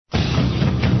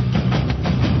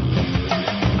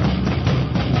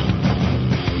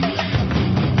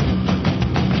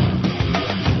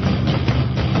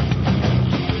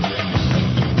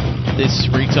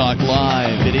Talk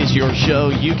Live. It is your show.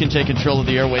 You can take control of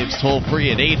the airwaves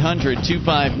toll-free at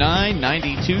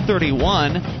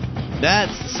 800-259-9231.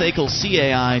 That's the SACL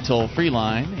CAI toll-free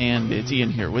line, and it's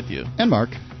Ian here with you. And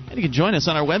Mark. And you can join us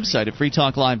on our website at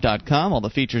freetalklive.com. All the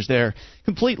features there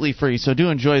completely free, so do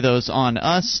enjoy those on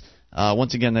us.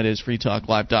 Once again, that is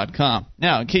freetalklive.com.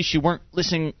 Now, in case you weren't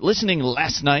listening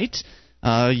last night,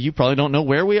 you probably don't know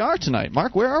where we are tonight.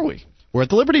 Mark, where are we? We're at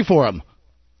the Liberty Forum.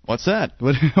 What's that?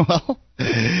 Well,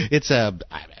 it's a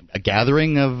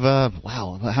gathering of,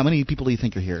 how many people do you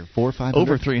think are here? 400 or 500?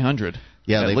 Over 300.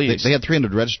 Yeah, they had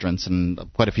 300 registrants and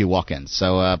quite a few walk-ins.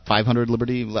 So 500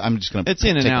 Liberty, I'm just going to It's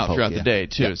in and out throughout the day,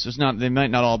 too. Yeah. So it's not, they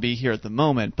might not all be here at the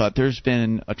moment, but there's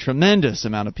been a tremendous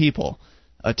amount of people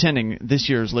attending this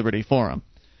year's Liberty Forum.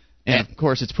 And, of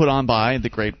course, it's put on by the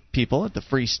great people at the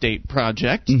Free State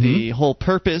Project. Mm-hmm. The whole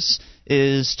purpose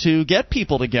is to get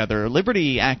people together,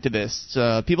 liberty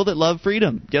activists, people that love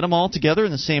freedom, get them all together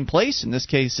in the same place. In this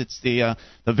case, it's the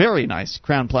very nice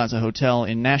Crowne Plaza Hotel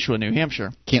in Nashua, New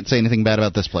Hampshire. Can't say anything bad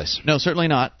about this place. No, certainly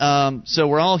not. So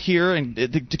we're all here and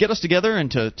to get us together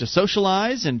and to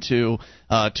socialize and to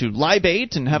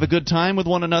libate and have a good time with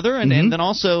one another, and, and then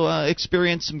also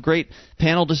experience some great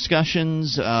panel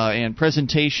discussions and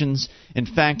presentations. In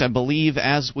fact, I believe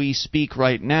as we speak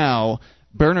right now,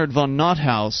 Bernard von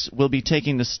Nothaus will be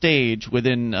taking the stage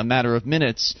within a matter of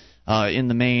minutes in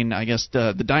the main, I guess,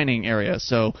 the dining area.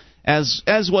 So as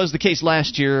was the case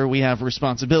last year, we have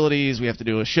responsibilities. We have to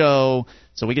do a show,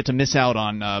 so we get to miss out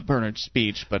on Bernard's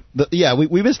speech. But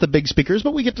we miss the big speakers,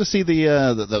 but we get to see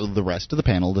the rest of the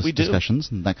panel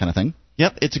discussions and that kind of thing.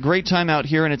 Yep, it's a great time out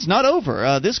here, and it's not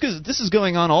over. This is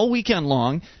going on all weekend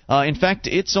long. In fact,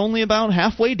 it's only about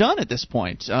halfway done at this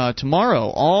point. Tomorrow,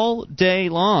 all day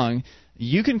long,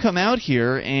 you can come out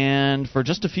here, and for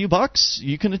just a few bucks,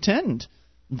 you can attend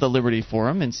the Liberty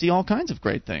Forum and see all kinds of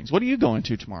great things. What are you going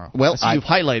to tomorrow? Well, you've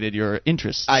highlighted your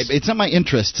interests. It's not my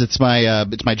interests. It's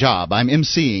my job. I'm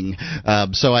emceeing.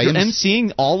 You're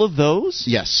emceeing all of those?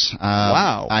 Yes.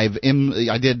 Wow. I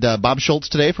did Bob Schultz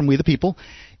today from We the People.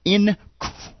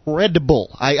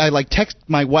 Incredible. I text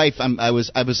my wife. I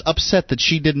was upset that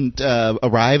she didn't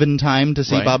arrive in time to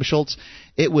see Bob Schultz.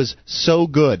 It was so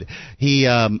good. His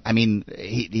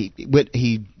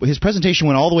presentation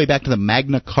went all the way back to the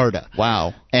Magna Carta.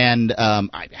 Wow. And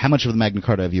how much of the Magna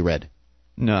Carta have you read?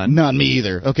 None. Not me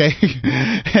either. Okay.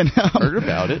 And heard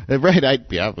about it. Right.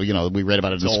 We read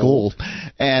about it in school.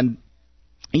 And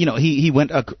he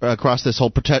went across this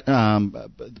whole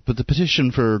the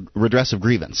petition for redress of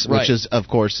grievance, which is, of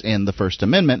course, in the First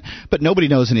Amendment, but nobody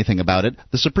knows anything about it.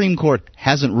 The Supreme Court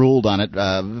hasn't ruled on it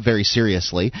very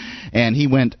seriously, and he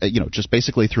went, just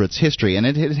basically through its history, and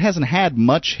it hasn't had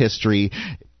much history,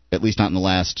 at least not in the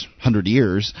last 100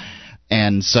 years.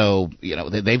 And so,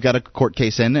 they've got a court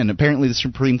case in, and apparently the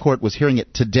Supreme Court was hearing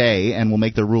it today and will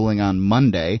make their ruling on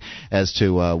Monday as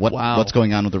to what's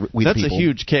going on with the people. That's a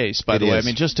huge case, by the way. I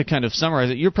mean, just to kind of summarize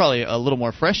it, you're probably a little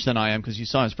more fresh than I am because you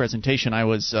saw his presentation. I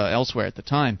was elsewhere at the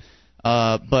time.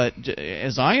 But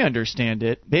as I understand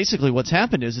it, basically what's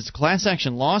happened is it's a class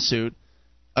action lawsuit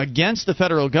against the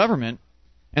federal government,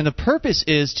 and the purpose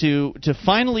is to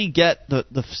finally get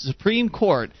the Supreme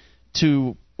Court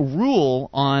to rule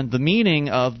on the meaning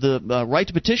of the right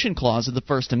to petition clause of the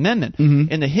First Amendment.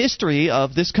 Mm-hmm. In the history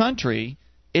of this country,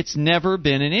 it's never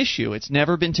been an issue. It's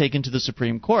never been taken to the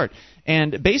Supreme Court.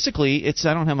 And basically,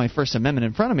 I don't have my First Amendment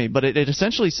in front of me, but it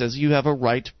essentially says you have a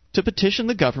right to petition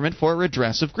the government for a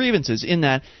redress of grievances, in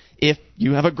that if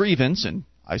you have a grievance, and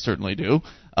I certainly do,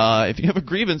 if you have a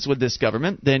grievance with this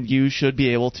government, then you should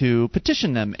be able to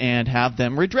petition them and have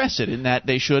them redress it, in that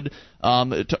they should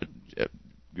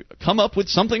come up with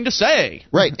something to say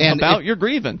about your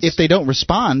grievance. If they don't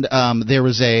respond, there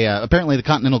was apparently the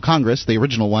Continental Congress, the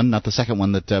original one, not the second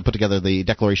one that put together the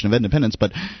Declaration of Independence,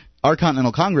 but our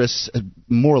Continental Congress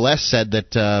more or less said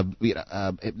that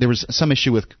there was some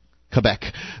issue with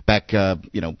Quebec back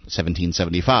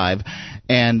 1775,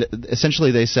 and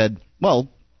essentially they said, well,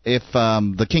 if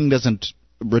the king doesn't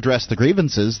redress the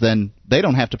grievances, then they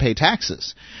don't have to pay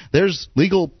taxes. There's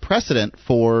legal precedent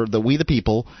for the We the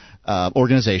People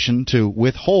organization to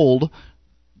withhold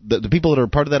the people that are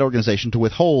part of that organization to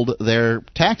withhold their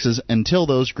taxes until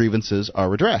those grievances are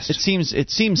redressed. It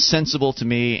seems sensible to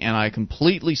me, and I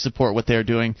completely support what they're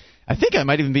doing. I think I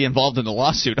might even be involved in the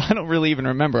lawsuit. I don't really even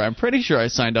remember. I'm pretty sure I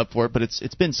signed up for it, but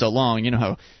it's been so long. You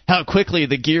know how quickly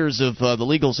the gears of the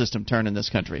legal system turn in this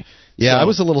country. Yeah, I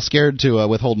was a little scared to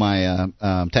withhold my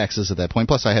taxes at that point.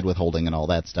 Plus, I had withholding and all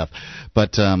that stuff.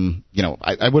 But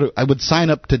I would sign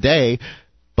up today.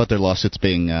 but their lawsuit's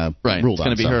being ruled on. It's going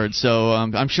to be heard. So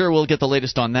I'm sure we'll get the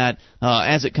latest on that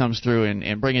as it comes through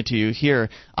and bring it to you here.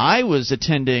 I was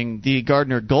attending the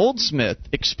Gardner Goldsmith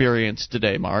experience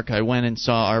today, Mark. I went and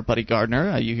saw our buddy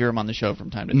Gardner. You hear him on the show from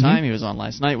time to time. He was on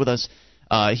last night with us.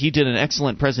 He did an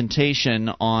excellent presentation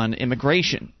on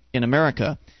immigration in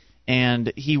America.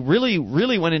 And he really,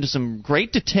 really went into some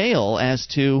great detail as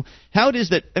to how it is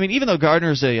that, I mean, even though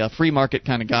Gardner's a free market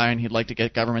kind of guy and he'd like to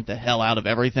get government the hell out of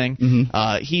everything,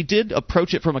 he did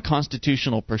approach it from a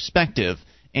constitutional perspective,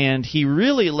 and he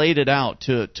really laid it out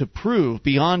to prove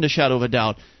beyond a shadow of a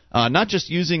doubt, not just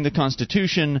using the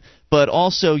Constitution, but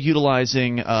also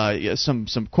utilizing some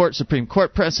Supreme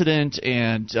Court precedent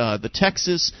and the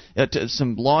Texas,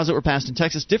 some laws that were passed in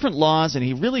Texas, different laws, and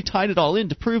he really tied it all in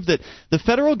to prove that the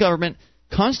federal government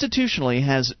constitutionally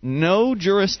has no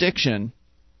jurisdiction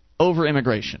over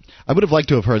immigration. I would have liked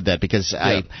to have heard that because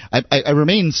I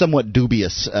remain somewhat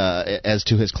dubious as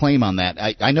to his claim on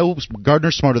that. I know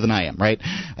Gardner's smarter than I am, right?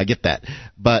 I get that.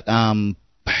 But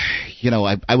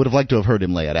I would have liked to have heard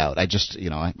him lay it out. I just,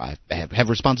 I have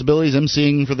responsibilities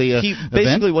emceeing for the event.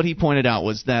 Basically, what he pointed out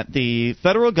was that the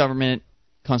federal government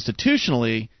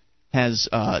constitutionally has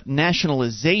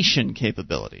nationalization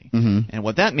capability. And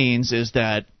what that means is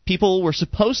that people were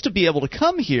supposed to be able to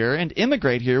come here and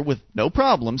immigrate here with no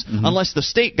problems unless the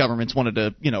state governments wanted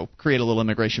to, create a little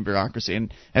immigration bureaucracy.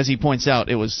 And as he points out,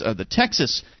 it was the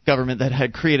Texas government that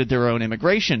had created their own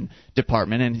immigration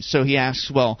department. And so he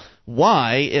asks, well,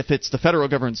 why, if it's the federal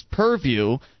government's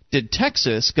purview, did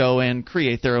Texas go and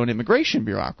create their own immigration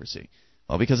bureaucracy?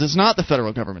 Well, because it's not the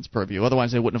federal government's purview.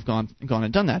 Otherwise, they wouldn't have gone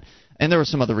and done that. And there were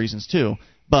some other reasons, too.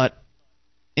 But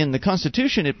in the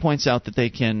Constitution, it points out that they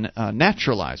can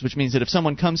naturalize, which means that if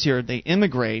someone comes here, they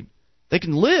immigrate, they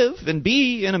can live and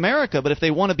be in America, but if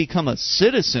they want to become a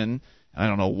citizen, I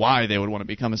don't know why they would want to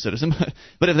become a citizen,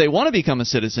 but if they want to become a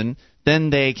citizen, then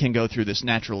they can go through this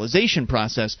naturalization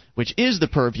process, which is the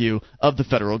purview of the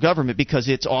federal government because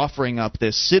it's offering up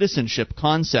this citizenship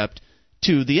concept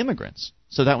to the immigrants.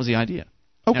 So that was the idea.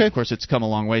 Okay. And of course, it's come a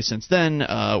long way since then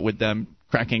with them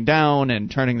cracking down and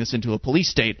turning this into a police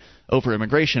state over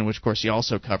immigration, which, of course, he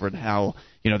also covered how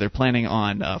they're planning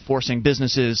on forcing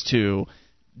businesses to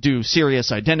do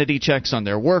serious identity checks on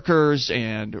their workers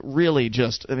and really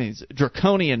just,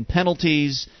 draconian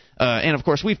penalties. And, of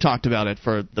course, we've talked about it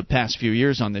for the past few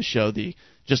years on this show, the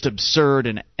just absurd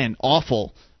and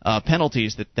awful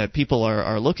penalties that people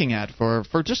are looking at for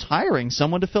just hiring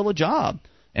someone to fill a job.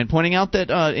 And pointing out that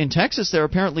in Texas there are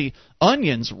apparently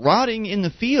onions rotting in the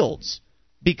fields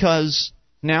because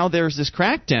now there's this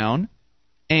crackdown,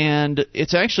 and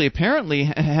it's actually apparently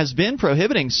has been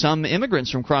prohibiting some immigrants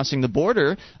from crossing the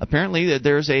border. Apparently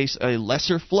there's a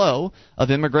lesser flow of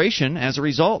immigration as a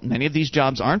result. Many of these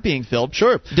jobs aren't being filled.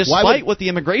 Sure. Despite what the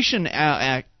immigration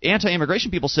anti-immigration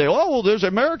people say, there's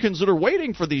Americans that are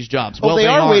waiting for these jobs. Well, they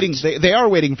are waiting. They are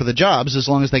waiting for the jobs as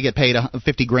long as they get paid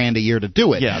 $50,000 a year to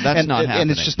do it. Yeah, that's not happening. And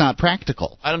it's just not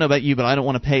practical. I don't know about you, but I don't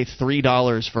want to pay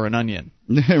 $3 for an onion.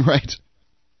 Right.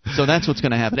 So that's what's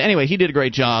going to happen. Anyway, he did a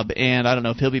great job, and I don't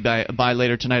know if he'll be by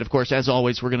later tonight. Of course, as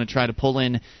always, we're going to try to pull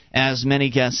in as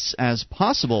many guests as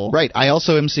possible. Right. I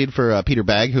also emceed for Peter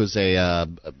Bagg, who's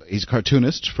he's a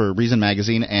cartoonist for Reason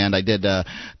Magazine, and I did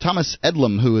Thomas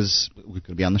Edlum, who is going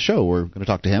to be on the show. We're going to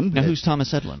talk to him. Now, who's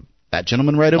Thomas Edlum? That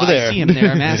gentleman right over there. I see him there.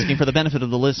 I'm asking for the benefit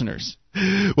of the listeners.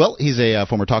 Well, he's a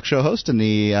former talk show host, and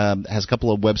he has a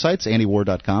couple of websites,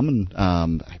 andywar.com.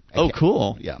 And,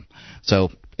 cool. Yeah.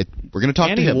 So we're going to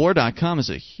talk to him. Andywar.com is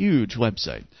a huge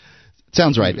website.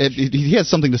 Sounds right. He has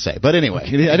something to say. But anyway,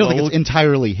 I don't think it's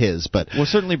entirely his. But we'll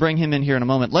certainly bring him in here in a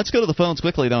moment. Let's go to the phones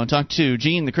quickly, though, and talk to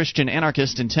Gene, the Christian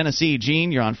anarchist in Tennessee.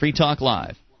 Gene, you're on Free Talk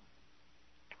Live.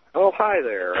 Oh, hi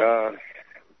there.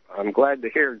 I'm glad to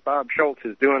hear Bob Schultz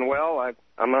is doing well.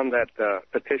 I'm on that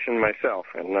petition myself,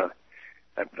 and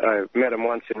I met him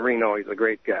once in Reno. He's a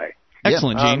great guy.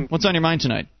 Excellent, Gene. What's on your mind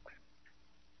tonight?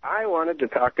 I wanted to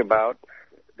talk about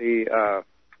the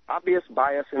obvious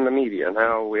bias in the media.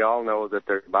 Now, we all know that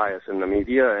there's bias in the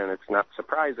media, and it's not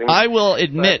surprising. I will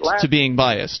admit to being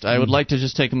biased. I would like to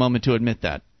just take a moment to admit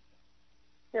that.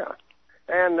 Yeah.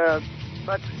 And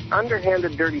but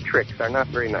underhanded, dirty tricks are not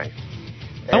very nice.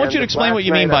 I want you to explain what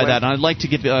you mean by that, and I'd like to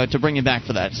get to bring you back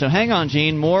for that. So hang on,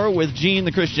 Gene. More with Gene,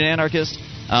 the Christian anarchist.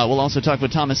 We'll also talk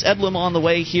with Thomas Edlum on the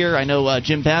way here. I know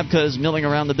Jim Babka is milling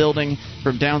around the building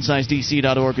from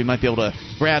downsizedc.org. We might be able to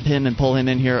grab him and pull him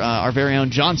in here. Our very own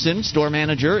Johnson, store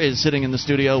manager, is sitting in the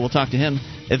studio. We'll talk to him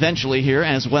eventually here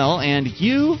as well. And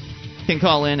you can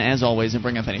call in, as always, and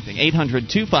bring up anything.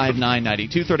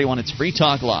 800-259-9231. It's Free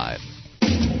Talk Live.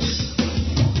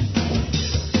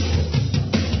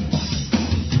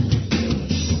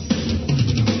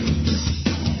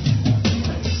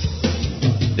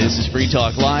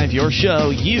 Talk Live, your show.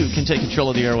 You can take control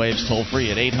of the airwaves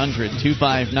toll-free at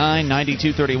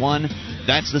 800-259-9231.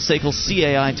 That's the SACL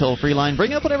CAI toll-free line.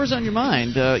 Bring up whatever's on your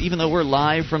mind. Even though we're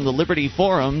live from the Liberty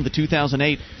Forum, the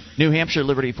 2008 New Hampshire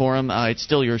Liberty Forum, it's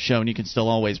still your show, and you can still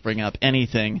always bring up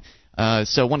anything.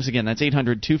 So once again, that's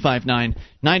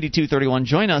 800-259-9231.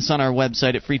 Join us on our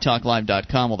website at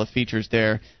freetalklive.com. All the features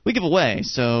there we give away.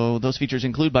 So those features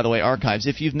include, by the way, archives.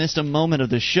 If you've missed a moment of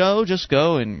the show, just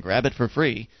go and grab it for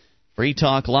free.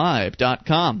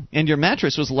 freetalklive.com. And your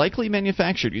mattress was likely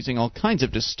manufactured using all kinds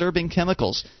of disturbing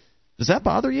chemicals. Does that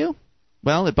bother you?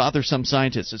 Well, it bothers some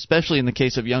scientists, especially in the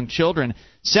case of young children.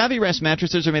 Savvy Rest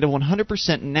mattresses are made of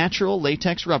 100% natural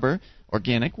latex rubber,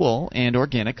 organic wool, and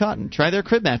organic cotton. Try their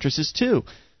crib mattresses, too.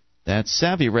 That's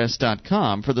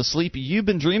SavvyRest.com. For the sleep you've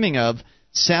been dreaming of,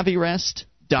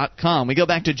 SavvyRest.com. We go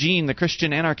back to Gene, the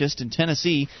Christian anarchist in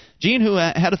Tennessee. Gene, who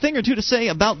had a thing or two to say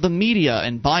about the media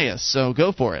and bias, so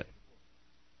go for it.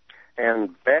 And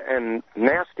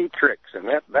nasty tricks, and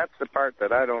that's the part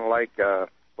that I don't like.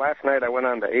 Last night I went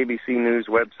on the ABC News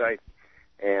website,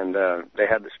 and they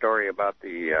had the story about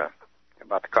the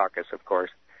caucus, of course.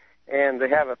 And they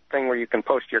have a thing where you can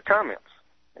post your comments.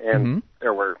 And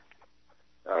there were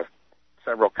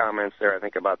several comments there, I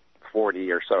think about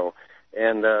 40 or so.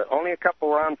 And only a couple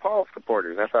Ron Paul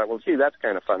supporters. I thought, well, gee, that's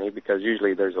kind of funny, because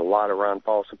usually there's a lot of Ron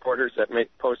Paul supporters that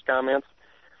post comments.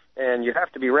 And you have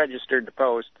to be registered to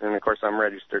post. And, of course, I'm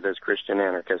registered as Christian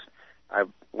anarchist. I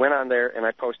went on there and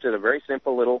I posted a very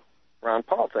simple little Ron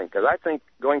Paul thing, because I think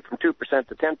going from 2%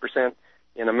 to 10%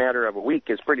 in a matter of a week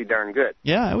is pretty darn good.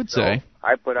 Yeah, I would say.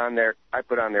 I put on there,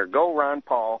 go Ron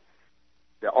Paul,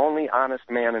 the only honest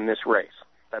man in this race.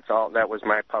 That's all. That was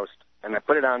my post, and I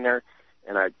put it on there,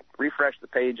 and I refreshed the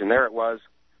page, and there it was,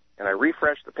 and I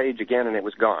refreshed the page again, and it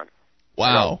was gone.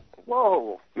 Wow. So,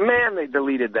 whoa, man, they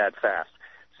deleted that fast.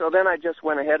 So then I just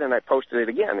went ahead and I posted it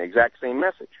again, the exact same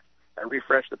message. I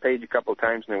refreshed the page a couple of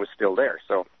times, and it was still there.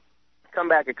 So come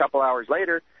back a couple hours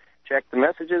later, check the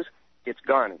messages, it's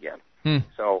gone again.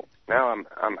 So now I'm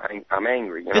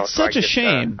angry. It's such a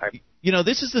shame.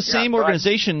 This is the same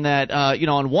organization that,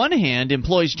 on one hand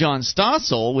employs John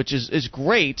Stossel, which is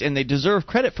great, and they deserve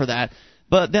credit for that.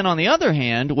 But then on the other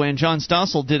hand, when John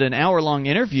Stossel did an hour-long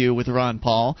interview with Ron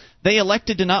Paul, they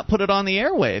elected to not put it on the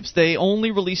airwaves. They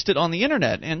only released it on the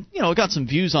Internet. And, it got some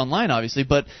views online, obviously,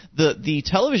 but the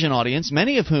television audience,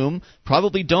 many of whom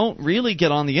probably don't really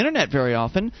get on the Internet very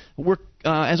often, were,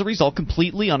 as a result,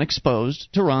 completely unexposed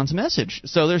to Ron's message.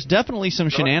 So there's definitely some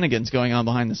shenanigans going on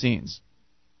behind the scenes.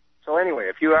 So anyway,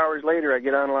 a few hours later, I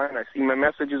get online, I see my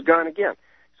message is gone again.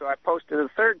 So I posted it a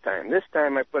third time. This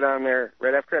time I put on there,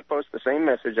 right after I posted the same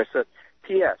message, I said,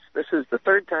 P.S., this is the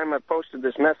third time I've posted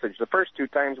this message. The first two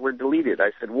times were deleted.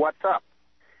 I said, what's up?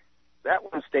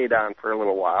 That one stayed on for a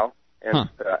little while, and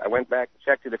I went back and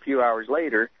checked it a few hours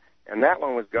later, and that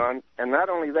one was gone. And not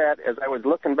only that, as I was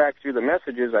looking back through the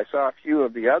messages, I saw a few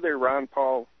of the other Ron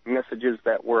Paul messages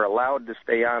that were allowed to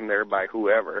stay on there by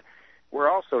whoever were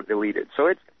also deleted. So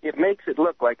it makes it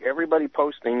look like everybody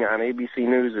posting on ABC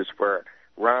News is for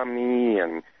Romney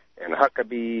and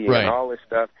Huckabee and all this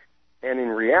stuff. And in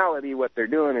reality, what they're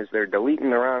doing is they're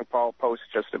deleting the Ron Paul posts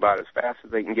just about as fast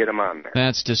as they can get them on there.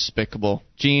 That's despicable.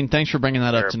 Gene, thanks for bringing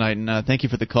that up tonight, and thank you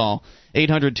for the call.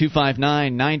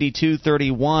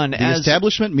 800-259-9231. The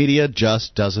establishment media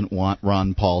just doesn't want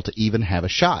Ron Paul to even have a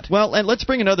shot. Well, and let's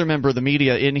bring another member of the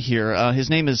media in here.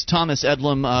 His name is Thomas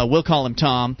Edlum. We'll call him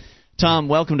Tom. Tom,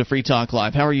 welcome to Free Talk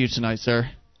Live. How are you tonight, sir?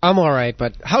 I'm all right,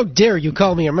 but how dare you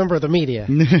call me a member of the media?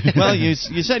 Well, you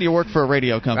said you work for a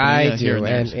radio company. I do,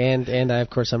 and I,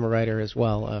 of course, I'm a writer as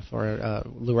well for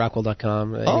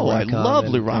LouRockwell.com. I love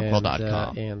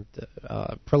LouRockwell.com. And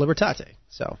Pro Libertate.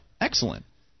 So excellent.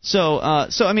 So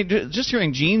I mean, just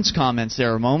hearing Gene's comments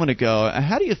there a moment ago,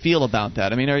 how do you feel about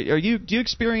that? I mean, do you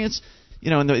experience,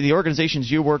 in the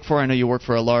organizations you work for? I know you work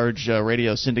for a large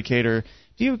radio syndicator.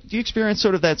 Do you experience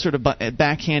sort of that sort of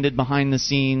backhanded,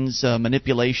 behind-the-scenes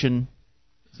manipulation?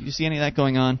 Do you see any of that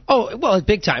going on? Oh, well,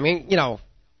 big time. I mean,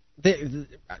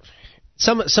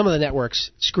 some of the networks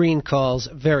screen calls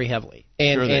very heavily,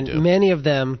 and many of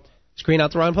them screen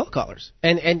out the Ron Paul callers.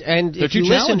 And if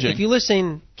you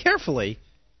listen carefully,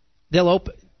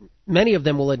 many of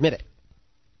them will admit it.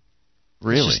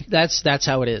 Really? That's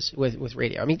how it is with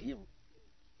radio. I mean.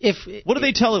 What do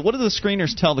the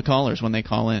screeners tell the callers when they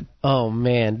call in? Oh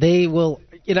man, they will,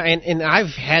 and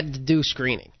I've had to do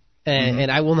screening, and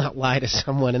I will not lie to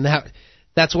someone, and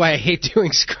that's why I hate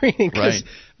doing screening,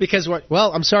 because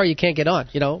I'm sorry you can't get on.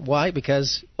 Why?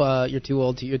 Because you're too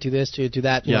old, you're too this, you're too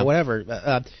that,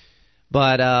 whatever.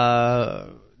 But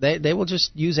they will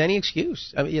just use any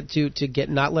excuse to get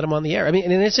not let them on the air. I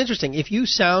mean, and it's interesting if you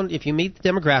meet the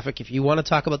demographic, if you want to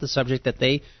talk about the subject that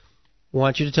they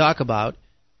want you to talk about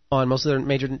on most of their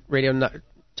major radio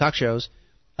talk shows,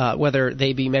 whether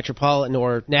they be metropolitan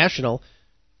or national,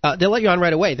 they'll let you on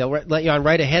right away. They'll let you on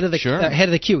right ahead of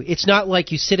the queue. It's not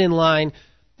like you sit in line.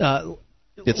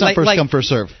 It's not first come, first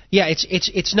serve. Yeah,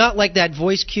 it's not like that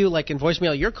voice queue, like in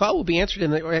voicemail. Your call will be answered in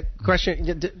the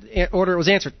question order it was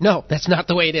answered. No, that's not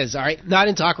the way it is. All right, not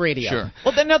in talk radio. Sure.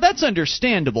 Well, now that's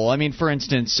understandable. I mean, for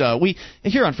instance, we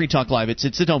here on Free Talk Live, it's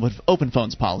an open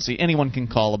phones policy. Anyone can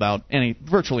call about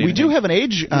virtually anything. We do have an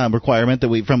age requirement that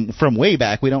we from way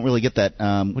back. We don't really get that.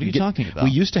 What are you talking about?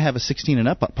 We used to have a 16 and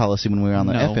up policy when we were on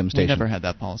the FM station. We never had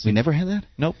that policy. We never had that?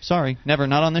 Nope. Sorry, never.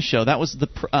 Not on this show. That was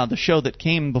the show that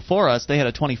came before us. They had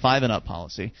a 25 and up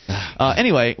policy.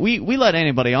 Anyway, we let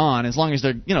anybody on as long as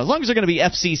they're going to be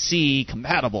FCC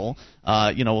compatible.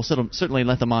 We'll certainly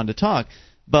let them on to talk.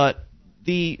 But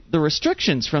the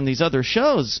restrictions from these other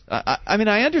shows, I mean,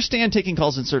 I understand taking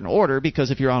calls in certain order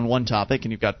because if you're on one topic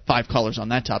and you've got 5 callers on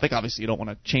that topic, obviously you don't want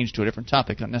to change to a different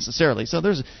topic unnecessarily. So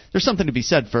there's something to be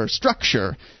said for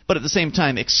structure, but at the same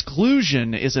time,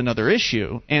 exclusion is another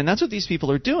issue, and that's what these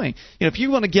people are doing. If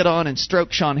you want to get on and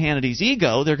stroke Sean Hannity's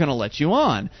ego, they're going to let you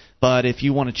on. But if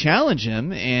you want to challenge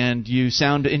him and you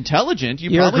sound intelligent,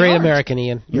 you're a great American,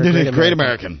 Ian. You're a great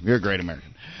American. You're a great American.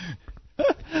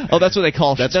 Oh, that's what they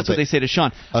call. That's what they say to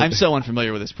Sean. I'm so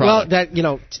unfamiliar with this product.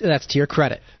 Well, that's to your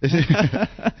credit.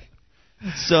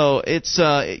 So it's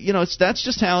that's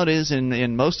just how it is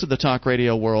in most of the talk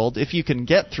radio world. If you can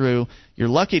get through, you're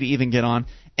lucky to even get on.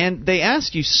 And they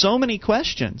ask you so many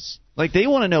questions. Like, they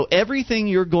want to know everything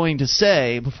you're going to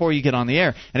say before you get on the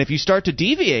air. And if you start to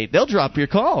deviate, they'll drop your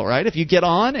call, right? If you get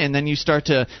on and then you start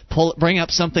to bring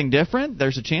up something different,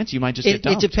 there's a chance you might just get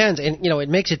dumped. It depends. And, it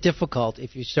makes it difficult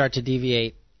if you start to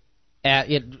deviate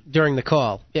during the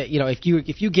call.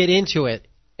 If you get into it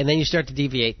and then you start to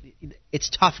deviate, it's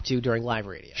tough to during live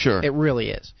radio. Sure. It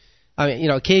really is. I mean,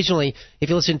 occasionally, if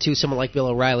you listen to someone like Bill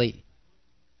O'Reilly,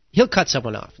 he'll cut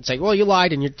someone off and say, well, you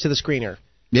lied and you're to the screener.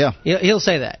 Yeah. He'll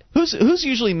say that. Who's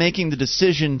usually making the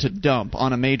decision to dump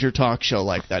on a major talk show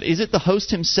like that? Is it the host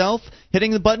himself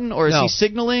hitting the button, or is he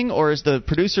signaling, or is the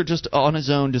producer just on his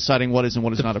own deciding what is and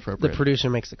what is not appropriate? The producer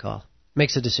makes the call,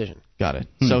 makes the decision. Got it.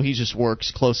 So he just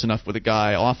works close enough with a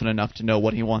guy often enough to know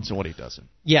what he wants and what he doesn't.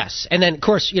 Yes. And then, of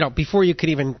course, before you could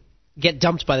even get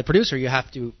dumped by the producer, you have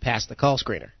to pass the call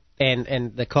screener.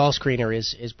 And the call screener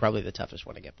is probably the toughest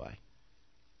one to get by.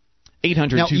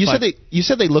 800 now, you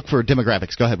said they look for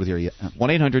demographics. Go ahead with your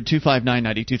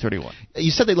 1-800-259-9231. You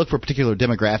said they look for particular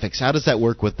demographics. How does that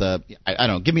work with the? I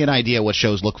don't know. Give me an idea what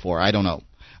shows look for. I don't know.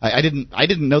 I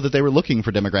didn't know that they were looking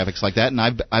for demographics like that, and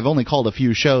I've only called a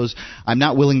few shows. I'm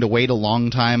not willing to wait a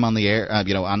long time on the air,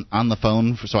 on the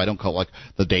phone, so I don't call like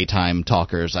the daytime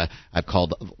talkers. I've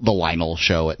called the Lionel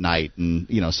show at night, and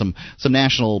some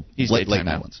national late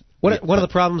night ones. One of the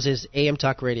problems is AM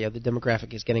talk radio. The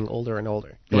demographic is getting older and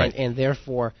older, right? And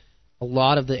therefore, a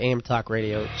lot of the AM talk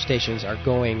radio stations are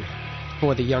going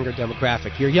for the younger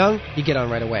demographic. You're young, you get on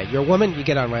right away. You're a woman, you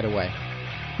get on right away.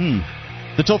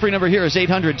 The toll-free number here is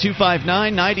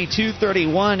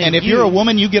 800-259-9231. And if you're a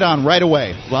woman, you get on right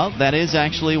away. Well, that is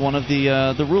actually one of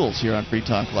the rules here on Free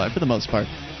Talk Live for the most part.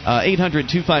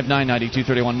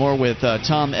 800-259-9231. More with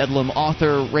Tom Edlum,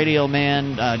 author, radio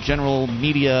man, general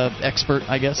media expert,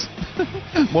 I guess.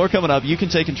 More coming up. You can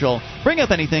take control. Bring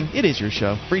up anything. It is your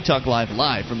show. Free Talk Live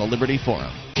from the Liberty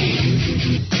Forum.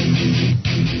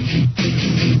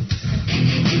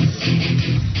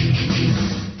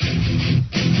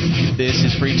 This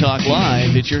is Free Talk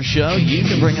Live. It's your show. You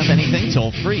can bring up anything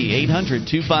toll free.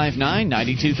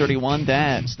 800-259-9231.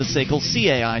 That's the SACL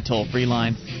CAI toll free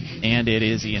line. And it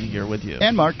is Ian here with you.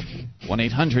 And Mark.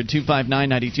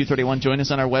 1-800-259-9231. Join us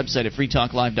on our website at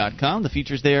freetalklive.com. The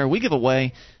features there we give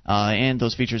away, and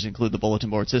those features include the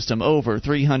bulletin board system. Over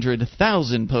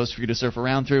 300,000 posts for you to surf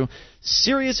around through.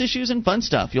 Serious issues and fun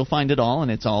stuff. You'll find it all,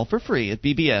 and it's all for free at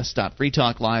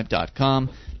bbs.freetalklive.com.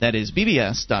 That is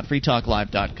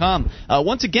bbs.freetalklive.com.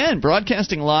 Once again,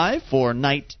 broadcasting live for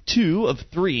night 2 of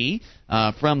 3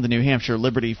 from the New Hampshire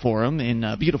Liberty Forum in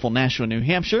beautiful Nashua, New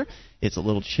Hampshire. It's a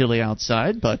little chilly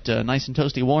outside, but nice and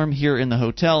toasty warm here in the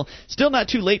hotel. Still not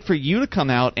too late for you to come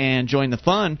out and join the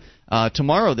fun.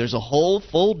 Tomorrow there's a whole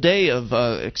full day of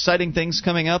exciting things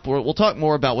coming up. We'll talk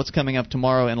more about what's coming up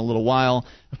tomorrow in a little while.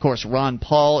 Of course, Ron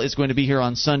Paul is going to be here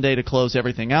on Sunday to close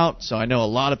everything out, so I know a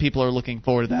lot of people are looking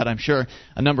forward to that. I'm sure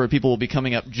a number of people will be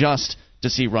coming up just to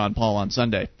see Ron Paul on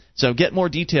Sunday. So get more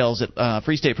details at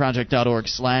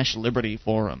freestateproject.org/Liberty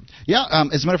Forum. Yeah,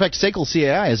 as a matter of fact, SACL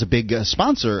CAI is a big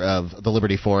sponsor of the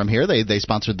Liberty Forum here. They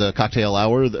sponsored the cocktail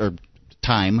hour, or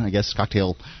time, I guess,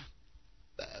 cocktail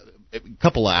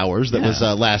couple of hours that was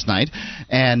last night,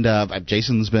 and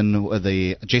Jason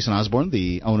Osborne,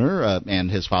 the owner,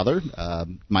 and his father,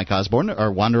 Mike Osborne,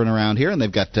 are wandering around here, and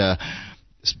they've got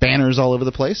banners all over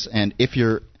the place. And if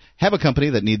you have a company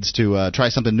that needs to try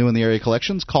something new in the area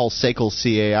collections, call SACL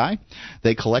CAI.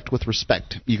 They collect with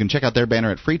respect. You can check out their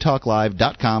banner at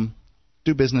freetalklive.com.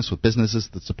 Do business with businesses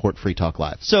that support Free Talk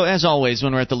Live. So, as always,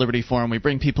 when we're at the Liberty Forum, we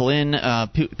bring people in,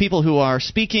 people who are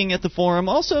speaking at the forum.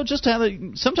 Also, just to have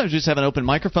sometimes we just have an open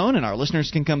microphone, and our listeners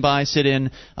can come by, sit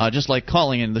in, just like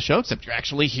calling in the show, except you're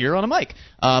actually here on a mic.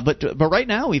 But right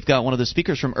now, we've got one of the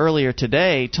speakers from earlier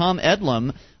today, Tom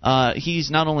Edlum.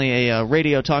 He's not only a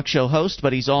radio talk show host,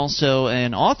 but he's also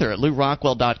an author at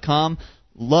LouRockwell.com.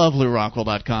 Love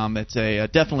LouRockwell.com. It's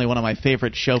definitely one of my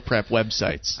favorite show prep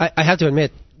websites. I have to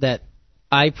admit that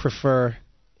I prefer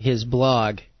his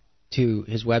blog to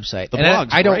his website.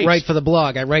 I don't write for the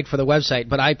blog. I write for the website,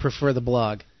 but I prefer the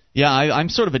blog. Yeah, I'm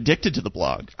sort of addicted to the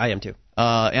blog. I am too.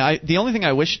 The only thing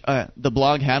I wish the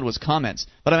blog had was comments,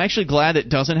 but I'm actually glad it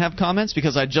doesn't have comments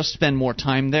because I just spend more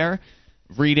time there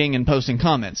reading and posting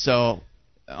comments. So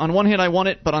on one hand, I want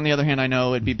it, but on the other hand, I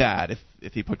know it'd be bad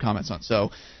if he put comments on.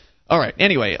 So. All right.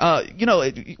 Anyway,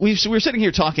 we're sitting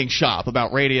here talking shop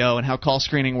about radio and how call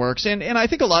screening works, and I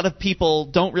think a lot of people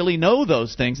don't really know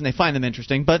those things, and they find them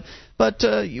interesting. But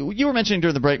you were mentioning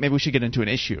during the break maybe we should get into an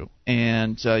issue,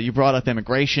 and you brought up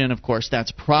immigration. Of course,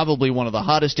 that's probably one of the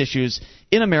hottest issues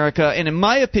in America, and in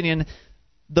my opinion,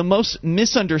 the most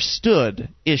misunderstood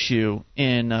issue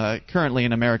currently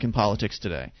in American politics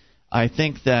today. I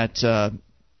think that.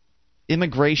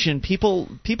 Immigration, people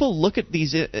look at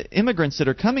these immigrants that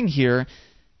are coming here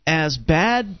as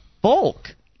bad folk.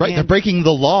 Right, they're breaking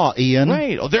the law, Ian.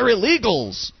 Right, they're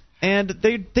illegals. And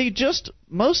they just,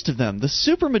 most of them, the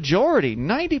super majority,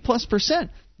 90+%,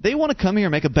 they want to come here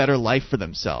and make a better life for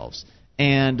themselves.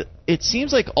 And it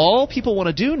seems like all people want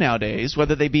to do nowadays,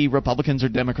 whether they be Republicans or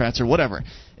Democrats or whatever,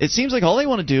 it seems like all they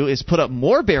want to do is put up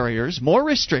more barriers, more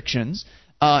restrictions,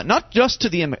 not just to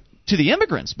the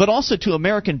immigrants, but also to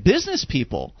American business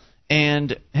people,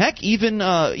 and heck, even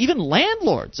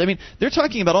landlords. I mean, they're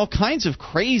talking about all kinds of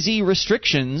crazy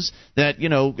restrictions that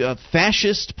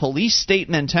fascist police state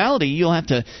mentality. You'll have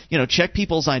to check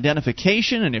people's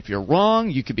identification, and if you're wrong,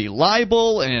 you could be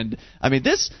liable. And I mean,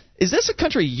 is this a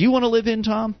country you want to live in,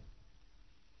 Tom?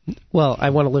 Well,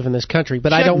 I want to live in this country,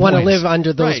 but I don't want to live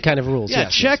under those kind of rules. Yeah,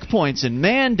 checkpoints and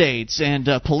mandates and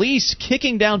police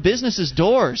kicking down businesses'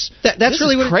 doors. That's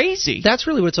really crazy. That's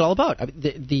really what it's all about. I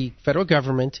mean, the federal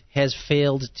government has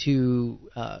failed to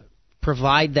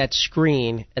provide that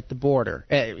screen at the border.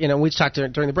 We talked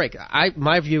during the break.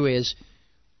 My view is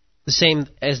the same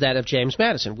as that of James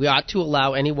Madison. We ought to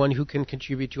allow anyone who can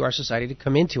contribute to our society to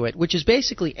come into it, which is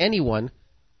basically anyone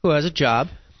who has a job.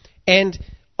 And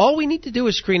all we need to do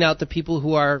is screen out the people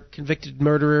who are convicted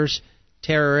murderers,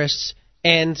 terrorists,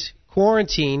 and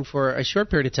quarantine for a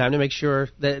short period of time to make sure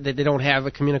that they don't have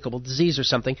a communicable disease or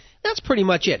something. That's pretty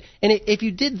much it. And if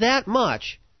you did that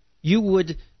much, you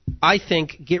would, I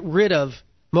think, get rid of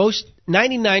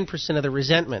 99% of the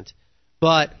resentment.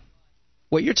 But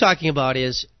what you're talking about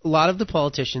is a lot of the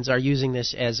politicians are using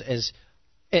this as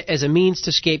a means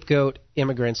to scapegoat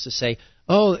immigrants to say,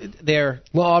 oh, they're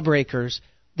lawbreakers,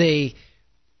 they're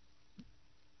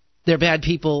bad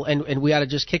people, and we ought to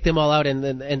just kick them all out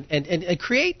and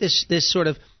create this sort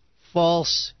of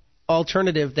false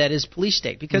alternative that is police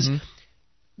state, because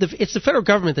it's the federal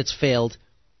government that's failed.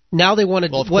 Now they want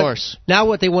to. Well, of course. Now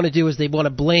what they want to do is they want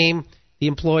to blame the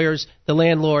employers, the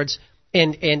landlords,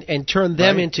 and turn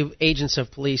them into agents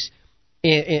of police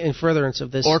in furtherance of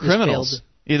this. Or criminals. Failed.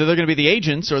 Either they're going to be the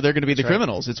agents or they're going to be the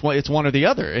criminals. It's one or the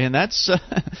other, and that's a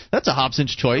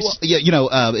Hobson's choice. Well, yeah,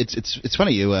 it's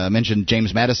funny you mentioned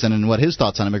James Madison and what his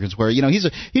thoughts on immigrants were.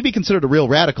 He'd be considered a real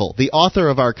radical. The author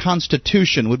of our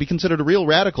Constitution would be considered a real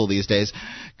radical these days,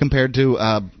 compared to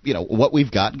what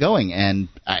we've got going. And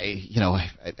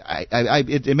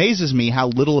it amazes me how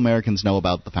little Americans know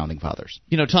about the founding fathers.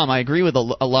 Tom, I agree with a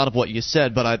lot of what you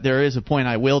said, but there is a point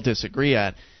I will disagree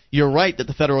at. You're right that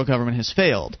the federal government has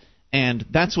failed. And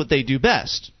that's what they do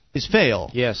best, is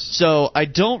fail. Yes. So I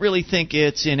don't really think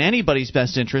it's in anybody's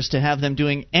best interest to have them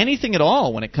doing anything at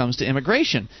all when it comes to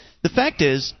immigration. The fact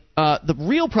is, the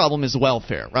real problem is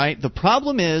welfare, right? The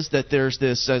problem is that there's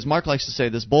this, as Mark likes to say,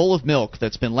 this bowl of milk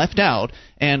that's been left out,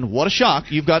 and what a shock,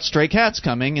 you've got stray cats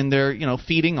coming, and they're,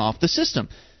 feeding off the system.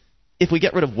 If we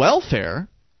get rid of welfare,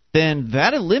 then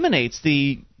that eliminates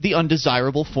the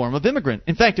undesirable form of immigrant.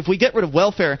 In fact, if we get rid of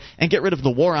welfare and get rid of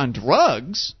the war on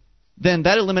drugs, then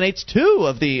that eliminates two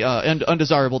of the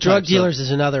undesirable drug dealers is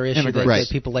another issue that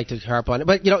people like to harp on.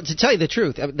 But to tell you the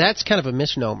truth, that's kind of a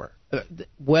misnomer.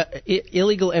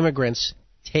 Illegal immigrants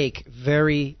take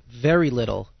very, very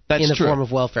little in the form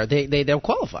of welfare. They don't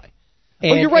qualify.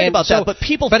 You're right about that, but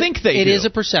people think they do. It is a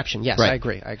perception. Yes, right. I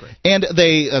agree. And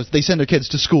they send their kids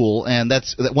to school, and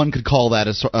that one could call that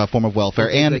a form of welfare.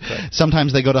 And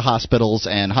sometimes they go to hospitals,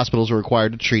 and hospitals are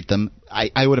required to treat them.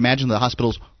 I would imagine the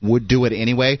hospitals would do it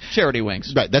anyway. Charity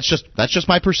wings. Right. That's just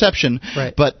my perception.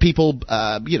 Right. But people,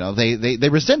 they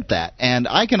resent that, and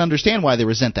I can understand why they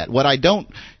resent that. What I don't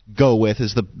go with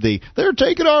is the they're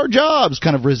taking our jobs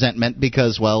kind of resentment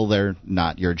because, well, they're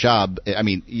not your job. I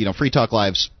mean, Free Talk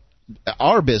Live's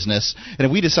our business, and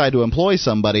if we decide to employ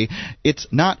somebody, it's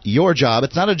not your job.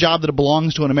 It's not a job that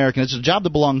belongs to an American. It's a job that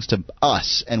belongs to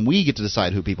us, and we get to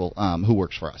decide who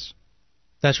works for us.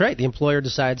 That's right. The employer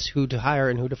decides who to hire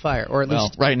and who to fire, or at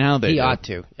least right now he ought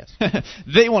to. Yes.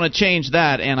 They want to change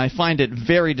that, and I find it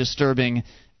very disturbing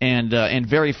and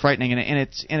very frightening, and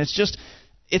it's just.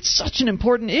 It's such an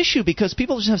important issue because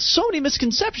people just have so many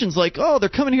misconceptions like, they're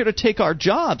coming here to take our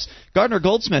jobs. Gardner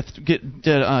Goldsmith did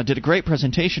a great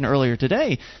presentation earlier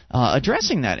today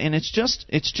addressing that, and it's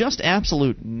just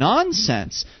absolute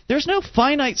nonsense. There's no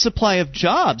finite supply of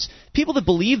jobs. People that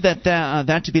believe that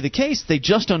to be the case, they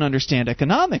just don't understand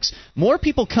economics. More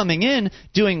people coming in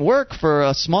doing work for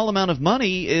a small amount of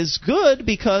money is good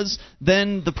because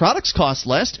then the products cost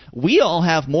less. We all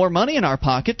have more money in our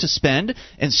pocket to spend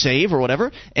and save or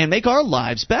whatever, and make our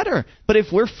lives better. But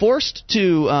if we're forced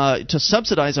to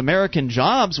subsidize American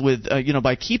jobs with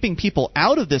by keeping people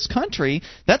out of this country,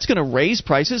 that's going to raise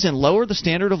prices and lower the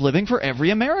standard of living for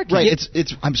every American. Right.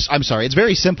 I'm sorry. It's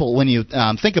very simple when you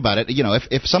think about it.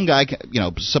 If some guy,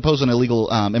 suppose an illegal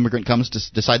immigrant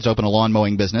decides to open a lawn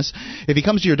mowing business. If he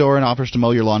comes to your door and offers to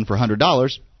mow your lawn for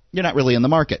 $100. You're not really in the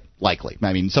market, likely.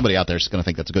 I mean, somebody out there is going to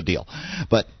think that's a good deal.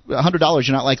 But $100,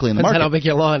 you're not likely in the market. How big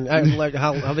your lawn,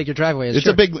 how big your driveway is. It's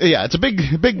a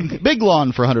big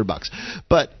lawn for $100.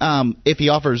 But if he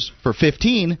offers for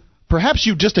 $15, perhaps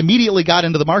you just immediately got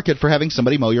into the market for having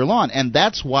somebody mow your lawn, and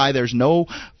that's why there's no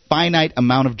finite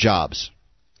amount of jobs.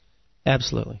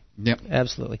 Absolutely. Yep.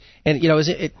 Absolutely. And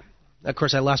of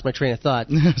course, I lost my train of thought.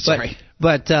 Sorry.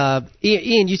 But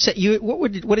Ian, you said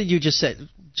what did you just say?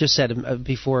 Just said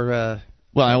before.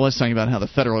 Well, I was talking about how the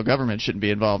federal government shouldn't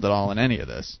be involved at all in any of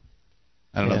this.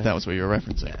 I don't know if that was what you were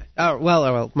referencing. Oh,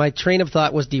 well, my train of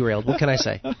thought was derailed. What can I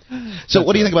say? So,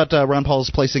 what do you think about Ron Paul's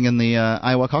placing in the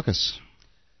Iowa caucus?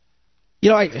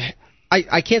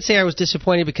 I can't say I was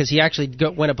disappointed because he actually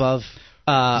went above.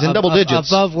 He's in double digits.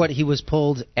 Above what he was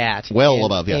polled at. Well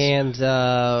above, yes. And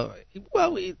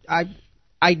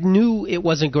I knew it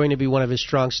wasn't going to be one of his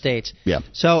strong states. Yeah.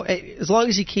 So as long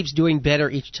as he keeps doing better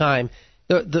each time,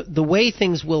 the way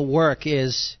things will work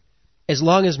is as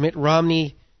long as Mitt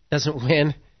Romney doesn't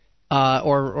win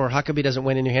or Huckabee doesn't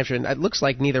win in New Hampshire, and it looks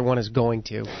like neither one is going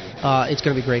to, it's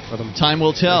going to be great for them. Time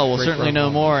will tell. We'll certainly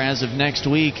know more as of next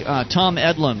week. Tom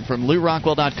Edlin from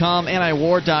LouRockwell.com,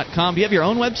 antiwar.com. Do you have your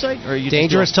own website? Or are you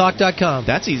DangerousTalk.com.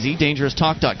 That's easy,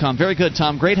 DangerousTalk.com. Very good,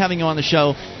 Tom. Great having you on the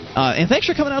show. And thanks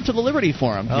for coming out to the Liberty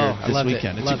Forum here this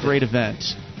weekend. It's a great event.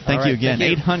 Thank you again.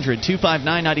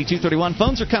 800-259-9231.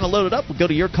 Phones are kind of loaded up. We'll go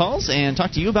to your calls and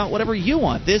talk to you about whatever you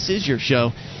want. This is your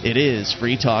show. It is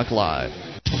Free Talk Live.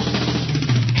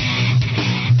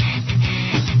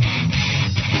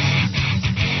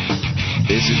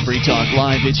 This is Free Talk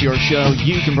Live. It's your show.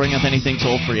 You can bring up anything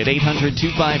toll-free at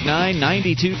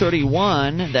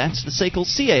 800-259-9231. That's the SACL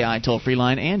CAI toll-free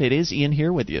line, and it is Ian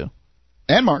here with you.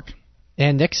 And Mark.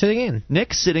 And Nick sitting in.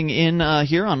 Nick sitting in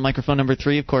here on microphone number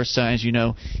 3. Of course, as you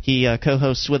know, he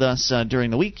co-hosts with us during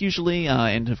the week usually.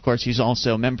 And, of course, he's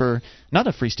also a member, not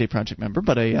a Free State Project member,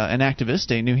 but an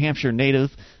activist, a New Hampshire native,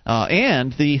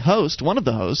 and the host, one of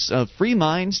the hosts of Free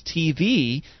Minds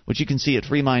TV, which you can see at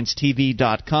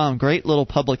freemindstv.com. Great little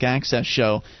public access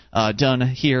show done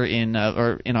here in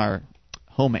our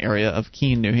home area of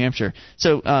Keene, New Hampshire.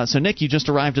 So, Nick, you just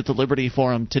arrived at the Liberty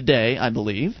Forum today, I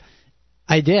believe.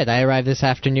 I did. I arrived this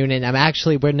afternoon, and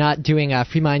we're not doing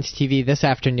Free Minds TV this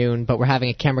afternoon, but we're having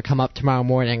a camera come up tomorrow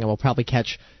morning, and we'll probably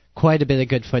catch quite a bit of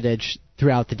good footage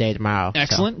throughout the day tomorrow.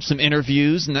 Excellent. So. Some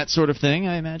interviews and that sort of thing,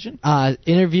 I imagine?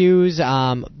 Interviews,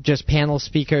 just panel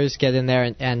speakers get in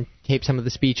there and tape some of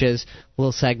the speeches,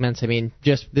 little segments. I mean,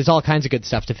 just there's all kinds of good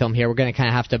stuff to film here. We're going to kind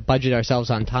of have to budget ourselves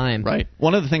on time. Right.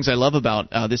 One of the things I love about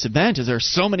this event is there are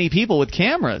so many people with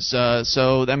cameras.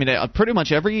 So I mean, pretty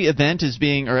much every event is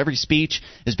being, or every speech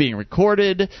is being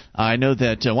recorded. I know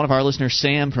that one of our listeners,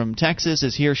 Sam from Texas,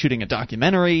 is here shooting a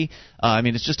documentary. I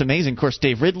mean, it's just amazing. Of course,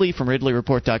 Dave Ridley from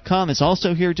RidleyReport.com is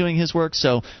also here doing his work.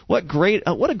 So what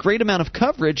a great amount of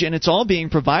coverage, and it's all being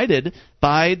provided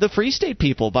by the Free State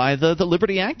people, by the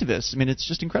liberty activists. I mean, it's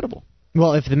just incredible.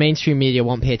 Well, if the mainstream media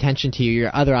won't pay attention to you,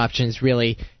 your other options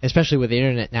really, especially with the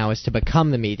internet now, is to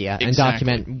become the media and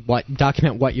document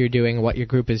what you're doing, what your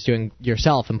group is doing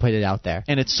yourself, and put it out there.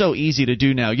 And it's so easy to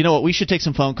do now. You know what? We should take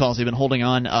some phone calls. They've been holding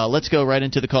on. Let's go right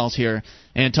into the calls here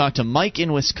and talk to Mike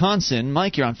in Wisconsin.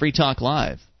 Mike, you're on Free Talk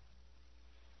Live.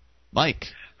 Mike.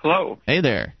 Hello. Hey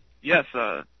there. Yes.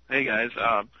 Hey guys.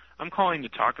 I'm calling to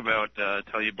talk about,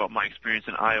 tell you about my experience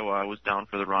in Iowa. I was down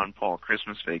for the Ron Paul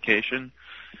Christmas vacation.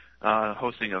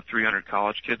 Hosting of 300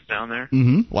 college kids down there.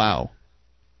 Mm-hmm. Wow.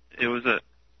 It was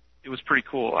pretty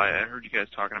cool. I heard you guys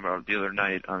talking about it the other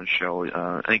night on the show.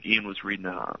 I think Ian was reading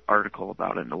an article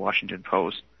about it in the Washington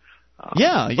Post.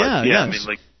 Yeah. I mean,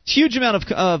 like, huge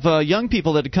amount of young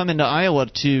people that had come into Iowa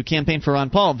to campaign for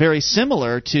Ron Paul, very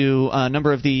similar to a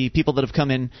number of the people that have come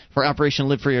in for Operation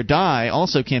Live Free or Die,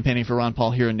 also campaigning for Ron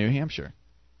Paul here in New Hampshire.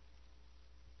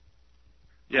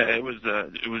 Yeah, it was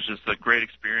just a great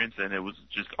experience, and it was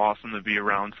just awesome to be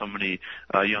around so many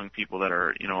young people that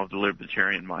are, of the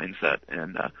libertarian mindset,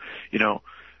 and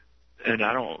and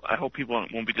I hope people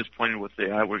won't be disappointed with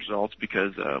the Iowa results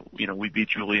because we beat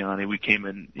Giuliani, we came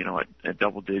in at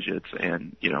double digits,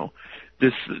 and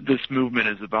this movement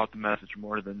is about the message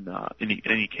more than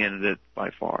any candidate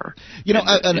by far.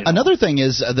 Another thing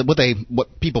is that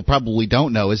what people probably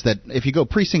don't know is that if you go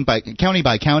precinct by county,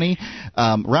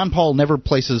 Ron Paul never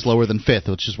places lower than 5th,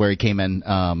 which is where he came in,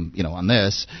 on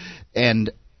this,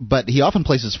 but he often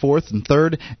places 4th and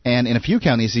 3rd, and in a few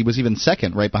counties he was even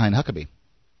 2nd, right behind Huckabee.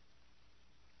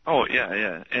 Oh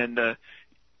yeah, and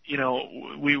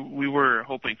we were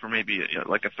hoping for maybe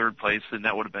like a 3rd place, and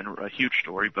that would have been a huge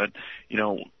story. But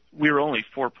we were only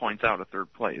 4 points out of 3rd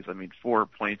place. I mean, 4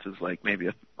 points is like maybe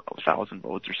 1,000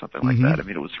 votes or something like that. I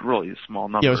mean, it was really a small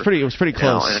number. Yeah, it was pretty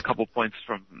close. And a couple points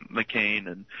from McCain,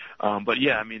 and but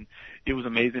yeah, I mean, it was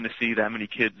amazing to see that many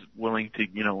kids willing to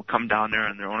come down there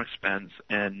on their own expense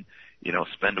and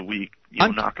spend a week,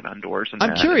 knocking on doors. And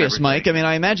I'm curious, Mike. I mean,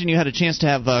 I imagine you had a chance to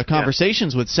have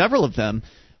conversations with several of them.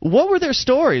 What were their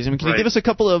stories? I mean, can you give us a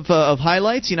couple of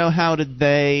highlights? How did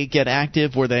they get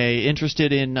active? Were they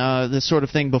interested in this sort of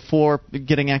thing before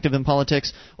getting active in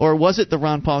politics, or was it the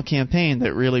Ron Paul campaign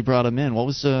that really brought them in? What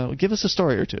was? Give us a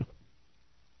story or two.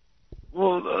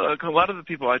 Well, a lot of the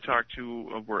people I talked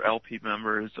to were LP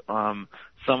members. Some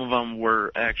of them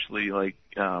were actually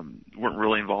weren't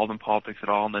really involved in politics at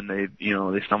all, and then they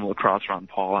stumbled across Ron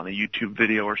Paul on a YouTube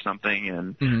video or something,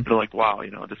 and they're like, wow,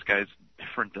 this guy's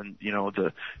different than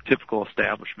the typical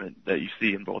establishment that you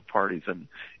see in both parties, and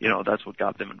that's what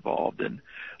got them involved. And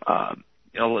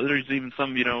there's even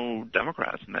some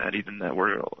Democrats in that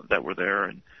that were there,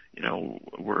 and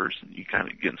we're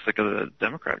kind of getting sick of the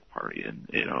Democratic Party, and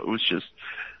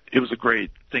it was a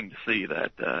great thing to see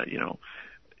that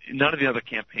none of the other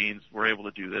campaigns were able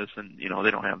to do this, and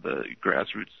they don't have the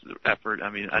grassroots effort. I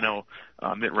mean, I know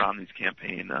Mitt Romney's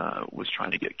campaign was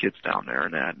trying to get kids down there,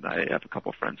 and I have a couple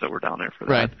of friends that were down there for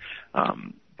that. Right.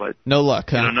 But no luck,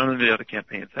 huh? None of the other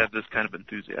campaigns have this kind of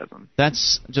enthusiasm.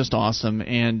 That's just awesome.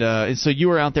 And so you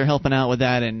were out there helping out with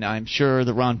that, and I'm sure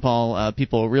the Ron Paul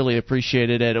people really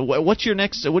appreciated it. What's your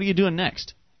next? What are you doing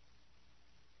next?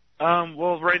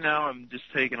 Well, right now I'm just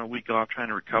taking a week off trying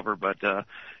to recover, but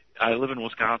I live in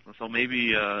Wisconsin, so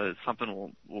maybe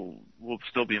something will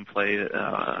still be in play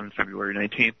on February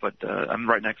 19th. But I'm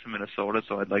right next to Minnesota,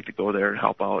 so I'd like to go there and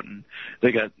help out. And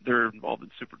they're involved in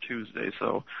Super Tuesday.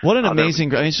 So what an amazing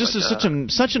group! It's just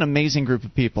such an amazing group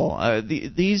of people.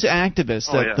 These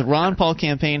activists that the Ron Paul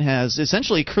campaign has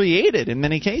essentially created in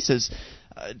many cases.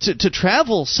 To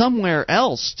travel somewhere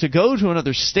else, to go to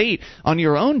another state on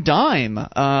your own dime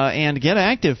and get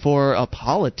active for a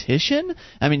politician?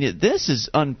 I mean, this is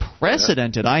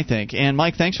unprecedented, I think. And,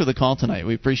 Mike, thanks for the call tonight.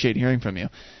 We appreciate hearing from you.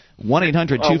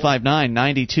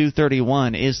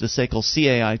 1-800-259-9231 is the SACL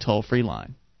CAI toll-free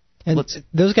line. And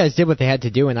those guys did what they had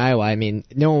to do in Iowa. I mean,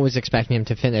 no one was expecting him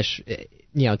to finish,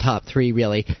 top 3,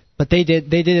 really. But they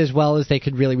did as well as they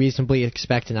could really reasonably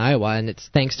expect in Iowa, and it's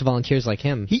thanks to volunteers like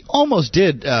him. He almost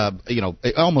did,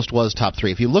 it almost was top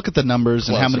 3. If you look at the numbers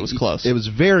and how many, it was close. It was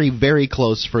very, very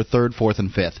close for 3rd, 4th,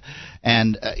 and 5th.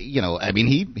 And,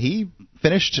 he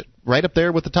finished right up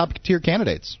there with the top tier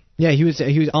candidates. Yeah, he was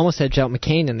almost edged out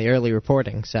McCain in the early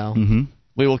reporting. So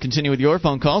we will continue with your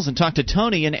phone calls and talk to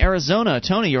Tony in Arizona.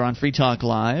 Tony, you're on Free Talk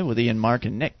Live with Ian, Mark,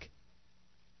 and Nick.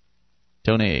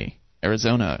 Tony,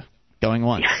 Arizona, going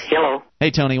once. Hello.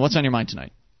 Hey, Tony, what's on your mind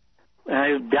tonight?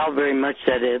 I doubt very much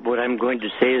that what I'm going to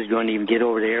say is going to even get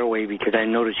over the airway, because I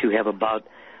notice you have about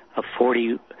a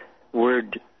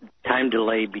 40-word time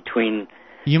delay between.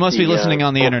 You must be listening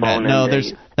on the internet. No,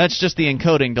 that's just the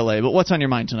encoding delay. But what's on your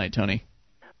mind tonight, Tony?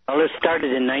 Well, it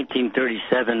started in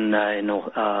 1937 in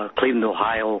Cleveland,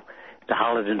 Ohio, the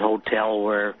Holiday Hotel,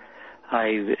 where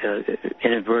I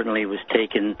inadvertently was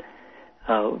taken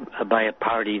by a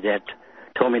party that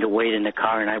told me to wait in the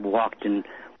car, and I walked in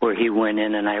where he went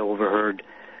in, and I overheard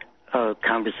a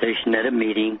conversation at a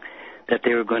meeting that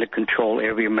they were going to control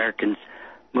every American's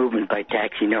movement by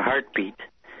taxing their heartbeat.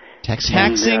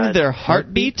 Taxing their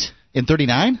heartbeat? In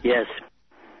 39? Yes.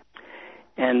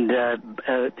 And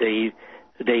they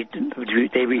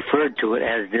referred to it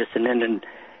as this, and then in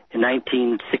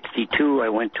 1962 I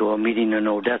went to a meeting in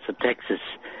Odessa, Texas,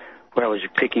 where I was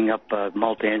picking up a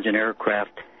multi-engine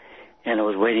aircraft, and I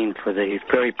was waiting for the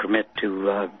ferry permit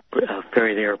to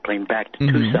ferry the airplane back to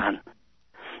Tucson.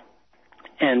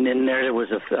 And in there was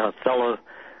a fellow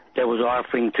that was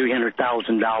offering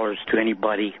 $300,000 to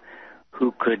anybody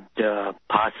who could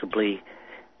possibly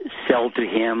sell to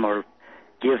him or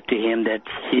give to him that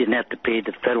he didn't have to pay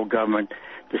the federal government,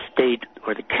 the state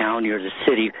or the county or the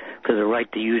city for the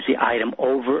right to use the item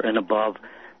over and above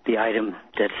the item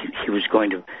that he was going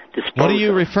to dispose of. What are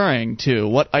you referring to?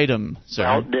 What item,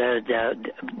 sir?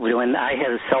 Well, when I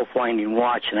had a self-winding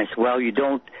watch, and I said, well, you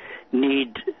don't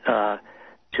need to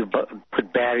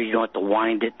put battery, you don't have to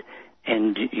wind it,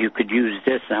 and you could use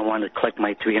this, and I wanted to collect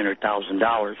my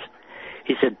 $300,000.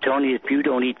 He said, Tony, if you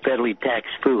don't eat federally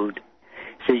taxed food,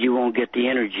 he said, you won't get the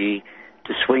energy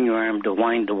to swing your arm to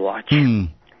wind the watch.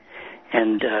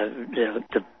 And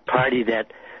the party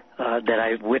that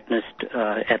I witnessed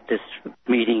at this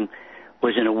meeting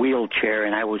was in a wheelchair,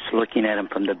 and I was looking at him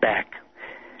from the back.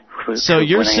 So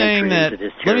you're saying that,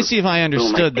 let me see if I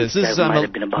understood this.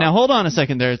 Now hold on a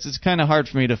second there. It's kind of hard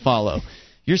for me to follow.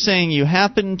 You're saying you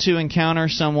happened to encounter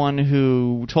someone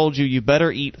who told you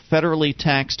better eat federally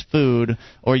taxed food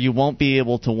or you won't be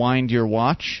able to wind your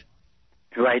watch?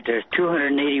 Right. There's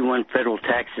 281 federal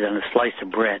taxes on a slice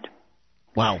of bread.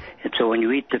 Wow. And so when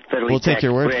you eat the federally taxed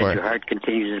bread, your heart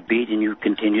continues to beat and you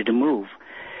continue to move.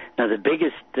 Now, the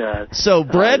biggest... so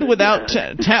bread without...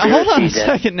 hold on a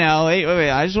second now. Wait.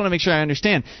 I just want to make sure I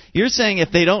understand. You're saying if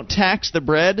they don't tax the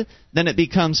bread, then it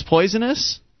becomes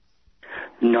poisonous?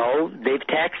 No, they've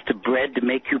taxed the bread to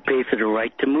make you pay for the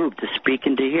right to move, to speak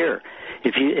and to hear.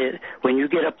 When you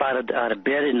get up out of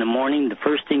bed in the morning, the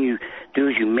first thing you do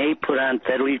is you may put on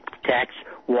federally taxed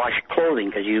washed clothing,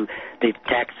 because they've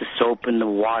taxed the soap and the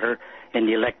water and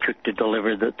the electric to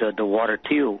deliver the water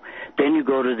to you. Then you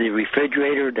go to the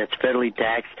refrigerator that's federally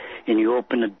taxed, and you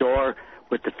open the door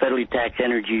with the federally taxed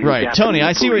energy. Right, Tony,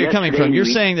 I see where you're coming from. You're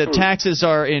saying that taxes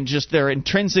are they're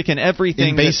intrinsic in everything.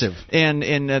 Invasive.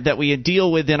 And that we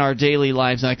deal with in our daily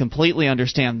lives, and I completely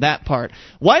understand that part.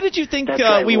 Why did you think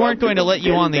we weren't going to let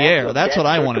you on the air? That's what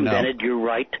I want to know. Your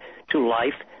right to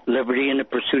life, liberty, and the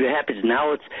pursuit of happiness.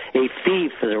 Now it's a fee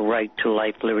for the right to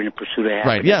life, liberty, and the pursuit of happiness.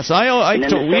 Right, yes, we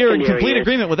are in complete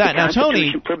agreement with that. Now,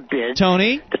 Tony,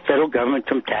 the federal government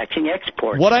from taxing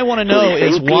exports. What I want to know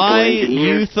is why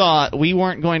you thought we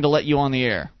weren't going to let you on the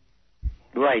air.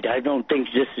 Right, I don't think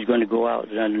this is going to go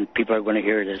out, and people are going to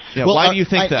hear this. Yeah, well, why do you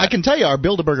think that? I can tell you our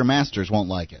Bilderberger masters won't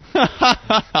like it.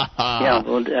 Yeah,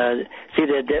 well, see,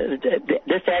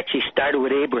 this actually started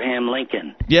with Abraham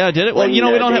Lincoln. Yeah, did it? Well, we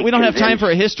don't have time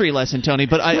for a history lesson, Tony.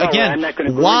 But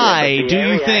why do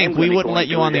you think we wouldn't let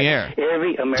you on the air?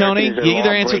 Tony, you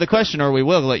either answer the question or we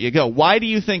will let you go. Why do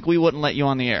you think we wouldn't let you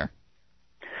on the air?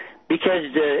 Because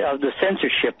of the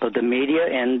censorship of the media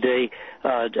and the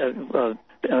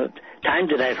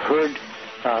times that I've heard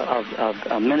of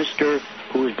a minister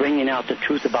who was bringing out the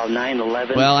truth about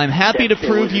 9/11. Well, I'm happy to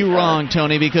prove you wrong,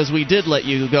 Tony, because we did let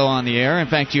you go on the air. In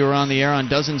fact, you were on the air on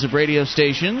dozens of radio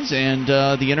stations and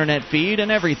the internet feed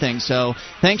and everything. So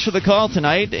thanks for the call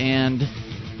tonight. And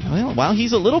well, while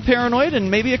he's a little paranoid and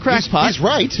maybe a crackpot, he's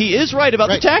right. He is right about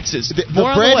the taxes. The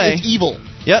bread is evil.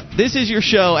 Yep, this is your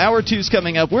show. Hour 2's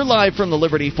coming up. We're live from the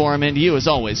Liberty Forum, and you, as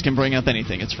always, can bring up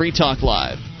anything. It's Free Talk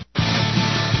Live.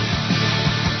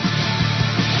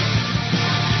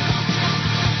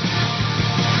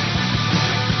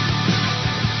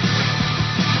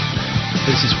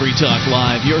 This is Free Talk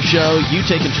Live, your show. You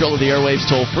take control of the airwaves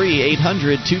toll-free,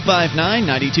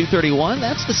 800-259-9231.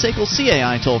 That's the SACL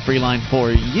CAI toll-free line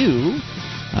for you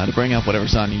to bring up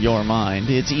whatever's on your mind.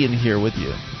 It's Ian here with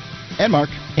you. And Mark.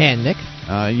 And Nick.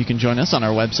 You can join us on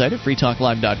our website at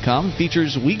freetalklive.com.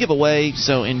 Features we give away,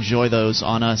 so enjoy those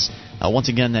on us. Once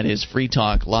again, that is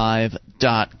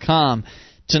freetalklive.com.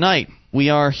 Tonight, we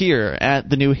are here at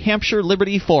the New Hampshire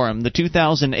Liberty Forum, the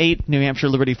 2008 New Hampshire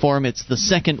Liberty Forum. It's the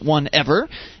second one ever,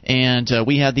 and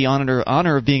we had the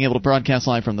honor of being able to broadcast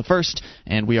live from the first,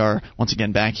 and we are once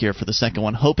again back here for the second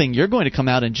one, hoping you're going to come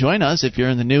out and join us if you're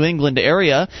in the New England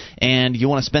area and you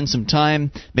want to spend some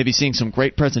time maybe seeing some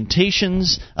great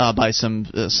presentations by some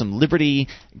Liberty,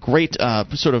 great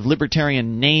sort of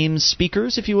libertarian name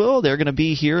speakers, if you will. They're going to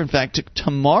be here. In fact,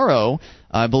 tomorrow,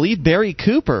 I believe Barry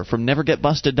Cooper from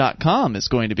NeverGetBusted.com is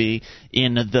going to be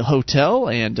in the hotel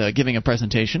and giving a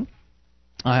presentation.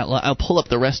 I'll pull up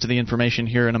the rest of the information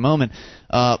here in a moment.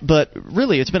 But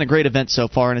really, it's been a great event so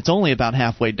far, and it's only about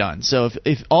halfway done. So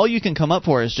if all you can come up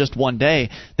for is just one day,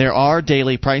 there are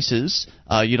daily prices.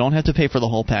 You don't have to pay for the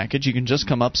whole package. You can just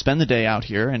come up, spend the day out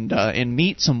here, and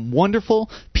meet some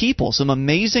wonderful people, some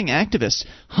amazing activists.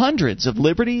 Hundreds of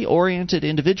liberty-oriented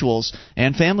individuals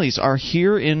and families are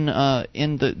here in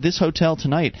this hotel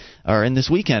tonight, or in this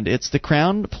weekend. It's the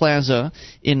Crown Plaza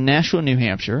in Nashua, New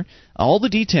Hampshire. All the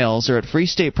details are at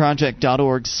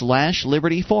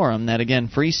freestateproject.org/Liberty Forum. That again,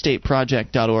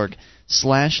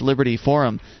 freestateproject.org/Liberty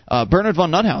Forum. Bernard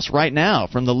von Nuthouse right now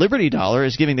from the Liberty Dollar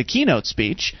is giving the keynote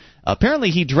speech. Apparently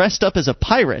he dressed up as a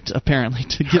pirate, to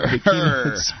give the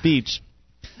keynote speech.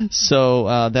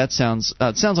 So that sounds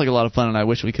like a lot of fun, and I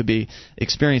wish we could be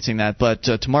experiencing that. But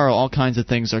tomorrow, all kinds of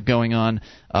things are going on.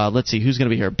 Let's see, who's going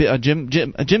to be here? Jim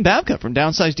Babka from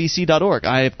downsizedc.org.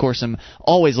 I, of course, am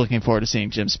always looking forward to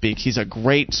seeing Jim speak. He's a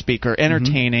great speaker,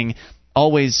 entertaining,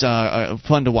 always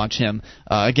fun to watch him.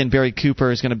 Again, Barry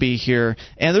Cooper is going to be here,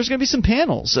 and there's going to be some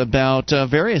panels about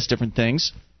various different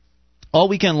things. All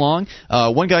weekend long.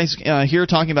 One guy's here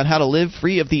talking about how to live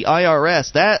free of the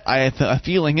IRS. That, I have a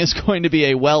feeling, is going to be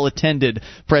a well-attended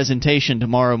presentation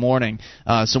tomorrow morning.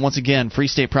 So once again,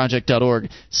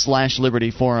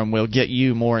 freestateproject.org/Liberty Forum will get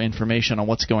you more information on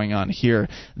what's going on here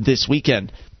this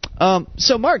weekend.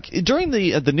 So, Mark, during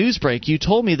the news break, you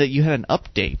told me that you had an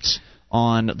update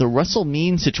on the Russell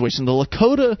Means situation. The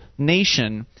Lakota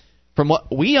Nation, from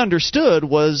what we understood,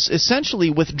 was essentially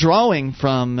withdrawing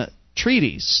from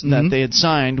treaties that they had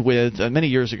signed with many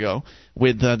years ago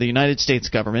with the United States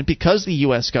government, because the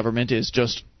U.S. government is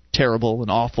just terrible and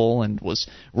awful and was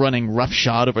running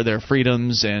roughshod over their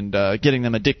freedoms and getting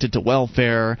them addicted to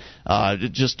welfare.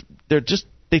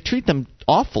 They treat them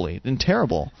awfully and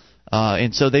terrible.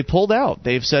 And so they pulled out.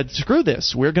 They've said, screw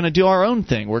this. We're going to do our own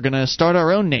thing. We're going to start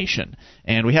our own nation.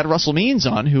 And we had Russell Means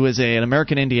on, who is an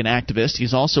American Indian activist.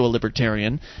 He's also a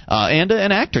libertarian and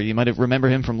an actor. You might remember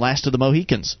him from Last of the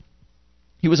Mohicans.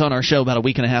 He was on our show about a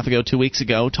week and a half ago, 2 weeks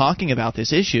ago, talking about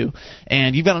this issue,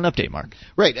 and you've got an update, Mark.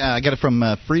 Right. I got it from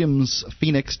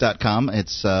freedomsphoenix.com.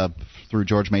 It's through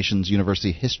George Mason's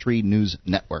University History News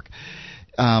Network.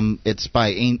 It's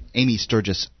by Amy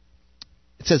Sturgis.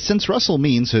 It says, since Russell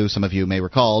Means, who some of you may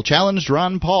recall, challenged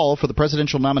Ron Paul for the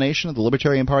presidential nomination of the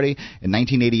Libertarian Party in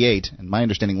 1988, and my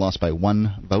understanding lost by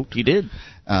 1 vote. He did.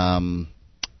 And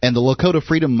the Lakota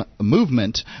Freedom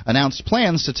Movement announced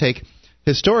plans to take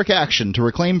historic action to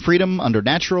reclaim freedom under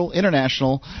natural,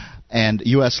 international, and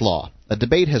U.S. law. A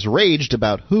debate has raged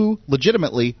about who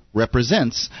legitimately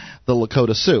represents the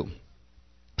Lakota Sioux.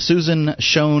 Susan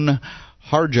Schoen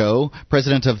Harjo,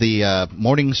 president of the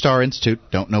Morning Star Institute,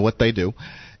 don't know what they do,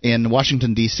 in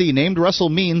Washington, D.C., named Russell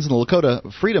Means and the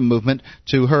Lakota Freedom Movement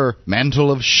to her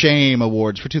Mantle of Shame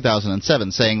Awards for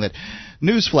 2007, saying that,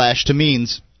 newsflash to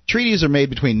Means, treaties are made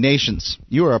between nations.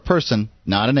 You are a person,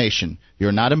 not a nation. You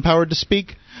are not empowered to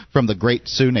speak from the great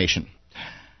Sioux Nation.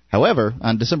 However,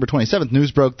 on December 27th,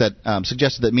 news broke that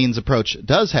suggested that Means' approach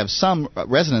does have some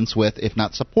resonance with, if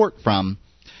not support from,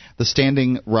 the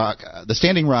Standing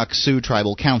Rock Sioux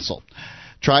Tribal Council.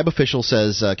 Tribe official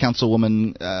says council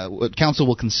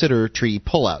will consider treaty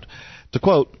pullout. To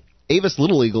quote, Avis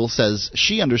Little Eagle says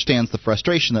she understands the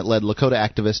frustration that led Lakota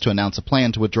activists to announce a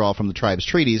plan to withdraw from the tribe's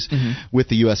treaties with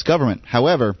the U.S. government.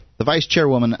 However, the vice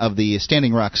chairwoman of the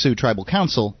Standing Rock Sioux Tribal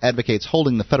Council advocates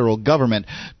holding the federal government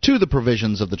to the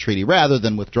provisions of the treaty rather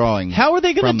than withdrawing. How are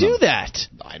they going to do that?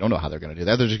 I don't know how they're going to do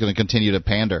that. They're just going to continue to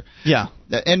pander. Yeah.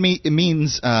 And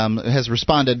Means has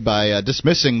responded by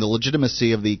dismissing the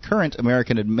legitimacy of the current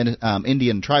American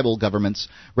Indian tribal governments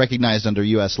recognized under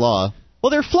U.S. law. Well,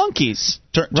 they're flunkies.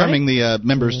 Terming the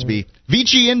members to be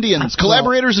Vichy Indians,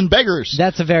 collaborators, and beggars.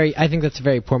 I think that's a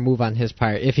very poor move on his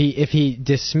part. If he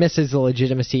dismisses the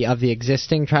legitimacy of the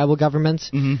existing tribal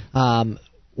governments,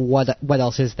 what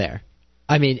else is there?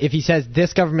 I mean, if he says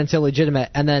this government's illegitimate,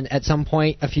 and then at some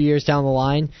point, a few years down the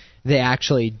line, they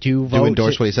actually do vote. Do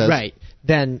endorse what he says? Right.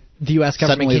 Then the U.S.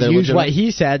 government can use legitimate? What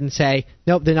he said and say,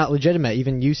 nope, they're not legitimate.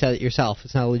 Even you said it yourself.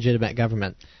 It's not a legitimate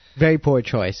government. Very poor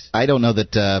choice. I don't know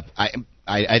that...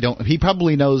 I don't. He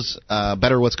probably knows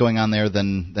better what's going on there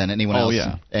than anyone else.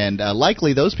 Yeah. And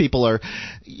likely those people are,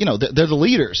 they're the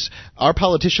leaders. Our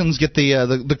politicians get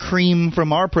the cream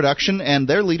from our production, and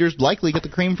their leaders likely get the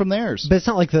cream from theirs. But it's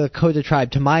not like the Lakota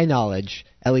tribe, to my knowledge.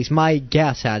 At least my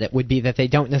guess at it would be that they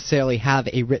don't necessarily have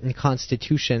a written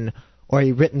constitution or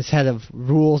a written set of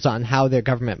rules on how their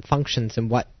government functions and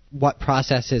what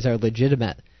processes are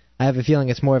legitimate. I have a feeling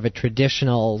it's more of a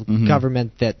traditional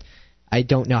government that I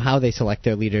don't know how they select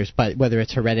their leaders, but whether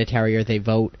it's hereditary or they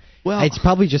vote. Well, it's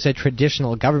probably just a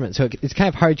traditional government, so it's kind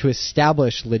of hard to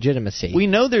establish legitimacy. We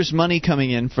know there's money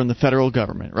coming in from the federal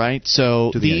government, right?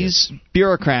 So these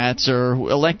bureaucrats or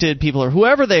elected people or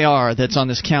whoever they are that's on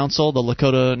this council, the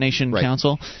Lakota Nation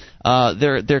Council,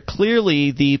 they're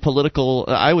clearly the political.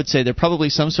 I would say they're probably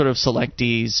some sort of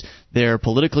selectees. They're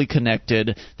politically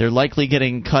connected. They're likely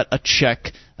getting cut a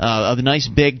check, a nice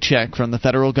big check from the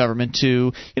federal government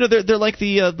to. They're like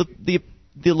the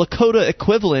Lakota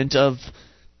equivalent of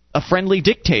a friendly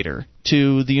dictator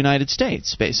to the United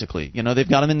States, basically. They've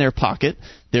got them in their pocket.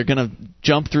 They're going to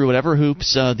jump through whatever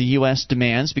hoops the U.S.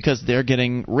 demands because they're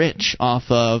getting rich off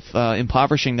of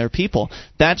impoverishing their people.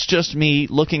 That's just me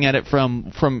looking at it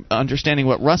from understanding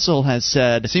what Russell has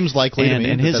said. It seems likely to me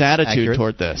and his attitude accurate.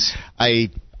 toward this. I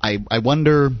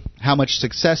wonder how much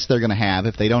success they're going to have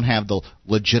if they don't have the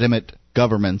legitimate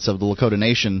governments of the Lakota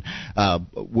Nation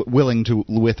willing to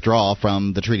withdraw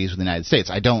from the treaties with the United States.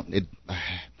 I don't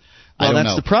That's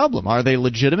know. The problem. Are they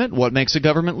legitimate? What makes a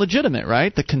government legitimate,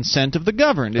 right? The consent of the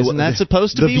governed. Isn't that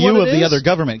supposed to be what it is? The view of the other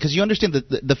government. Because you understand that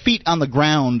the feet on the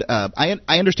ground, I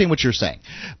understand what you're saying,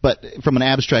 but from an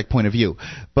abstract point of view.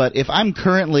 But if I'm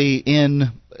currently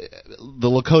in the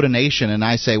Lakota Nation and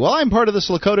I say, well, I'm part of this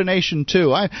Lakota Nation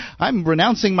too. I'm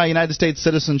renouncing my United States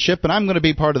citizenship and I'm going to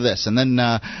be part of this. And then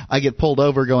I get pulled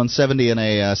over going 70 and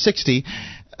a 60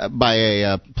 by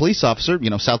a police officer,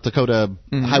 South Dakota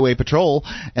Highway Patrol,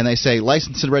 and they say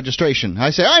license and registration. I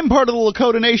say, I'm part of the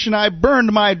Lakota Nation. I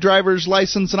burned my driver's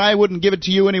license, and I wouldn't give it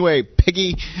to you anyway,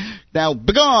 piggy. Now,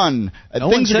 begone. No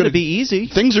one said it'd be easy.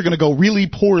 Things are going to go really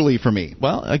poorly for me.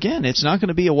 Well, again, it's not going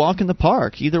to be a walk in the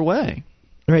park either way.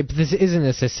 Right, but this isn't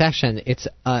a secession. It's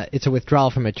a withdrawal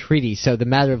from a treaty. So the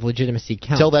matter of legitimacy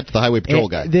counts. Tell that to the Highway Patrol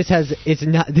guy. This has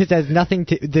nothing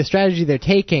to the strategy they're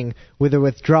taking with the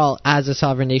withdrawal as a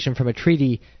sovereign nation from a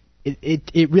treaty.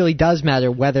 It really does matter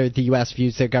whether the U.S.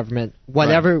 views their government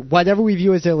whatever we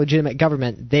view as their legitimate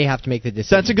government. They have to make the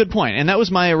decision. That's a good point, and that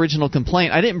was my original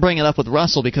complaint. I didn't bring it up with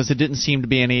Russell because it didn't seem to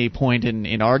be any point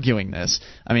in arguing this.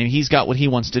 I mean, he's got what he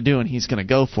wants to do, and he's going to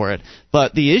go for it.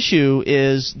 But the issue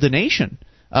is the nation.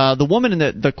 The woman in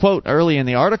the quote early in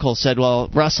the article said, well,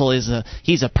 Russell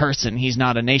he's a person, he's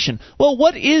not a nation. Well,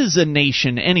 what is a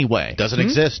nation anyway? Doesn't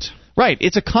exist. Right,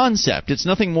 it's a concept. It's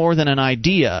nothing more than an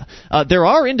idea. There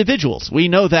are individuals, we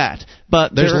know that.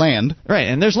 But there's land. Right,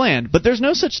 and there's land. But there's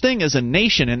no such thing as a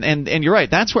nation. And you're right,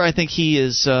 that's where I think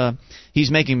he's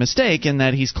making a mistake in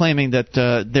that he's claiming that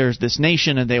there's this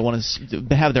nation and they want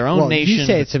to have their own nation. You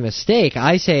say it's a mistake.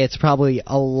 I say it's probably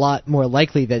a lot more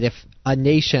likely that if a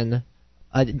nation,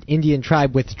 an Indian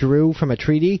tribe, withdrew from a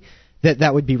treaty,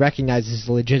 that would be recognized as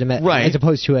legitimate, right, as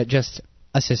opposed to just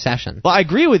a secession. Well, I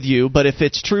agree with you, but if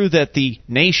it's true that the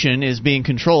nation is being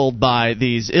controlled by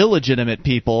these illegitimate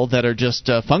people that are just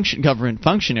government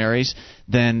functionaries,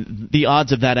 then the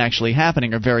odds of that actually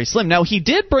happening are very slim. Now, he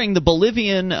did bring the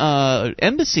Bolivian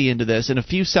embassy into this and a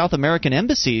few South American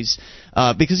embassies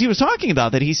because he was talking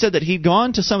about that. He said that he'd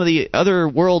gone to some of the other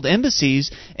world embassies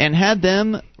and had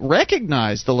them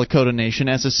recognize the Lakota Nation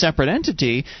as a separate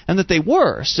entity, and that they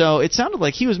were. So it sounded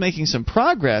like he was making some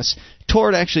progress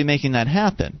toward actually making that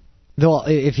happen. Well,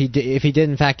 if he did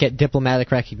in fact get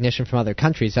diplomatic recognition from other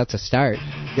countries, that's a start.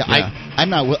 Yeah.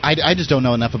 I just don't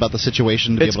know enough about the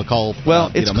situation to be able to call.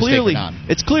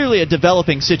 It's clearly a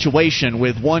developing situation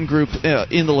with one group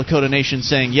in the Lakota Nation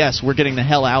saying yes, we're getting the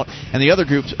hell out, and the other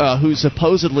group who's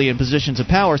supposedly in positions of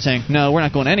power saying no, we're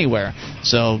not going anywhere.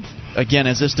 So. Again,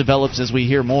 as this develops, as we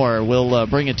hear more, we'll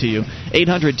bring it to you.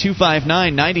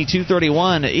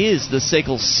 800-259-9231 is the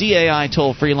SACL CAI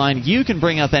toll-free line. You can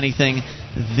bring up anything.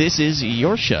 This is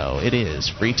your show. It is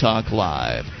Free Talk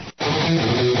Live.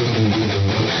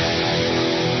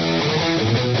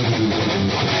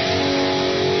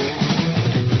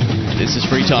 This is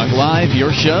Free Talk Live,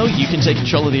 your show. You can take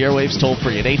control of the airwaves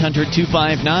toll-free at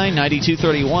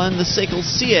 800-259-9231, the SACL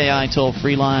CAI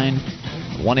toll-free line.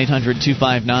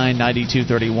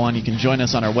 1-800-259-9231. You can join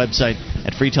us on our website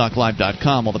at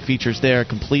freetalklive.com. All the features there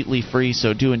completely free,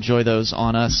 so do enjoy those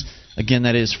on us. Again,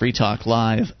 that is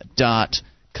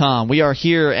freetalklive.com. We are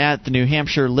here at the New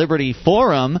Hampshire Liberty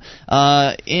Forum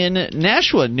in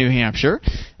Nashua, New Hampshire,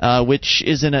 which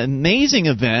is an amazing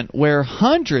event where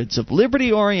hundreds of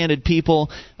liberty-oriented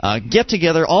people get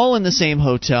together all in the same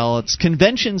hotel. It's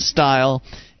convention style.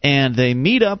 And they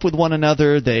meet up with one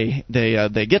another. They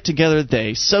get together.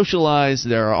 They socialize.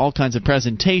 There are all kinds of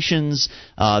presentations.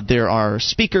 There are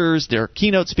speakers. There are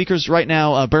keynote speakers right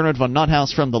now. Bernard von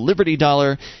Nothaus from the Liberty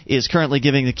Dollar is currently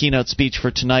giving the keynote speech for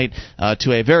tonight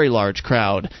to a very large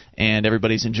crowd. And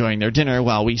everybody's enjoying their dinner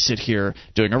while we sit here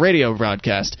doing a radio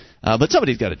broadcast. But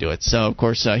somebody's got to do it. So, of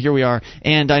course, here we are.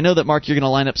 And I know that, Mark, you're going to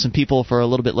line up some people for a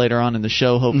little bit later on in the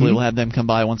show. Hopefully we'll have them come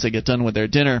by once they get done with their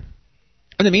dinner.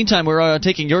 In the meantime, we're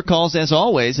taking your calls, as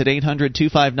always, at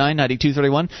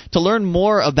 800-259-9231. To learn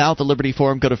more about the Liberty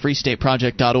Forum, go to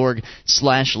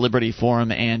freestateproject.org/Liberty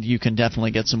Forum, and you can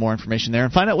definitely get some more information there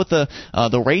and find out what the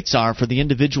rates are for the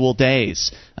individual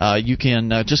days. You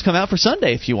can just come out for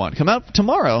Sunday if you want. Come out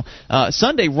tomorrow.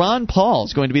 Sunday, Ron Paul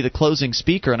is going to be the closing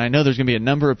speaker, and I know there's going to be a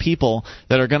number of people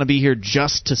that are going to be here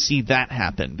just to see that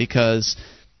happen because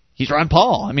he's Ron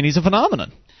Paul. I mean, he's a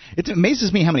phenomenon. It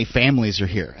amazes me how many families are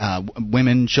here,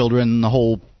 women, children, the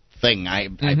whole thing.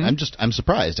 I'm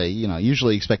surprised. I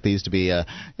usually expect these to be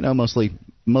mostly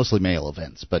male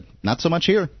events, but not so much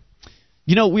here.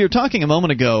 We were talking a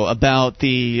moment ago about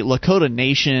the Lakota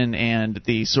Nation and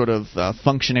the sort of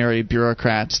functionary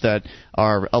bureaucrats that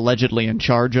are allegedly in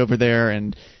charge over there,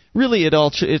 and really it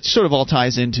sort of all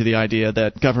ties into the idea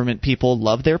that government people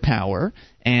love their power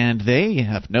and they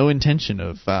have no intention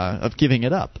of giving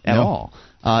it up at all.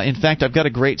 In fact, I've got a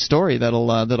great story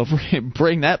that'll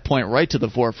bring that point right to the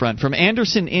forefront. From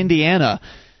Anderson, Indiana.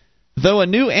 Though a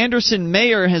new Anderson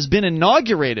mayor has been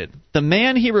inaugurated, the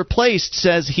man he replaced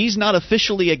says he's not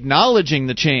officially acknowledging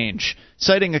the change,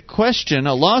 citing a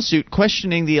lawsuit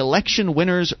questioning the election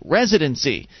winner's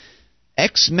residency.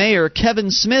 Ex-Mayor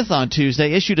Kevin Smith on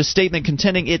Tuesday issued a statement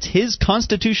contending it's his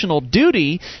constitutional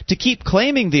duty to keep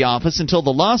claiming the office until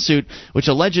the lawsuit, which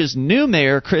alleges new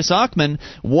Mayor Chris Ackman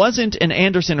wasn't an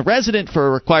Anderson resident for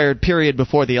a required period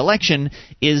before the election,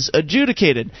 is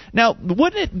adjudicated. Now,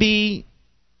 wouldn't it be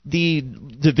the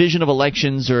Division of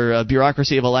Elections or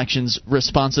bureaucracy of elections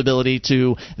responsibility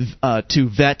to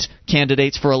vet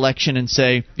candidates for election and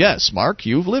say, yes, Mark,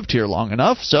 you've lived here long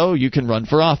enough, so you can run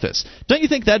for office? Don't you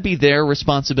think that'd be their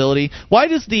responsibility? Why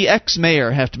does the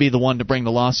ex-mayor have to be the one to bring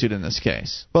the lawsuit in this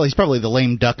case? Well, he's probably the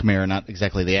lame duck mayor, not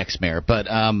exactly the ex-mayor, but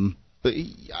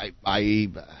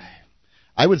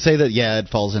I would say that, yeah, it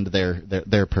falls into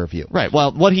their purview. Right.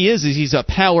 Well, what he is he's a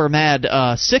power-mad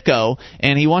sicko,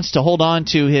 and he wants to hold on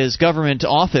to his government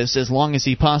office as long as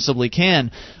he possibly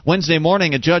can. Wednesday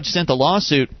morning, a judge sent the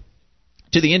lawsuit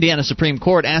to the Indiana Supreme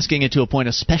Court, asking it to appoint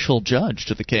a special judge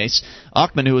to the case.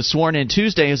 Ackman, who was sworn in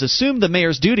Tuesday, has assumed the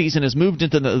mayor's duties and has moved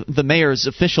into the mayor's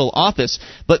official office.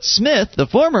 But Smith, the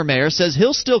former mayor, says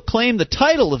he'll still claim the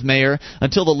title of mayor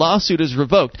until the lawsuit is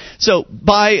revoked. So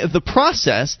by the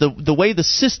process, the way the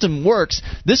system works,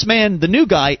 this man, the new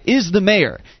guy, is the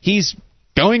mayor. He's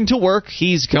going to work,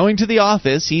 he's going to the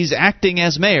office, he's acting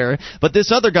as mayor, but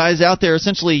this other guy's out there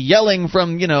essentially yelling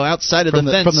from, outside of the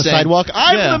fence. From the saying, sidewalk,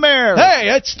 I'm the mayor! Hey,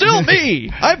 it's still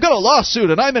me! I've got a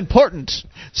lawsuit and I'm important!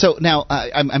 So now,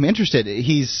 I'm interested.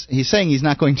 He's saying he's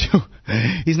not going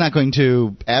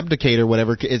to abdicate or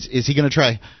whatever. Is he going to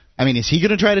try? I mean, is he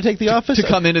going to try to take the office? To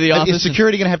come into the office? Is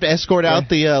security going to have to escort out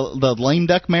the lame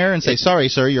duck mayor and say, sorry,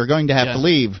 sir, you're going to have to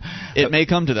leave? It may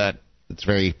come to that. It's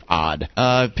very odd.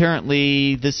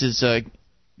 Apparently, this is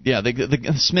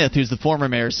Smith, who's the former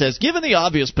mayor, says, given the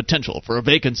obvious potential for a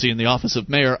vacancy in the office of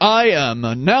mayor, I am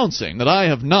announcing that I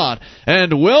have not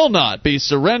and will not be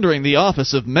surrendering the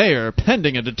office of mayor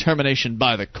pending a determination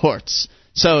by the courts.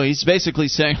 So he's basically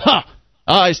saying,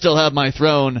 I still have my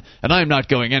throne, and I'm not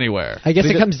going anywhere. I guess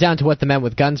it comes down to what the men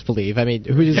with guns believe. I mean,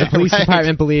 who does the police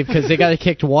department believe? Because they got to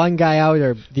kick one guy out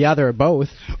or the other or both.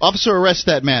 Officer, arrest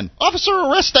that man. Officer,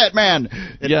 arrest that man.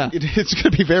 It's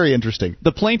going to be very interesting.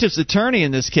 The plaintiff's attorney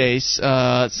in this case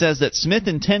says that Smith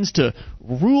intends to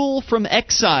rule from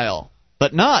exile,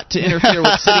 but not to interfere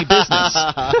with city business.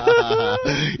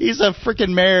 He's a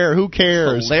freaking mayor. Who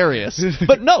cares? Hilarious.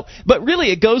 But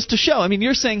really it goes to show. I mean,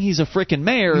 you're saying he's a freaking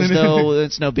mayor as though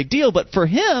it's no big deal. But for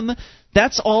him,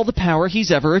 That's all the power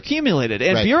he's ever accumulated.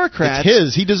 And bureaucrats... It's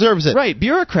his. He deserves it. Right.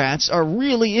 Bureaucrats are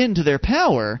really into their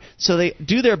power, so they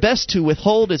do their best to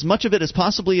withhold as much of it as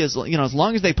possibly as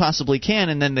long as they possibly can,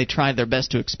 and then they try their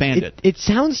best to expand it. It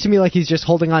sounds to me like he's just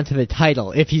holding on to the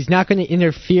title. If he's not going to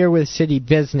interfere with city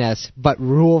business but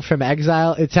rule from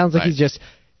exile, it sounds like he's just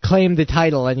claimed the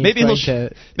title, and maybe he'll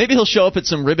show up at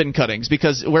some ribbon cuttings,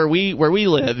 because where we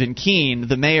live in Keene,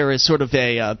 the mayor is sort of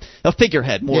a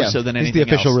figurehead more so than anything else. He's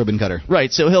the official ribbon cutter.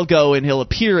 Right, so he'll go and he'll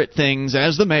appear at things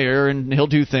as the mayor, and he'll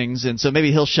do things, and so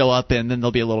maybe he'll show up, and then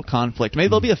there'll be a little conflict. Maybe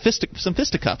there'll be some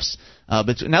fisticuffs.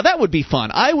 But now that would be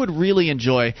fun. I would really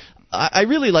enjoy. I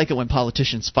really like it when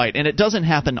politicians fight, and it doesn't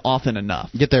happen often enough.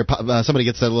 Somebody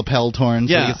gets their lapel torn,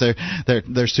 somebody gets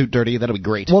their suit dirty. That'll be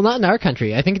great. Well, not in our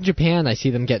country. I think in Japan I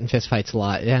see them getting fistfights a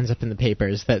lot. It ends up in the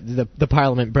papers that the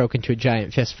parliament broke into a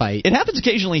giant fist fight. It happens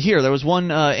occasionally here. There was one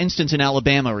instance in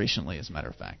Alabama recently, as a matter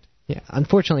of fact. Yeah,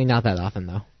 unfortunately not that often,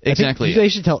 though. Exactly. I think they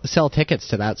should sell tickets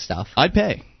to that stuff. I'd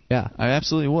pay. Yeah, I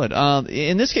absolutely would.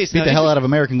 In this case, beat the hell out of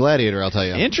American Gladiator, I'll tell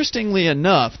you. Interestingly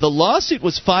enough, the lawsuit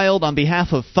was filed on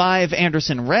behalf of 5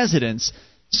 Anderson residents,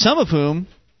 some of whom,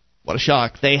 what a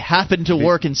shock, they happened to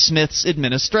work in Smith's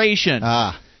administration.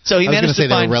 So he managed to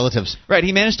find relatives. Right,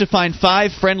 he managed to find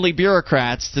 5 friendly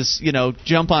bureaucrats to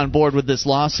jump on board with this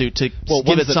lawsuit to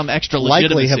give it some extra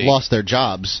legitimacy. Likely have lost their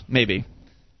jobs. Maybe.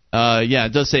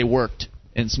 It does say worked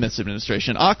in Smith's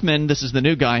administration. Achman, this is the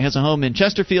new guy, has a home in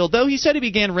Chesterfield, though he said he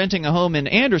began renting a home in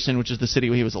Anderson, which is the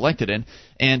city he was elected in,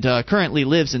 and currently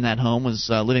lives in that home, was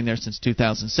living there since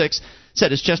 2006.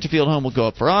 Said his Chesterfield home will go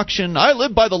up for auction. I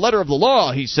live by the letter of the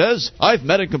law, he says. I've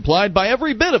met and complied by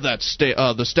every bit of that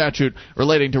the statute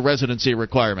relating to residency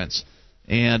requirements.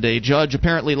 And a judge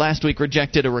apparently last week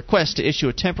rejected a request to issue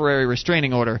a temporary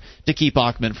restraining order to keep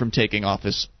Achman from taking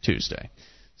office Tuesday.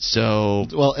 So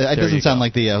it doesn't sound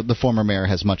like the former mayor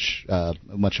has much of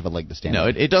a leg to stand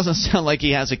on. No, it doesn't sound like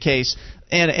he has a case,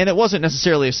 and it wasn't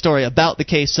necessarily a story about the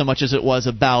case so much as it was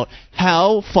about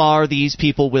how far these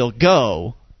people will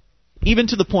go, even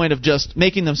to the point of just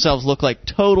making themselves look like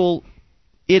total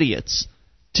idiots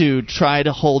to try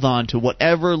to hold on to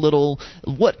whatever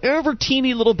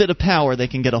teeny little bit of power they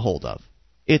can get a hold of.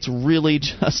 It's really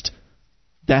just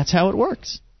that's how it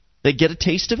works. They get a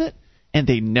taste of it, and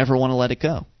they never want to let it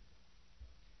go.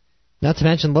 Not to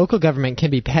mention, local government can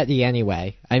be petty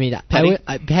anyway. I mean,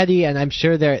 petty, and I'm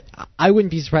sure I wouldn't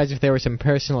be surprised if there were some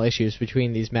personal issues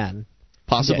between these men.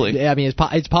 Possibly. I mean,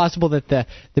 it's possible that the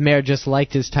mayor just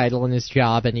liked his title and his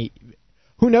job, and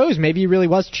who knows? Maybe he really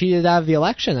was cheated out of the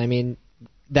election. I mean,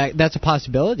 that's a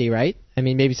possibility, right? I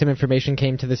mean, maybe some information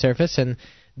came to the surface, and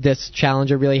this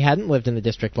challenger really hadn't lived in the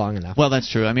district long enough. Well,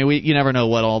 that's true. I mean, you never know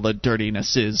what all the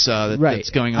dirtiness is that's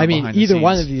going on behind the scenes. Either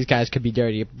one of these guys could be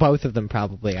dirty. Both of them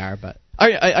probably are, but...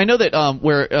 I know that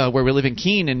where we live in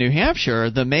Keene in New Hampshire,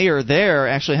 the mayor there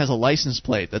actually has a license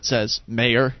plate that says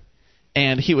Mayor.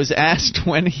 And he was asked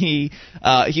when he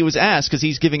was asked, because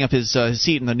he's giving up his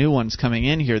seat and the new one's coming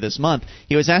in here this month,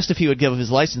 he was asked if he would give up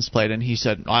his license plate, and he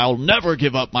said, I'll never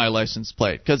give up my license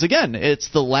plate. Because, again, it's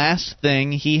the last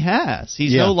thing he has.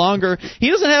 He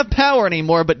doesn't have power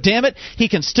anymore, but damn it, he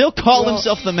can still call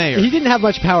himself the mayor. He didn't have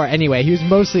much power anyway. He was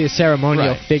mostly a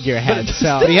ceremonial figurehead.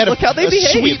 So he had a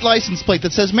sweet license plate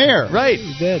that says mayor. Right.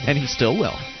 He did. And he still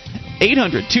will.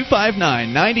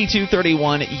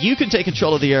 800-259-9231. You can take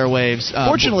control of the airwaves.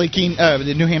 Fortunately,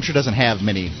 New Hampshire doesn't have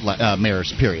many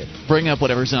mayors, period. Bring up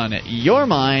whatever's on your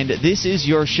mind. This is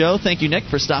your show. Thank you, Nick,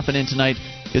 for stopping in tonight.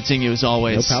 Good seeing you as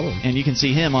always. No problem. And you can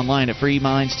see him online at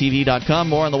freemindstv.com.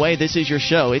 More on the way. This is your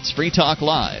show. It's Free Talk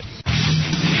Live.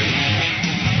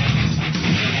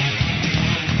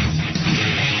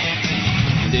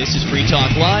 This is Free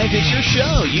Talk Live. It's your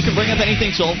show. You can bring up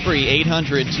anything toll-free.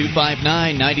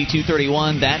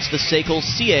 800-259-9231. That's the SACL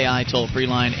CAI toll-free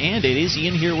line. And it is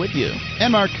Ian here with you.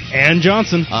 And Mark. And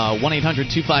Johnson.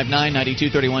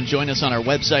 1-800-259-9231. Join us on our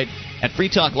website at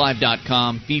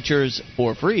freetalklive.com. Features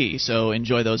for free. So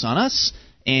enjoy those on us.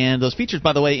 And those features,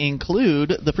 by the way,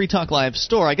 include the Free Talk Live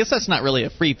store. I guess that's not really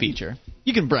a free feature.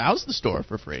 You can browse the store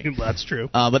for free. That's true.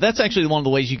 But that's actually one of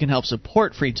the ways you can help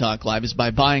support Free Talk Live is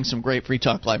by buying some great Free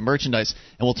Talk Live merchandise.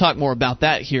 And we'll talk more about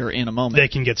that here in a moment. They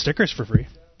can get stickers for free.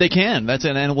 They can. That's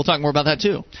it. And we'll talk more about that,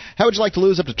 too. How would you like to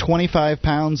lose up to 25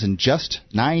 pounds in just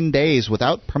 9 days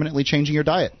without permanently changing your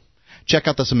diet? Check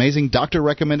out this amazing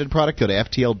doctor-recommended product. Go to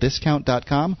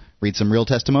FTLdiscount.com. Read some real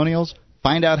testimonials.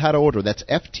 Find out how to order. That's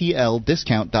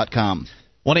FTLdiscount.com.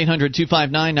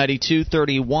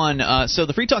 1-800-259-9231. So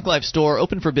the Free Talk Live store,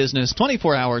 open for business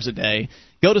 24 hours a day.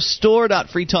 Go to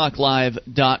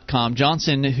store.freetalklive.com.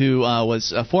 Johnson, who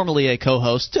was formerly a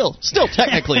co-host, still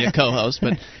technically a co-host,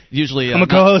 but usually I'm a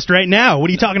co-host right now. What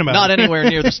are you talking about? Not anywhere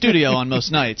near the studio on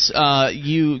most nights.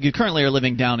 You currently are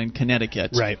living down in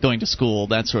Connecticut, right, going to school,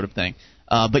 that sort of thing.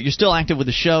 But you're still active with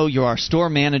the show. You're our store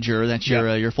manager. That's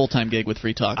your full-time gig with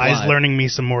Free Talk Live. I was learning me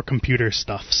some more computer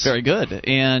stuffs. Very good.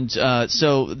 And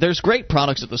so there's great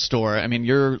products at the store. I mean,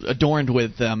 you're adorned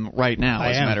with them right now,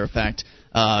 as a matter of fact.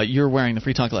 You're wearing the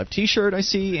Free Talk Live T-shirt, I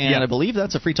see, and I believe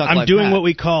that's a Free Talk Live I'm doing hat. what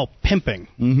we call pimping.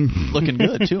 Looking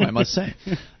good, too, I must say.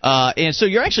 And so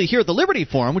you're actually here at the Liberty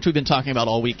Forum, which we've been talking about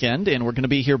all weekend, and we're going to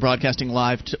be here broadcasting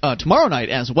live tomorrow night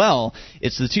as well.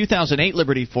 It's the 2008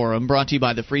 Liberty Forum, brought to you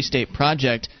by the Free State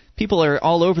Project. People are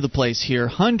all over the place here.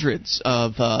 Hundreds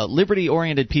of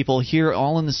liberty-oriented people here,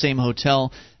 all in the same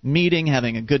hotel, meeting,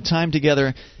 having a good time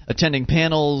together, attending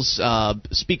panels,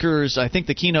 speakers. I think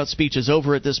the keynote speech is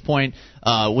over at this point.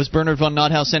 Was Bernard von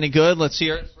Nothaus any good? Let's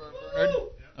hear it for Bernard.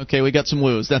 Okay, we got some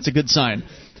woos. That's a good sign.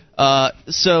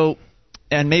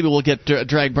 And maybe we'll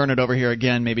drag Bernard over here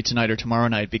again, maybe tonight or tomorrow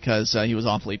night, because he was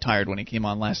awfully tired when he came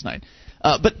on last night.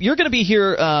 But you're going to be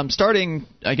here starting,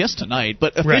 I guess, tonight,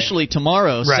 but officially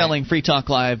tomorrow, selling Free Talk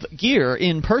Live gear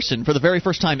in person for the very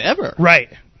first time ever. Right.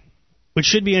 Which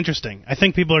should be interesting. I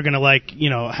think people are going to like,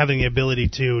 having the ability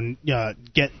to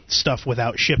get stuff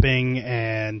without shipping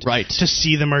and to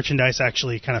see the merchandise,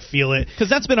 actually kind of feel it. Because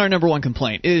that's been our number one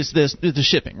complaint, is the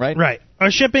shipping, right? Right. Our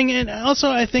shipping, and also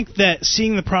I think that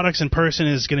seeing the products in person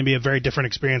is going to be a very different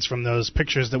experience from those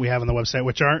pictures that we have on the website,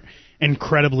 which aren't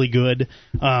incredibly good.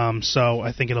 So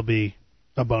I think it'll be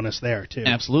a bonus there, too.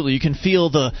 Absolutely. You can feel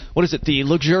the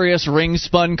luxurious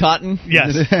ring-spun cotton?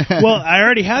 Yes. Well, I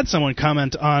already had someone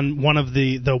comment on one of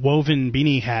the woven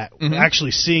beanie hat.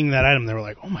 Actually seeing that item, they were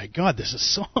like, oh, my God, this is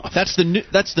soft. That's the new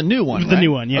one, The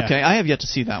new one, yeah. Okay, I have yet to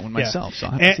see that one myself. So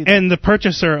I'll have to see that. And the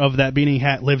purchaser of that beanie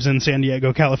hat lives in San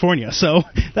Diego, California, so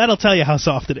that'll tell you how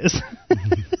soft it is.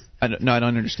 I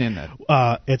don't understand that.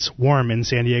 It's warm in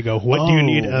San Diego. What do you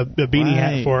need a beanie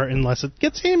hat for unless it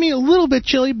gets a little bit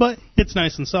chilly, but it's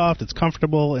nice and soft, it's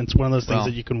comfortable, and it's one of those things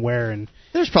that you can wear. And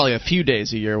there's probably a few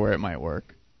days a year where it might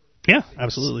work. Yeah,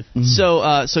 absolutely.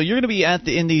 So you're going to be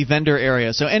in the vendor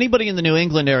area. So anybody in the New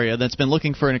England area that's been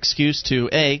looking for an excuse to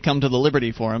A, come to the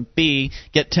Liberty Forum, B,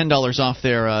 get $10 off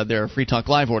their Free Talk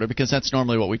Live order, because that's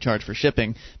normally what we charge for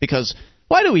shipping. Because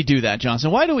why do we do that,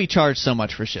 Johnson? Why do we charge so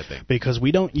much for shipping? Because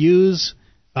we don't use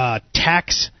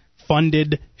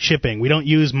tax-funded shipping. We don't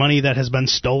use money that has been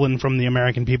stolen from the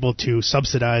American people to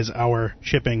subsidize our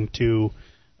shipping to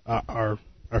our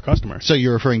customers. So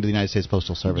you're referring to the United States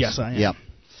Postal Service? Yes, I am. Yep.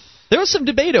 There was some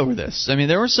debate over this. I mean,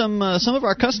 there were some of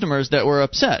our customers that were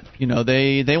upset.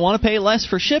 They want to pay less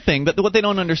for shipping, but what they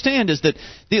don't understand is that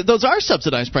those are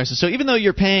subsidized prices. So even though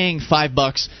you're paying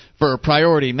 $5 for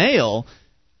priority mail,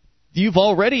 you've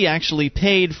already actually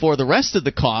paid for the rest of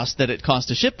the cost that it costs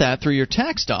to ship that through your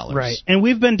tax dollars. Right. And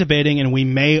we've been debating, and we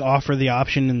may offer the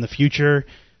option in the future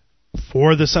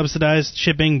for the subsidized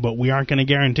shipping, but we aren't going to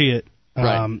guarantee it.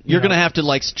 Right. You're going to have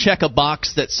to check a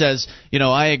box that says,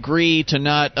 I agree to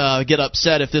not get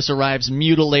upset if this arrives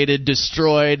mutilated,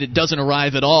 destroyed, it doesn't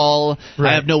arrive at all.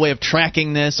 Right. I have no way of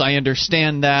tracking this. I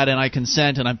understand that, and I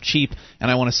consent, and I'm cheap,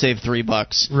 and I want to save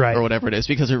 $3 or whatever it is,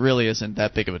 because it really isn't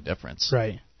that big of a difference.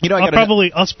 Right. I'll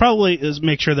probably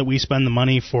make sure that we spend the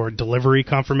money for delivery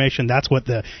confirmation. That's what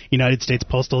the United States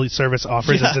Postal Service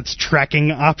offers as its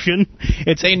tracking option.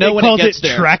 They know when it gets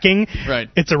there. Tracking. Right.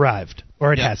 It's arrived,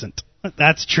 or it hasn't.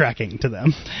 That's tracking to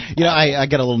them. I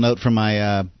got a little note from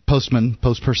my post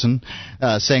person,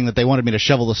 saying that they wanted me to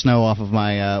shovel the snow off of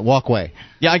my walkway.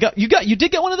 Yeah, you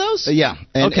did get one of those? Yeah.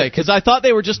 Okay, because I thought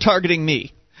they were just targeting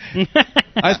me.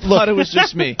 I thought it was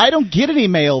just me. I don't get any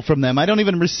mail from them. I don't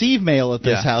even receive mail at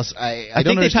this house. I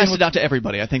think they passed it out to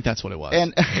everybody. I think that's what it was.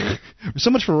 And so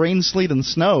much for rain, sleet, and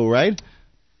snow, right?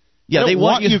 Yeah, they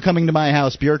want you coming to my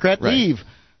house, bureaucrat. Right. Leave.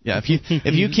 Yeah,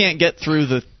 if you can't get through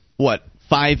the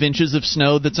 5 inches of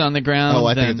snow that's on the ground. Oh,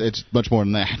 I think it's much more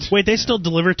than that. Wait, they still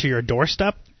deliver to your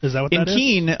doorstep? Is that what that is? In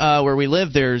Keene, where we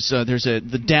live, there's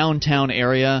the downtown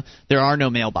area. There are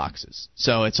no mailboxes,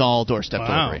 so it's all doorstep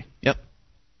delivery. Yep.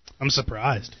 I'm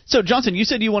surprised. So, Johnson, you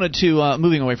said you wanted to,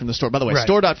 moving away from the store. By the way,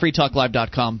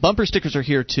 store.freetalklive.com. Bumper stickers are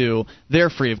here, too. They're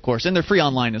free, of course, and they're free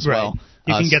online as well.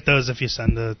 You can get those if you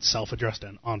send a self-addressed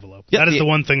envelope. Yep, that is the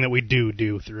one thing that we do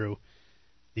through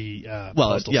the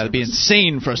it'd be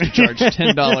insane for us to charge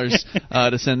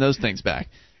 $10 to send those things back.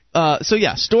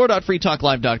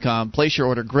 Store.freetalklive.com. Place your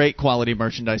order. Great quality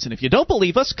merchandise. And if you don't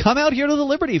believe us, come out here to the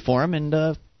Liberty Forum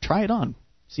and try it on.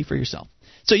 See for yourself.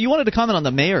 So you wanted to comment on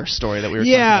the mayor story that we were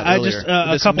talking about earlier. Just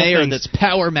this a couple mayor things. that's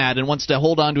power mad and wants to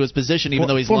hold on to his position even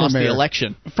though he's lost the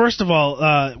election. First of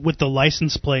all, with the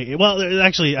license plate, well,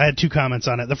 actually, I had two comments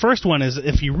on it. The first one is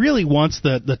if he really wants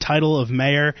the title of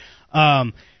mayor,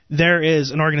 there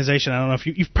is an organization, I don't know if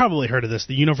you've probably heard of this,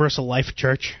 the Universal Life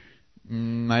Church.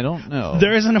 I don't know.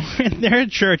 There's a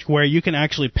church where you can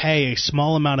actually pay a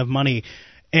small amount of money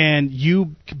and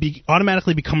you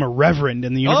automatically become a reverend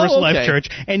in the Universal Life Church,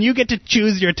 and you get to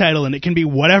choose your title, and it can be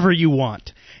whatever you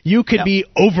want. You could be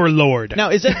Overlord. Now,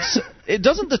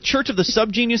 doesn't the Church of the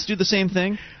Subgenius do the same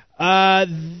thing?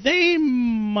 They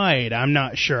might. I'm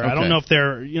not sure. Okay. I don't know if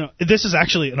they're, this is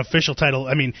actually an official title.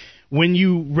 I mean, when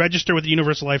you register with the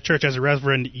Universal Life Church as a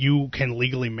reverend, you can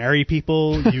legally marry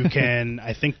people. You can,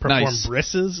 I think, perform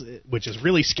brisses, which is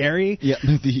really scary. Yeah,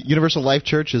 the Universal Life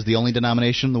Church is the only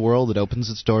denomination in the world that opens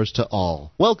its doors to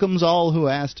all, welcomes all who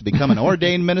ask to become an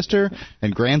ordained minister,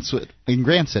 and grants it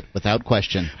without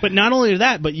question. But not only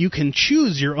that, but you can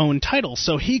choose your own title.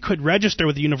 So he could register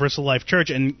with the Universal Life Church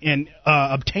and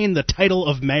obtain the title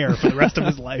of mayor for the rest of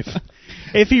his life.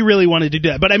 If he really wanted to do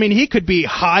that. But, I mean, he could be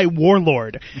High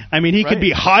Warlord. I mean, he could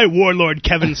be High Warlord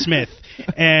Kevin Smith,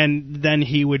 and then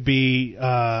he would be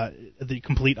the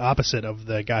complete opposite of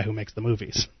the guy who makes the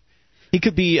movies. He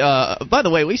could be, by the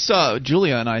way,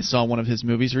 Julia and I saw one of his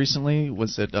movies recently,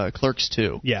 was it Clerks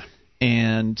 2? Yeah.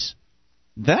 And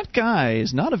that guy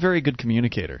is not a very good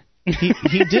communicator.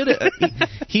 He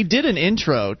did an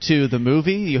intro to the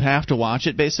movie. You have to watch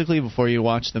it, basically, before you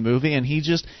watch the movie, and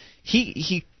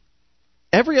he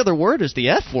every other word is the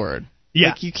F word. Yeah.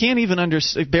 Like you can't even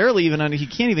he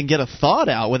can't even get a thought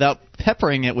out without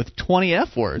peppering it with 20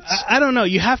 F words. I don't know.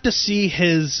 You have to see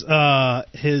his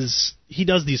he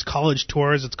does these college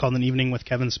tours. It's called An Evening with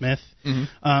Kevin Smith. Mm-hmm.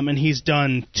 And he's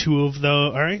done two of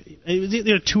those, all right?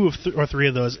 There are two or three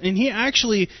of those. And he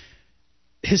actually,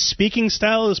 his speaking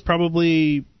style is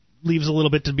probably leaves a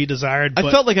little bit to be desired.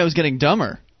 I felt like I was getting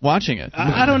dumber watching it.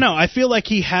 I don't know. I feel like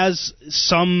he has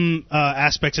some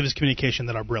aspects of his communication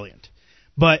that are brilliant.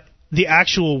 But the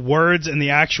actual words and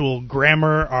the actual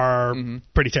grammar are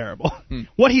pretty terrible.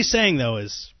 What he's saying, though,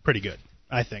 is pretty good,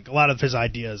 I think. A lot of his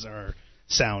ideas are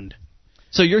sound.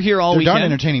 So you're here all weekend? They're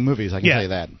darn entertaining movies, I can tell you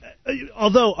that.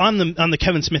 Although on the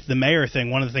Kevin Smith the Mayor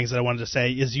thing, one of the things that I wanted to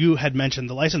say is you had mentioned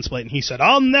the license plate, and he said,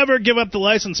 I'll never give up the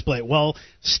license plate. Well,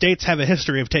 states have a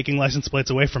history of taking license plates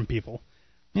away from people.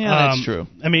 Yeah, that's true.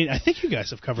 I mean, I think you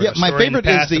guys have covered a my story favorite in the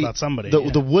past is about somebody.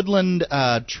 The Woodland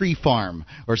Tree Farm,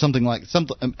 or something like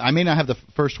something. I may not have the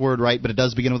first word right, but it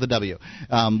does begin with a W.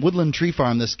 Woodland Tree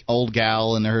Farm. This old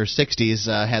gal in her 60s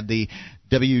had the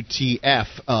WTF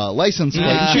license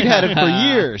plate. She'd had it for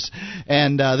years,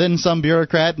 and then some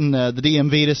bureaucrat in the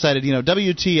DMV decided,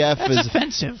 WTF That's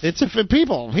offensive. It's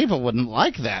people wouldn't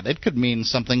like that. It could mean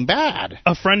something bad.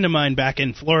 A friend of mine back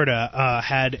in Florida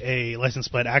had a license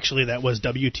plate actually that was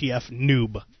WTF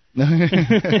noob.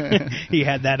 He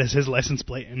had that as his license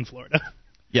plate in Florida.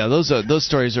 Yeah, those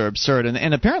stories are absurd,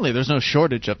 and apparently there's no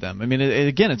shortage of them. I mean,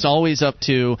 again, it's always up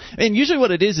to, and usually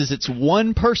what it is it's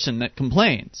one person that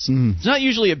complains. It's not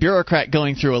usually a bureaucrat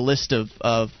going through a list of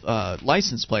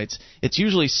license plates. It's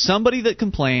usually somebody that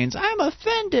complains, I'm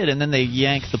offended, and then they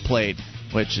yank the plate,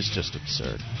 which is just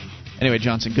absurd. Anyway,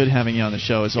 Johnson, good having you on the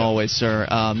show as always, sir.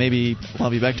 Maybe we'll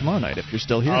have you back tomorrow night if you're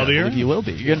still here. I'll be here. You will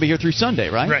be. You're going to be here through Sunday,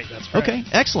 right? Right, that's right. Okay,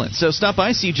 excellent. So stop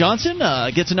by, see Johnson,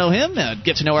 get to know him,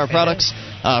 get to know our products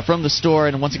from the store.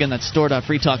 And once again, that's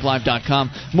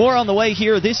store.freetalklive.com. More on the way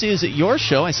here. This is your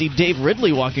show. I see Dave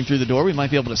Ridley walking through the door. We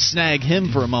might be able to snag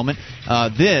him for a moment.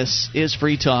 This is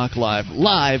Free Talk Live,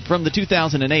 live from the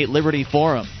 2008 Liberty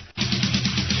Forum.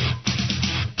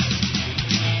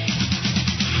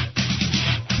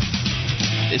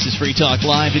 This is Free Talk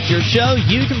Live. It's your show.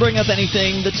 You can bring up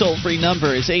anything. The toll-free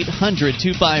number is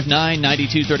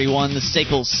 800-259-9231, the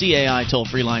SACL CAI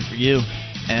toll-free line for you.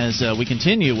 As we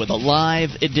continue with a live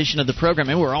edition of the program,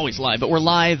 and we're always live, but we're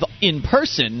live in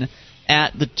person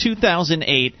at the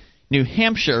 2008 New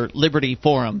Hampshire Liberty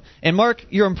Forum. And Mark,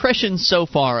 your impressions so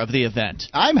far of the event?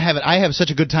 I have such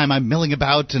a good time. I'm milling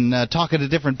about and talking to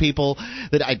different people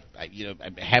that I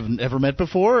haven't ever met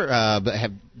before, but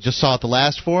have just saw at the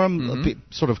last forum,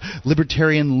 sort of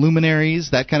libertarian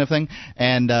luminaries, that kind of thing,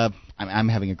 and I'm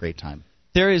having a great time.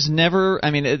 There is never,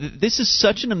 this is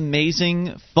such an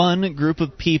amazing, fun group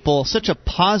of people, such a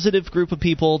positive group of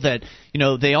people that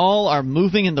they all are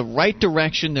moving in the right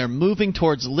direction. They're moving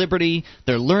towards liberty.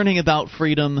 They're learning about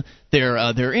freedom.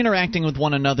 They're interacting with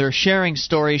one another, sharing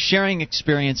stories, sharing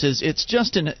experiences.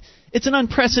 It's an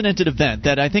unprecedented event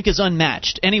that I think is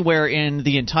unmatched anywhere in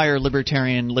the entire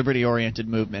libertarian, liberty-oriented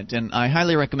movement. And I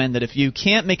highly recommend that if you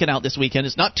can't make it out this weekend,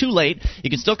 it's not too late. You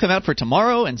can still come out for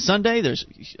tomorrow and Sunday. There's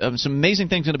some amazing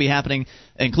things going to be happening,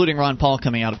 including Ron Paul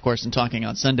coming out, of course, and talking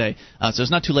on Sunday. So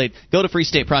it's not too late. Go to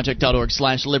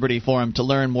freestateproject.org/Liberty Forum to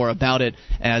learn more about it,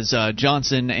 as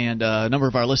Johnson and a number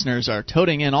of our listeners are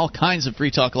toting in all kinds of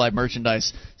Free Talk Live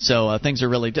merchandise. So things are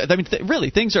really,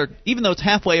 things are, even though it's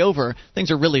halfway over,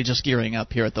 things are really just gearing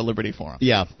up here at the Liberty Forum.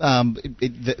 Yeah,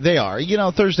 they are.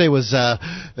 Thursday was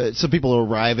some people were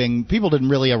arriving. People didn't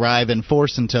really arrive in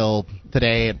force until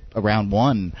today at around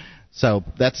 1. So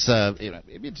that's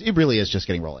it really is just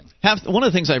getting rolling. One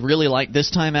of the things I really like this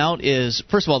time out is,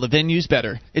 first of all, the venue's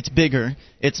better. It's bigger.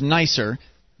 It's nicer.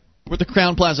 We're at the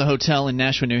Crowne Plaza Hotel in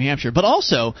Nashua, New Hampshire, but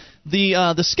also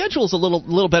the schedule's a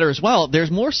little better as well.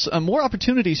 There's more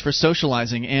opportunities for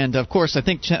socializing, and of course, I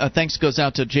think thanks goes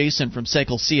out to Jason from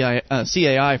SACL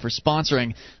CAI for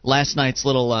sponsoring last night's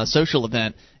little social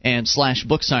event and /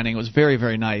 book signing. It was very,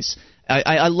 very nice.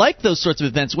 I like those sorts of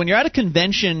events when you're at a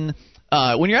convention.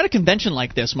 When you're at a convention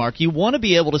like this, Mark, you want to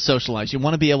be able to socialize. You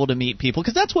want to be able to meet people,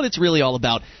 because that's what it's really all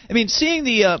about. I mean, seeing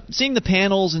the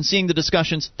panels and seeing the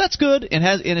discussions, that's good and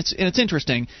it's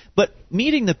interesting. But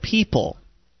meeting the people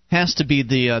has to be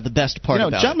the best part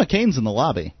about John it. McCain's in the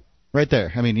lobby, right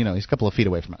there. I mean, he's a couple of feet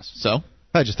away from us. So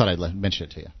I just thought I'd mention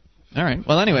it to you. All right.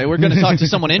 Well, anyway, we're going to talk to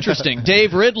someone interesting.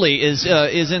 Dave Ridley is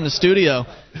in the studio.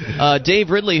 Dave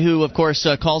Ridley, who, of course,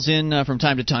 calls in from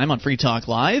time to time on Free Talk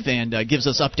Live and gives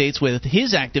us updates with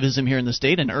his activism here in the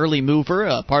state, an early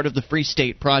mover, part of the Free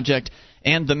State Project,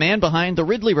 and the man behind the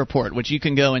Ridley Report, which you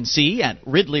can go and see at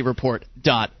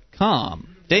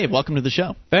ridleyreport.com. Dave, welcome to the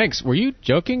show. Thanks. Were you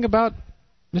joking about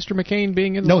Mr. McCain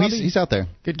being in the lobby? No, he's out there.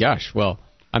 Good gosh. Well,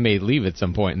 I may leave at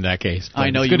some point in that case. I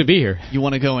know it's good to be here. You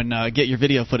want to go and get your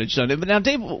video footage done. But now,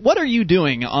 Dave, what are you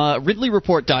doing?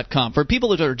 RidleyReport.com. For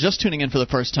people that are just tuning in for the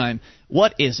first time,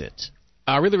 what is it?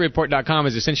 RidleyReport.com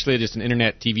is essentially just an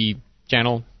internet TV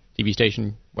channel, TV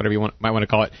station, whatever you might want to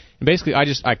call it. And basically,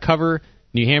 I cover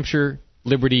New Hampshire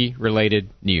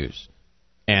liberty-related news,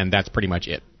 and that's pretty much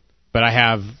it. But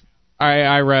I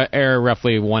air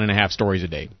roughly 1.5 stories a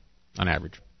day on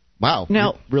average. Wow.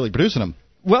 Now, you're really producing them.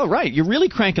 Well, right. You're really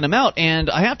cranking them out, and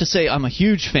I have to say I'm a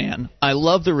huge fan. I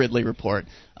love the Ridley Report.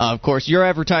 Of course, you're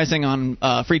advertising on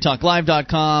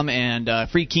freetalklive.com and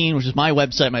Free Keen, which is my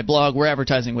website, my blog. We're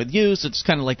advertising with you, so it's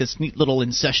kind of like this neat little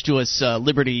incestuous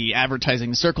liberty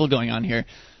advertising circle going on here.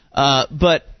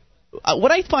 But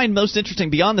what I find most interesting,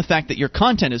 beyond the fact that your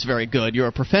content is very good, you're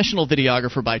a professional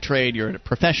videographer by trade, you're a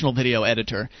professional video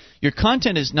editor, your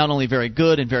content is not only very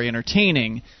good and very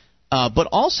entertaining, but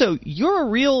also, you're a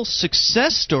real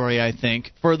success story, I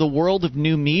think, for the world of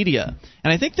new media.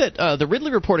 And I think that the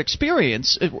Ridley Report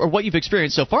experience, or what you've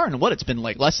experienced so far, and it's been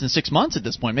like less than 6 months at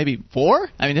this point, maybe 4?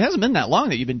 I mean, it hasn't been that long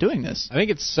that you've been doing this. I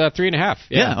think it's 3.5.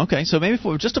 Yeah, okay, so maybe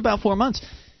just about 4 months.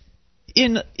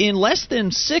 In less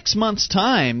than 6 months'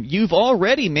 time, you've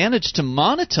already managed to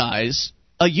monetize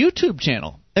a YouTube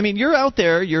channel. I mean, you're out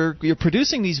there, you're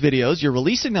producing these videos, you're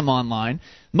releasing them online.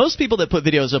 Most people that put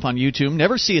videos up on YouTube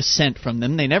never see a cent from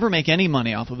them. They never make any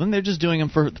money off of them. They're just doing them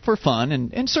for fun,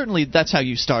 and certainly that's how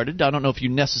you started. I don't know if you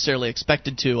necessarily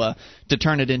expected to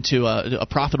turn it into a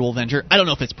profitable venture. I don't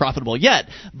know if it's profitable yet,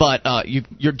 but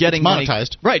you're getting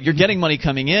monetized. Money, right, you're getting money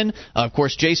coming in. Of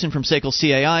course, Jason from SACL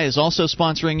CAI is also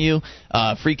sponsoring you.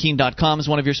 Freekeen.com is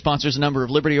one of your sponsors. A number of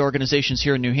liberty organizations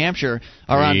here in New Hampshire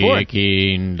are on board.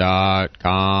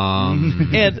 Freekeen.com.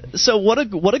 And so what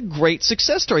a great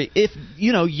success story. If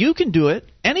you can do it,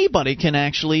 anybody can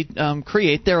actually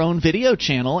create their own video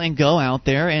channel and go out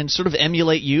there and sort of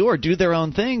emulate you or do their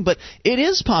own thing. But it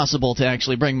is possible to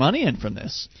actually bring money in from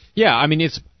this. Yeah, I mean,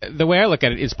 it's the way I look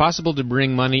at it, it's possible to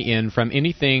bring money in from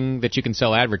anything that you can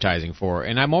sell advertising for.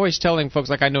 And I'm always telling folks,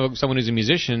 like I know someone who's a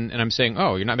musician, and I'm saying,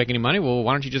 oh, you're not making any money? Well,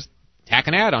 why don't you just tack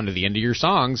an ad onto the end of your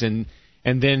songs and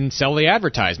then sell the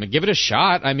advertisement. Give it a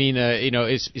shot. I mean,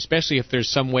 especially if there's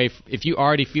some way, if you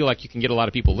already feel like you can get a lot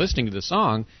of people listening to the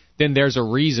song, then there's a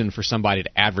reason for somebody to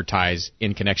advertise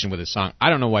in connection with a song.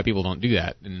 I don't know why people don't do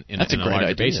that in a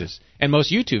larger basis. And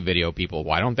most YouTube video people,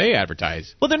 why don't they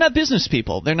advertise? Well, they're not business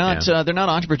people. They're not. They're not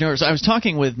entrepreneurs. I was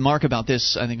talking with Mark about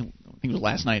this. I think it was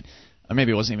last night, or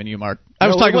maybe it wasn't even you, Mark. I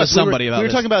was talking with somebody about this. We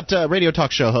were talking about radio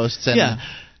talk show hosts and. Yeah.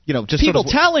 Just people,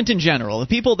 talent in general, the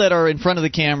people that are in front of the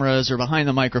cameras or behind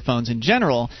the microphones in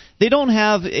general, they don't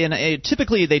have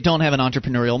typically they don't have an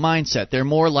entrepreneurial mindset. They're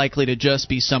more likely to just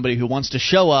be somebody who wants to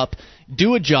show up,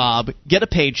 do a job, get a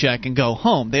paycheck, and go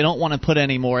home. They don't want to put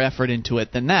any more effort into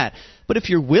it than that. But if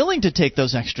you're willing to take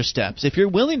those extra steps, if you're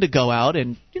willing to go out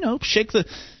and, shake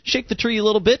the tree a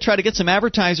little bit, try to get some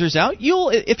advertisers out,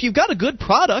 if you've got a good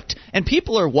product and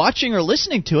people are watching or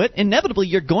listening to it, inevitably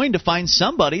you're going to find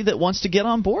somebody that wants to get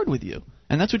on board with you.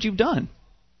 And that's what you've done.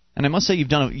 And I must say you've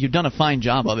done a fine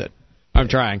job of it. I'm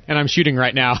trying, and I'm shooting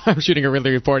right now. I'm shooting a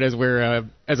Ridley Report as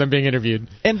I'm being interviewed.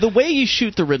 And the way you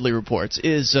shoot the Ridley Reports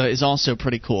is also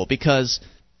pretty cool, because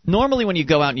normally when you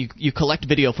go out and you collect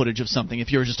video footage of something,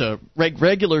 if you're just a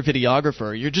regular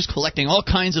videographer, you're just collecting all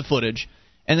kinds of footage,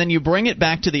 and then you bring it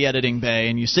back to the editing bay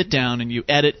and you sit down and you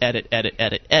edit.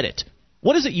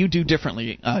 What is it you do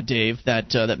differently, Dave,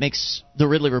 that makes the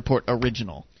Ridley Report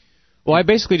original? Well, I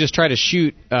basically just try to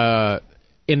shoot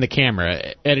in the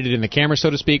camera, edited in the camera,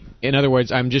 so to speak. In other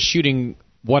words, I'm just shooting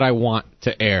what I want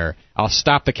to air. I'll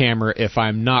stop the camera if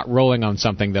I'm not rolling on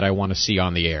something that I want to see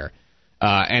on the air.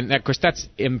 And, of course, that's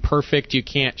imperfect. You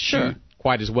can't shoot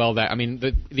quite as well.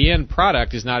 The end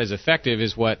product is not as effective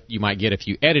as what you might get if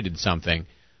you edited something.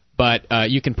 But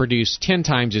you can produce 10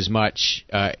 times as much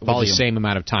with the same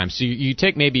amount of time. So you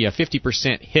take maybe a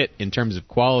 50% hit in terms of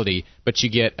quality, but you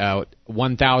get a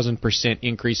 1,000%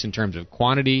 increase in terms of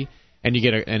quantity, and you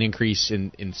get an increase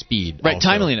in speed. Right, also.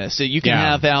 Timeliness. So you can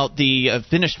have out the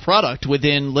finished product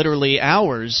within literally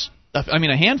hours.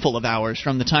 A handful of hours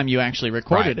from the time you actually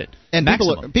recorded it. And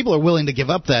people are willing to give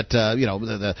up that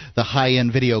the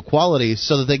high-end video quality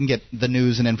so that they can get the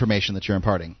news and information that you're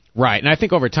imparting. Right, and I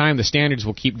think over time the standards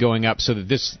will keep going up so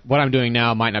that what I'm doing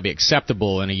now might not be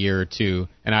acceptable in a year or two,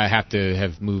 and I have to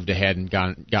have moved ahead and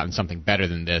gotten something better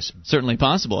than this. Certainly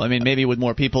possible. Maybe with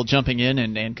more people jumping in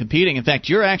and competing. In fact,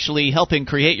 you're actually helping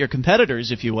create your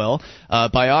competitors, if you will,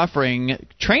 by offering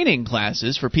training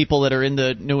classes for people that are in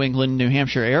the New England, New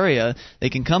Hampshire area. They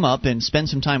can come up and spend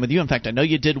some time with you. In fact, I know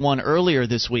you did one earlier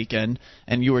this weekend,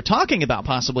 and you were talking about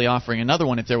possibly offering another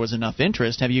one if there was enough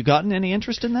interest. Have you gotten any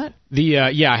interest in that?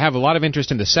 I have a lot of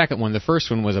interest in the second one. The first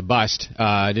one was a bust.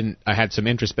 I had some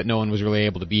interest, but no one was really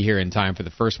able to be here in time for the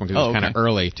first one because it was kind of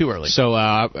early. Too early. So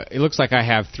it looks like I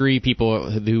have 3 people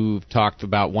who've talked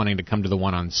about wanting to come to the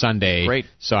one on Sunday. Great.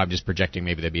 So I'm just projecting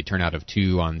maybe there'll be a turnout of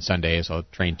 2 on Sunday, so I'll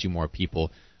train 2 more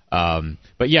people.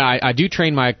 But yeah, I do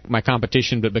train my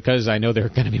competition, but because I know they're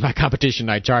going to be my competition,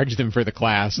 I charge them for the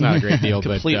class. Not a great deal.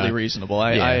 Completely reasonable.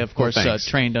 I of course,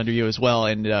 trained under you as well,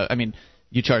 and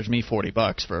you charged me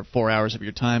 $40 for 4 hours of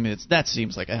your time. That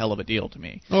seems like a hell of a deal to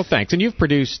me. Well, thanks. And you've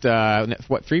produced 3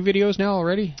 videos now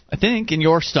already? I think in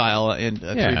your style, in 3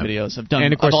 videos.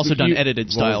 I've also done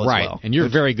edited style as well. And you're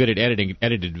very good at editing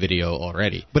edited video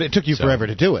already. But it took you forever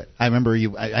to do it. I remember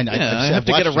you. I have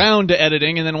to get around to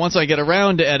editing, and then once I get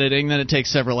around to editing, then it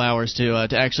takes several hours to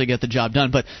actually get the job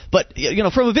done. But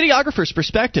from a videographer's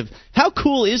perspective, how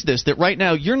cool is this that right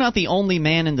now you're not the only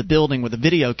man in the building with a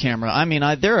video camera?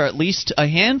 There are at least a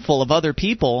handful of other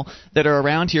people that are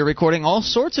around here recording all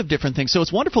sorts of different things. So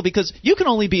it's wonderful because you can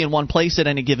only be in one place at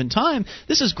any given time.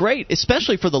 This is great,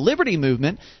 especially for the Liberty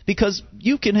Movement, because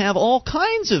you can have all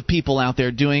kinds of people out there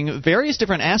doing various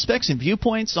different aspects and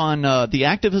viewpoints on the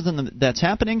activism that's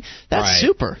happening. That's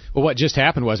super. Well, what just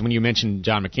happened was when you mentioned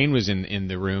John McCain was in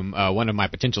the room, one of my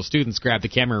potential students grabbed the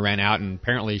camera, ran out, and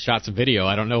apparently shot some video.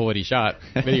 I don't know what he shot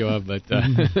video of, but...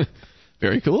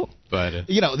 Very cool. But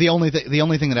the only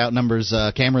thing that outnumbers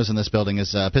cameras in this building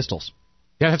is pistols.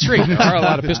 Yeah, that's right. There are a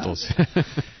lot of pistols.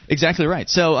 Exactly right.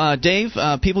 So, Dave,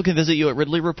 people can visit you at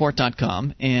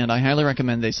RidleyReport.com, and I highly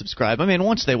recommend they subscribe.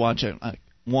 Once they watch it,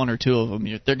 1 or 2 of them,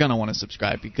 they're going to want to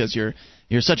subscribe because you're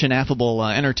such an affable,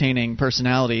 entertaining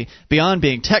personality. Beyond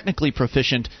being technically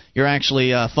proficient, you're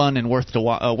actually fun and worth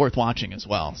watching as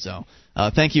well. So.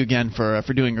 Thank you again for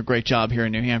doing a great job here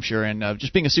in New Hampshire and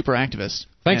just being a super activist.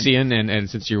 Thanks, Ian. And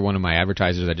since you're one of my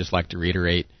advertisers, I'd just like to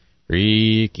reiterate,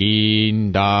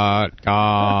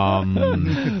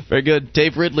 Freaking.com. Very good.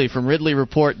 Dave Ridley from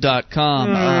RidleyReport.com.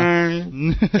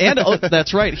 And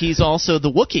that's right, he's also the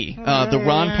Wookiee, the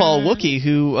Ron Paul Wookiee,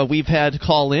 who we've had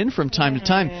call in from time to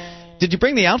time. Did you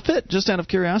bring the outfit, just out of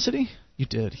curiosity? You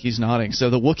did. He's nodding. So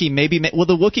the Wookiee will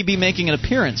the Wookiee be making an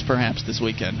appearance perhaps this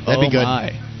weekend? That'd be good.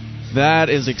 My. That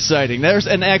is exciting. There's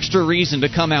an extra reason to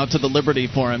come out to the Liberty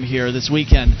Forum here this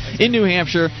weekend in New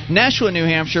Hampshire, Nashua, New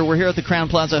Hampshire. We're here at the Crowne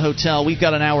Plaza Hotel. We've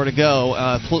got an hour to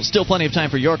go. Still plenty of time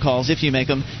for your calls if you make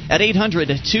them at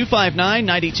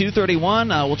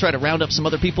 800-259-9231. We'll try to round up some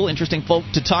other people, interesting folk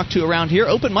to talk to around here.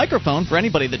 Open microphone for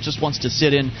anybody that just wants to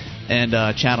sit in and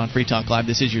chat on Free Talk Live.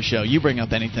 This is your show. You bring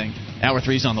up anything. Hour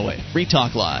 3's on the way. Free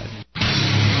Talk Live.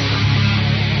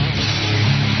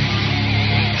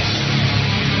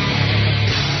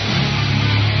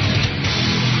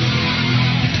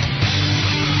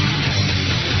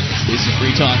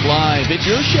 Talk Live. It's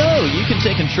your show. You can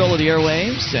take control of the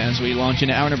airwaves as we launch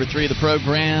into hour number 3 of the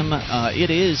program.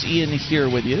 It is Ian here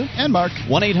with you. And Mark.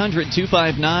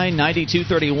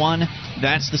 1-800-259-9231.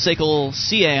 That's the SACL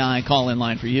CAI call-in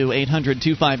line for you,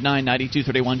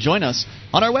 800-259-9231. Join us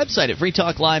on our website at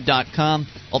freetalklive.com.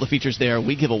 All the features there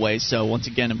we give away, so once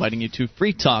again, inviting you to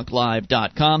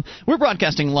freetalklive.com. We're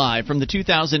broadcasting live from the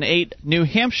 2008 New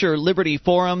Hampshire Liberty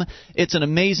Forum. It's an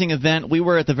amazing event. We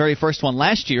were at the very first one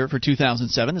last year for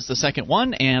 2007. It's the second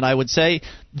one, and I would say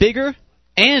bigger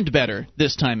and better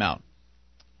this time out.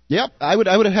 Yep, I would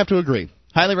have to agree.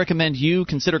 Highly recommend you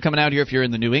consider coming out here if you're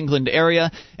in the New England area.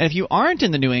 And if you aren't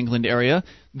in the New England area,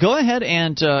 go ahead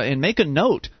and make a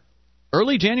note.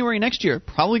 Early January next year,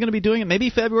 probably going to be doing it, maybe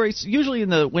February, usually in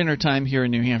the wintertime here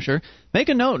in New Hampshire. Make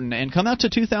a note and come out to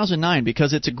 2009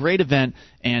 because it's a great event,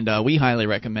 and we highly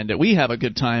recommend it. We have a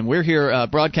good time. We're here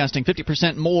broadcasting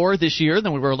 50% more this year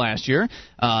than we were last year,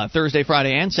 Thursday,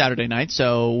 Friday, and Saturday night.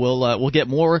 So we'll get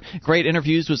more great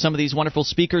interviews with some of these wonderful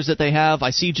speakers that they have.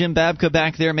 I see Jim Babka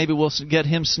back there. Maybe we'll get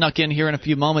him snuck in here in a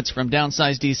few moments from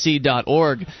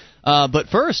downsizedc.org. But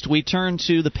first, we turn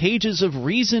to the pages of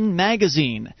Reason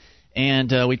magazine.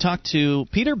 And we talked to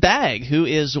Peter Bagg, who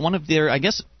is one of their, I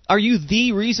guess, are you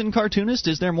the Reason cartoonist?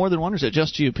 Is there more than one, or is it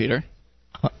just you, Peter?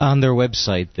 On their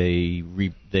website, they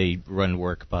run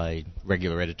work by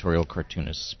regular editorial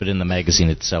cartoonists, but in the magazine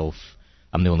itself,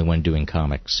 I'm the only one doing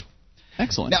comics.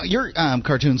 Excellent. Now, your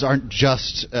cartoons aren't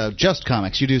just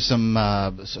comics. You do some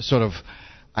sort of...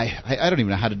 I don't even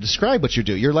know how to describe what you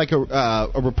do. You're like a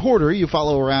reporter. You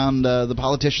follow around the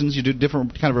politicians. You do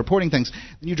different kind of reporting things.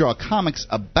 Then you draw comics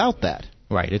about that.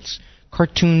 Right. It's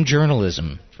cartoon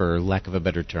journalism, for lack of a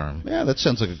better term. Yeah, that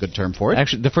sounds like a good term for it.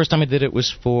 Actually, the first time I did it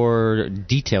was for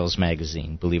Details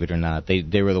magazine, believe it or not.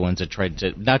 They were the ones that tried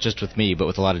to, not just with me, but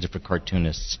with a lot of different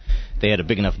cartoonists. They had a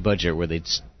big enough budget where they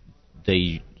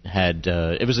had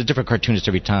it was a different cartoonist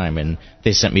every time, and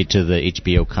they sent me to the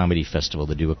HBO Comedy Festival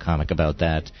to do a comic about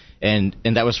that, and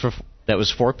that was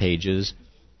 4 pages,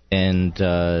 and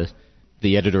the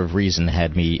editor of Reason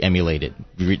had me emulate it.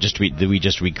 We just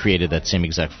recreated that same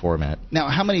exact format. Now,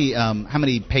 how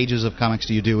many pages of comics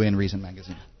do you do in Reason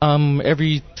magazine?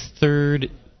 Every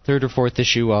third or fourth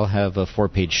issue, I'll have a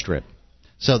 4-page strip.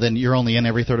 So then you're only in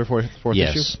every third or fourth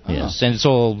issue? Yes, and it's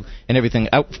all and everything.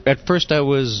 At first, I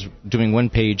was doing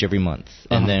 1 page every month,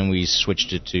 and then we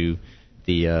switched it to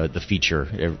the feature,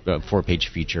 4-page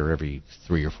feature every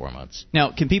 3 or 4 months. Now,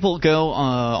 can people go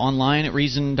online at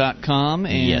reason.com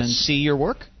and see your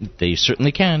work? They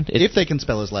certainly can. If they can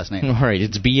spell his last name. All right,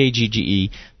 it's Bagge,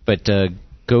 but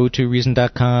go to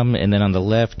reason.com, and then on the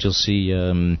left you'll see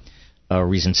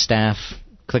Reason staff.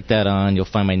 Click that on, you'll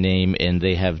find my name, and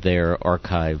they have there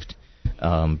archived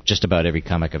just about every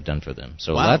comic I've done for them.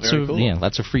 So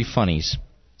lots of free funnies.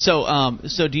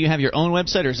 So do you have your own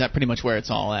website, or is that pretty much where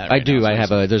it's all at? I do. I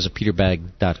have there's a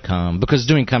peterbag.com, because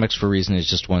doing comics for Reason is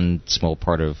just one small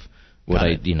part of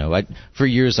what for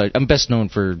years I'm best known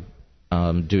for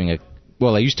I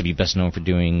used to be best known for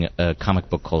doing a comic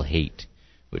book called Hate,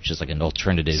 which is like an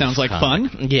alternative. Sounds like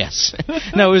comic. fun. Yes.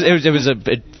 No,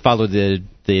 it followed the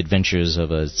adventures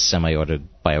of a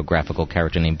semi-autobiographical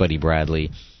character named Buddy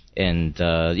Bradley, and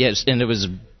and it was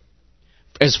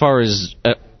as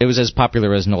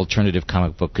popular as an alternative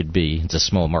comic book could be. It's a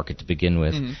small market to begin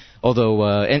with. Mm-hmm. Although,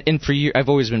 and for years I've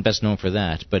always been best known for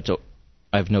that, but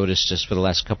I've noticed just for the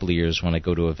last couple of years when I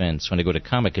go to events, when I go to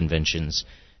comic conventions,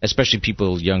 especially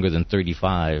people younger than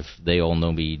 35, they all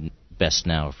know me best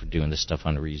now for doing this stuff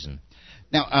on Reason.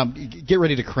 Now, get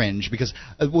ready to cringe, because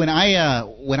when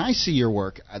I see your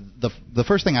work, the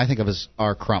first thing I think of is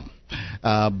R. Crumb.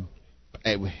 Heard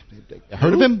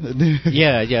of him?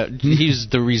 Yeah. He's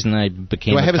the reason I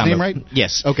became. Do I have his name right?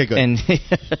 Yes. Okay, good. And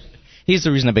he's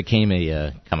the reason I became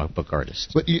a comic book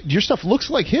artist. But your stuff looks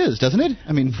like his, doesn't it?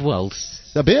 I mean, well,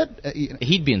 a bit.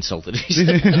 He'd be insulted. He's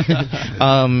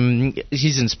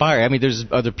inspired. I mean, there's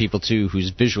other people too who's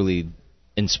visually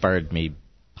inspired me,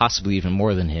 possibly even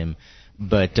more than him.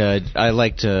 But I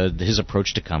liked his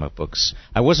approach to comic books.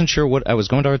 I wasn't sure what I was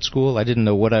going to art school. I didn't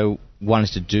know what I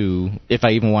wanted to do, if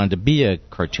I even wanted to be a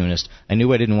cartoonist. I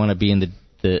knew I didn't want to be in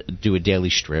do a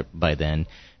daily strip by then.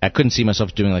 I couldn't see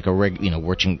myself doing like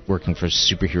working for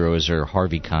superheroes or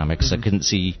Harvey Comics.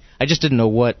 Mm-hmm. I just didn't know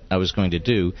what I was going to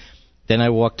do. Then I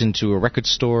walked into a record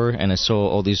store and I saw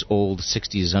all these old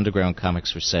 60s underground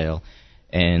comics for sale.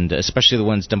 And especially the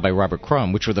ones done by Robert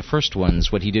Crumb, which were the first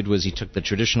ones. What he did was he took the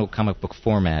traditional comic book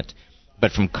format,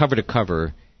 but from cover to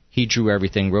cover, he drew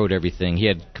everything, wrote everything. He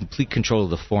had complete control of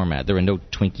the format. There were no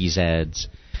Twinkies ads.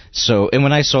 So, and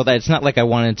when I saw that, it's not like I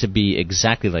wanted to be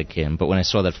exactly like him, but when I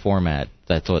saw that format,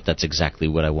 I thought that's exactly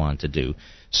what I wanted to do.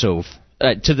 So,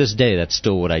 to this day, that's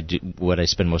still what I do. What I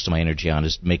spend most of my energy on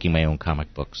is making my own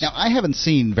comic books. Now, I haven't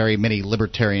seen very many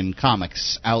libertarian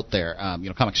comics out there,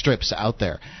 comic strips out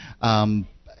there.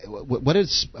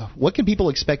 What can people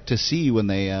expect to see when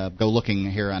they go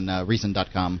looking here on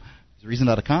Reason.com? Is it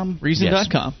Reason.com?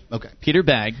 Reason.com. Yes. Okay. Peter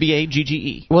Bagge,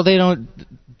 Bagge. Well, they don't.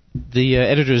 The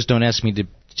editors don't ask me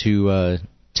to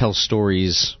tell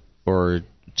stories or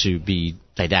to be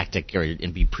didactic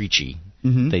and be preachy.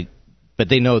 Mm-hmm. But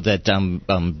they know that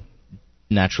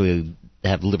naturally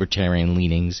have libertarian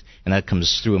leanings, and that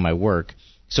comes through in my work.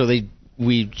 So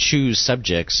we choose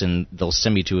subjects, and they'll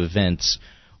send me to events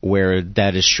where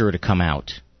that is sure to come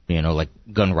out. Like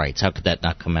gun rights. How could that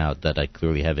not come out? That I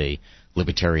clearly have a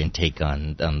libertarian take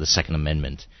on the Second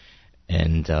Amendment.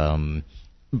 And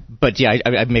but yeah,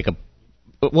 I make a.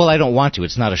 Well, I don't want to.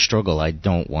 It's not a struggle. I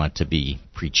don't want to be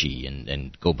preachy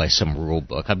and go by some rule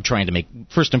book. I'm trying to make,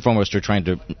 first and foremost, we're trying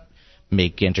to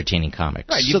make entertaining comics.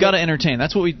 Right, you've got to entertain.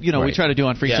 That's what we try to do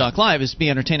on Free Talk Live, is be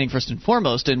entertaining first and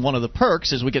foremost, and one of the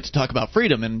perks is we get to talk about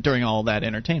freedom and during all that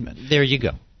entertainment. There you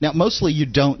go. Now, mostly you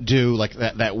don't do like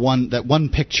that one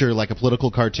picture like a political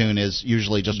cartoon is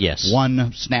usually just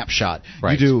one snapshot.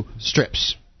 Right. You do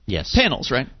strips. Yes.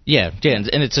 Panels, right? Yeah, and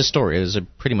it's a story. It's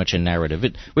pretty much a narrative.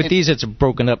 With these, it's a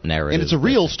broken up narrative. And it's a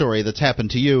real story that's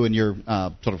happened to you in your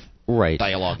sort of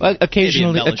dialogue.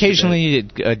 Occasionally,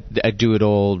 I do it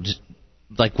all.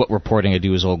 Like what reporting I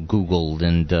do is all Googled,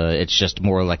 and it's just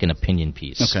more like an opinion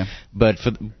piece. Okay.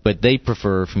 But they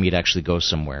prefer for me to actually go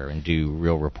somewhere and do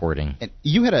real reporting. And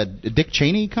you had a Dick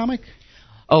Cheney comic?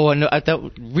 Oh, no,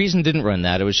 that Reason didn't run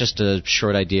that. It was just a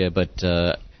short idea, but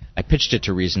I pitched it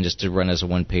to Reason just to run as a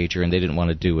one-pager, and they didn't want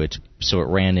to do it, so it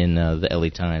ran in the LA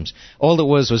Times. All it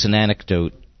was an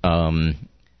anecdote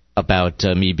about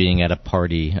me being at a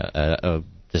party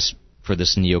for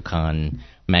this neocon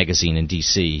magazine in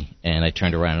D.C., and I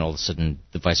turned around, and all of a sudden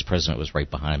the vice president was right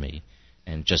behind me,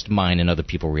 and just mine and other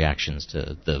people's reactions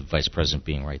to the vice president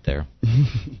being right there.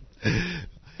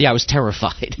 Yeah, I was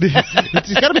terrified.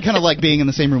 It's got to be kind of like being in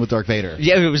the same room with Darth Vader.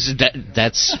 Yeah, it was.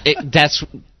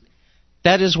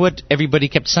 That is what everybody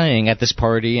kept saying at this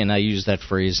party, and I used that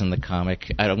phrase in the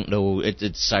comic. I don't know.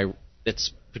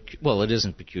 Well, it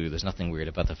isn't peculiar. There's nothing weird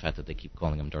about the fact that they keep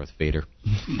calling him Darth Vader.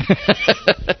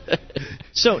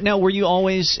 So now, were you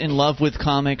always in love with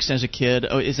comics as a kid?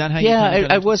 Oh, is that how you? Yeah,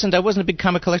 I wasn't. I wasn't a big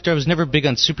comic collector. I was never big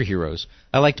on superheroes.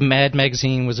 I liked Mad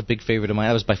Magazine. Was a big favorite of mine.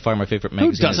 That was by far my favorite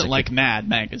magazine. Who doesn't like Mad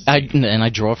Magazine? And I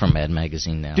draw from Mad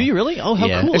Magazine now. Do you really? Oh, how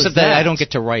cool! Except is that? I don't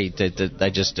get to write. I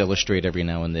just illustrate every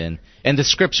now and then. And the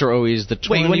scripts are always the.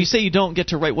 Wait, when you say you don't get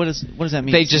to write, what does that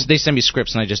mean? They send me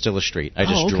scripts and I just illustrate. I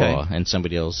just draw, and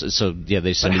somebody else. So yeah,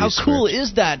 they send me these scripts. How cool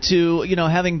is that to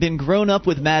having been grown up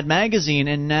with Mad Magazine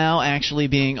and now actually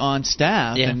being on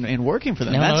staff and working for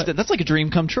them? That's like a dream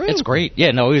come true. It's great.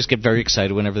 Yeah, no, I always get very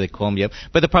excited whenever they call me up.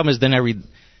 But the problem is then I read.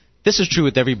 This is true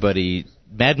with everybody.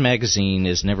 Mad Magazine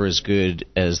is never as good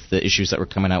as the issues that were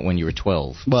coming out when you were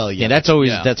 12. Well, yeah. That's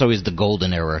always the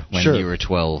golden era when you were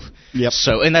 12. Yep.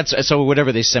 So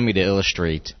whatever they send me to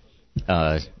illustrate,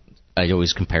 I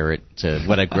always compare it to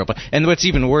what I grew up with. And what's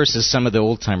even worse is some of the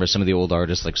old timers, some of the old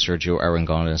artists like Sergio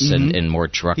Aragonés and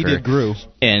Mort Trucker. He did Gru.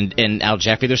 And Al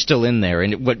Jaffe, they're still in there.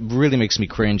 And what really makes me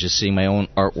cringe is seeing my own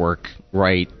artwork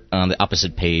right on the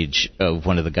opposite page of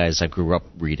one of the guys I grew up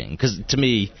reading. Because to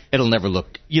me, it'll never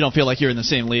look... You don't feel like you're in the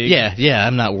same league? Yeah,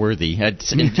 I'm not worthy.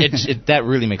 That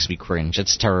really makes me cringe.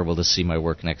 It's terrible to see my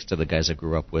work next to the guys I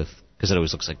grew up with, because it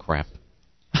always looks like crap.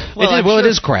 It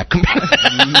is crap.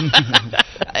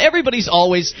 Everybody's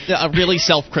always really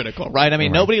self-critical, right? I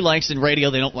mean, nobody likes in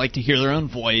radio, they don't like to hear their own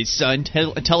voice. In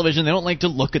television, they don't like to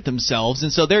look at themselves.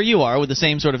 And so there you are with the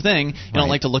same sort of thing. You don't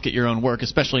like to look at your own work,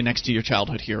 especially next to your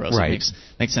childhood heroes. Right. It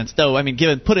makes sense. Though, I mean,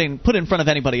 put in front of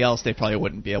anybody else, they probably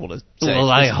wouldn't be able to say. Well,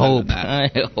 I hope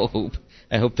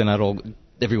they're not all...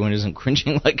 Everyone isn't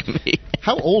cringing like me.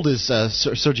 How old is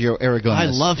Sergio Aragonés? I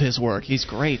love his work. He's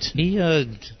great. He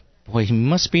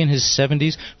must be in his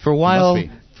 70s. For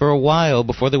a while,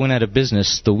 before they went out of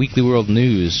business, the Weekly World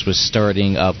News was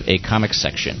starting up a comic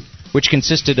section, which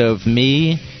consisted of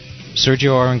me,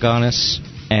 Sergio Aragonés,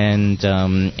 and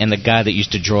the guy that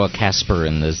used to draw Casper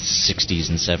in the 60s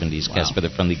and 70s, wow. Casper the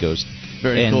Friendly Ghost.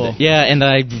 Very cool. Yeah, and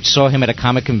I saw him at a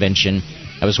comic convention.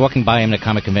 I was walking by him at a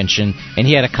comic convention, and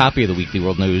he had a copy of the Weekly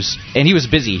World News, and he was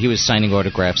busy. He was signing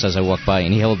autographs as I walked by,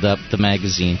 and he held up the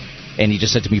magazine, and he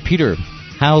just said to me, "Peter,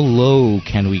 how low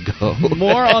can we go?"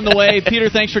 More on the way.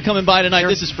 Peter, thanks for coming by tonight.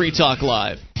 This is Free Talk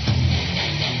Live.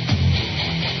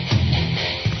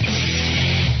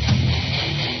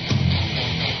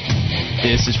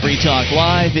 This is Free Talk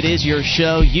Live. It is your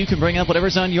show. You can bring up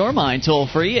whatever's on your mind. Toll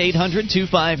free,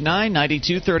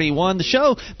 800-259-9231. The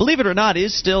show, believe it or not,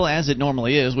 is still as it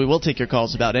normally is. We will take your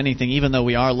calls about anything, even though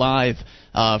we are live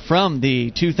from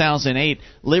the 2008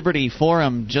 Liberty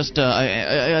Forum.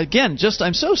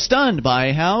 I'm so stunned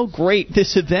by how great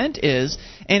this event is,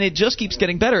 and it just keeps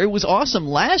getting better. It was awesome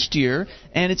last year,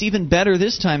 and it's even better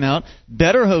this time out.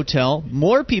 Better hotel,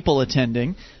 more people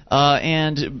attending.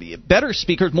 And better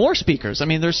speakers, more speakers. I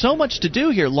mean, there's so much to do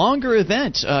here. Longer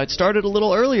event. It started a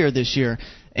little earlier this year,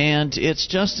 and it's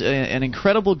just an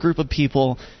incredible group of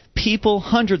people,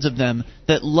 hundreds of them,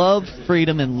 that love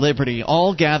freedom and liberty,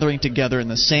 all gathering together in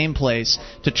the same place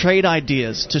to trade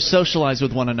ideas, to socialize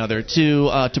with one another,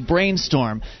 to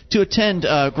brainstorm, to attend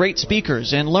great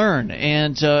speakers and learn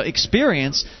and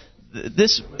experience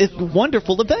this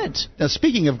wonderful event. Now,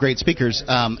 speaking of great speakers,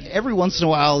 every once in a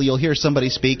while you'll hear somebody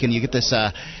speak, and you get this,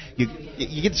 you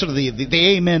get sort of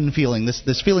the amen feeling,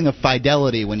 this feeling of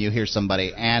fidelity when you hear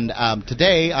somebody. And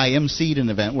today I emceed an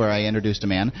event where I introduced a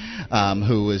man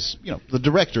who was, the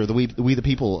director of the We the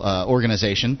People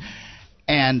organization,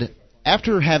 and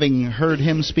after having heard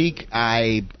him speak,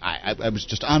 I was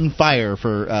just on fire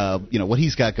for what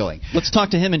he's got going. Let's talk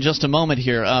to him in just a moment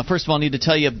here. First of all, I need to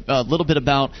tell you a little bit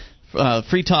about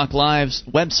Free Talk Live's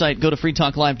website. Go to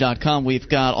freetalklive.com. We've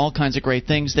got all kinds of great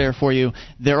things there for you.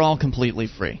 They're all completely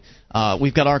free.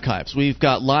 We've got archives. We've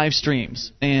got live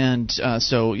streams. And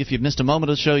so if you've missed a moment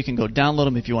of the show, you can go download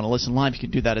them. If you want to listen live, you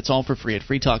can do that. It's all for free at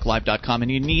freetalklive.com.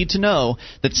 And you need to know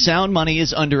that sound money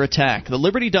is under attack. The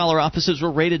Liberty Dollar offices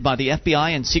were raided by the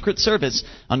FBI and Secret Service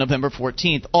on November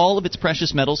 14th. All of its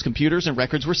precious metals, computers, and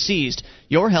records were seized.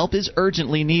 Your help is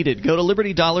urgently needed. Go to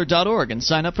libertydollar.org and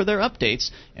sign up for their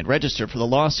updates and register for the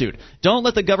lawsuit. Don't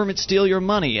let the government steal your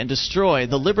money and destroy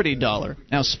the Liberty Dollar.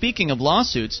 Now, speaking of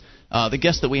lawsuits, the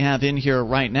guest that we have in here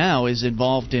right now is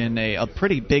involved in a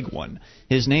pretty big one.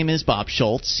 His name is Bob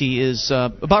Schultz. He is,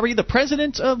 Bob, are you the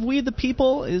president of We the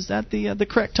People? Is that the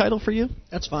correct title for you?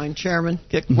 That's fine, Chairman.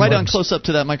 Get right on close up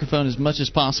to that microphone as much as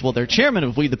possible. They're chairman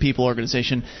of We the People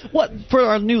organization. For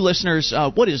our new listeners,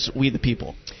 what is We the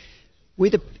People?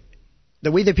 The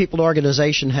We the People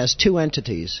organization has two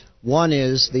entities. One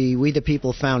is the We the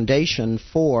People Foundation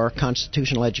for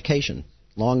Constitutional Education,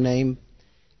 long name.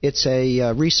 It's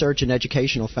a research and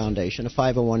educational foundation, a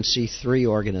 501c3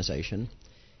 organization.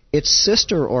 Its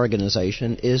sister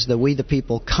organization is the We the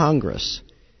People Congress,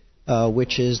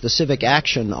 which is the civic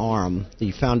action arm.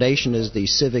 The foundation is the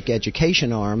civic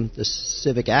education arm. The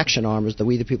civic action arm is the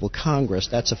We the People Congress.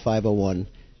 That's a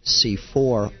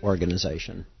 501c4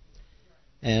 organization.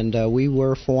 And we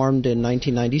were formed in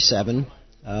 1997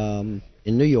 in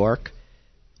New York.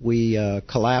 We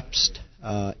collapsed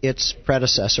its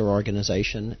predecessor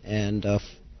organization and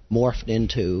morphed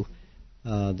into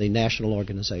the national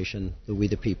organization, the We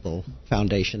the People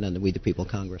Foundation and the We the People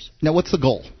Congress. Now, what's the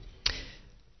goal?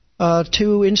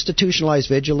 To institutionalize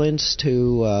vigilance,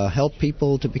 to help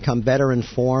people to become better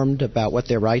informed about what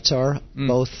their rights are,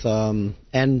 both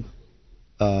and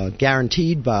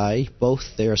guaranteed by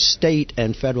both their state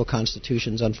and federal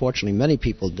constitutions. Unfortunately, many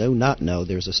people do not know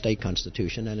there's a state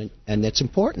constitution, and it's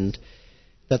important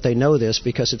that they know this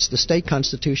because it's the state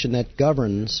constitution that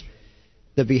governs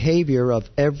the behavior of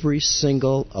every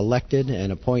single elected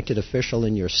and appointed official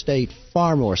in your state,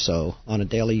 far more so on a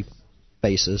daily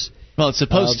basis. Well, it's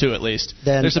supposed to, at least.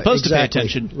 They're supposed to pay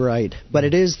attention. Right. But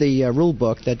it is the rule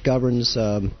book that governs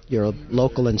your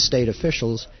local and state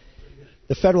officials.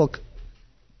 The federal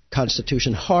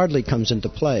constitution hardly comes into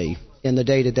play in the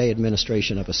day-to-day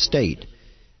administration of a state.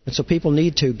 And so people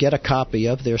need to get a copy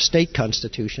of their state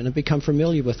constitution and become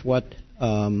familiar with what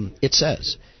it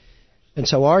says. And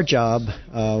so our job,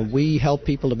 we help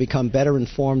people to become better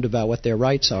informed about what their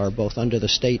rights are, both under the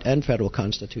state and federal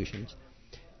constitutions,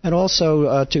 and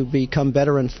also to become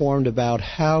better informed about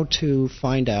how to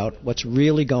find out what's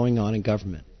really going on in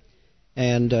government,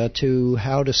 and to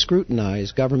how to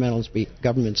scrutinize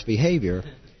government's behavior,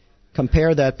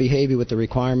 compare that behavior with the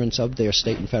requirements of their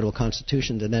state and federal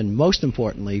constitutions, and then, most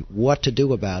importantly, what to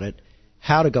do about it,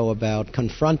 how to go about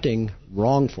confronting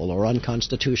wrongful or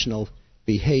unconstitutional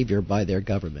behavior by their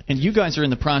government. And you guys are in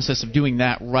the process of doing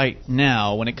that right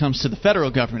now when it comes to the federal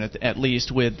government, at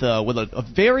least, with a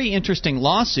very interesting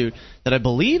lawsuit that I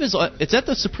believe it's at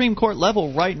the Supreme Court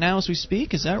level right now as we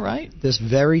speak. Is that right? This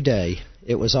very day,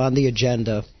 it was on the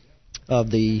agenda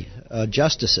of the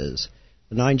justices.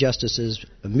 The 9 justices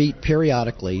meet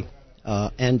periodically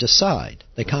and decide.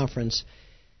 They conference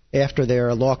after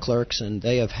their law clerks, and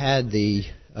they have had the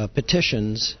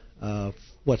petitions,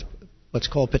 what's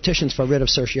called petitions for writ of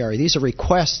certiorari. These are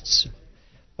requests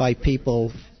by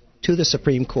people to the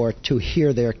Supreme Court to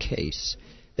hear their case.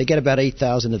 They get about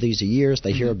 8,000 of these a year.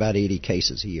 They hear about 80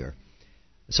 cases a year.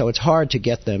 So it's hard to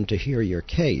get them to hear your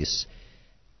case.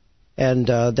 And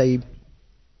they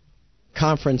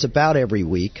conference about every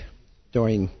week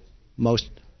during most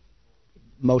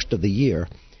of the year,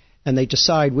 and they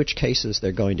decide which cases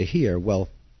they're going to hear. Well,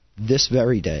 this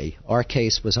very day, our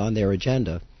case was on their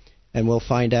agenda, and we'll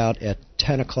find out at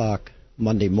 10 o'clock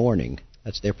Monday morning.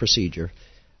 That's their procedure,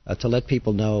 to let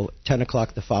people know 10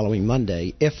 o'clock the following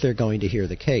Monday if they're going to hear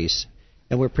the case.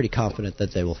 And we're pretty confident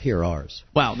that they will hear ours.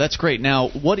 Wow, that's great. Now,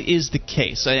 what is the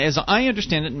case? As I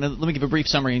understand it, and let me give a brief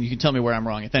summary, and you can tell me where I'm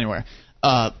wrong, if anywhere.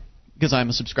 Because I'm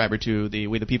a subscriber to the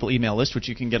We the People email list, which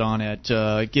you can get on at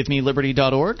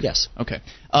givemeliberty.org. Yes. Okay.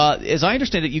 As I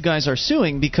understand it, you guys are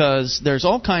suing because there's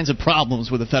all kinds of problems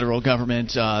with the federal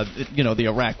government. The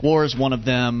Iraq War is one of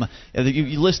them.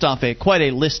 You list off quite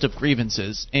a list of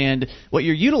grievances, and what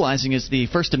you're utilizing is the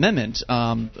First Amendment,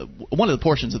 one of the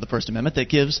portions of the First Amendment that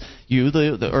gives you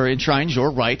or enshrines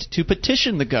your right to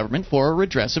petition the government for a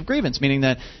redress of grievance, meaning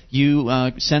that you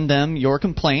send them your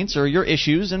complaints or your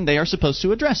issues, and they are supposed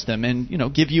to address them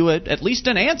and give you at least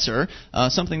an answer,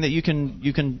 something that you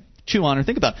can chew on or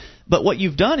think about. But what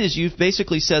you've done is you've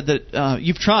basically said that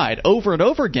you've tried over and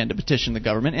over again to petition the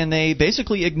government, and they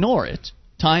basically ignore it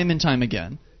time and time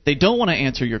again. They don't want to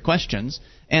answer your questions.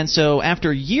 And so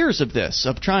after years of this,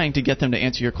 of trying to get them to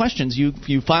answer your questions,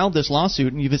 you filed this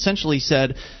lawsuit, and you've essentially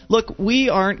said, look, we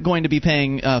aren't going to be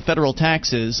paying federal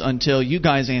taxes until you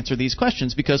guys answer these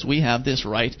questions because we have this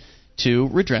right to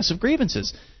redress of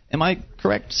grievances. Am I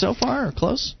correct so far, or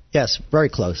close? Yes, very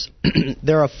close.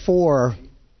 There are 4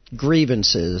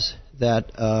 grievances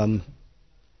that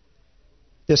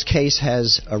this case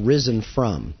has arisen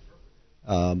from.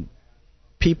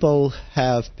 People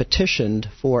have petitioned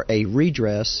for a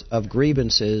redress of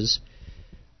grievances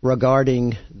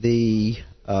regarding the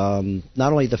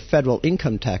not only the federal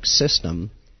income tax system,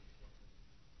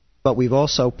 but we've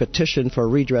also petitioned for a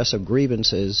redress of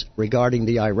grievances regarding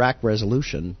the Iraq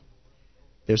resolution.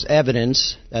 There's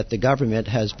evidence that the government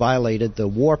has violated the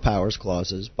war powers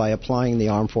clauses by applying the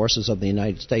armed forces of the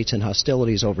United States in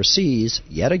hostilities overseas,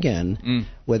 yet again,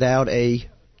 without a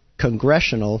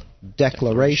congressional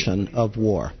declaration of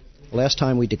war. The last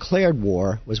time we declared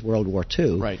war was World War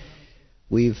II. Right.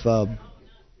 We've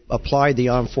applied the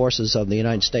armed forces of the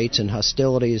United States in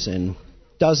hostilities in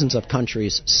dozens of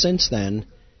countries since then.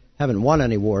 Haven't won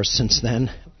any wars since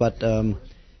then, but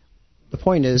the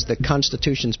point is the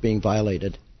Constitution's being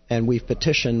violated, and we've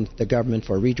petitioned the government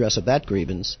for redress of that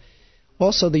grievance.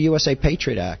 Also, the USA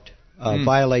Patriot Act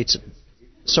violates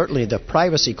certainly the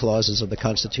privacy clauses of the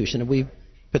Constitution, and we've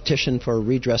petitioned for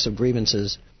redress of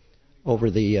grievances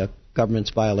over the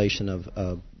government's violation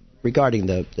of regarding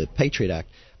the Patriot Act,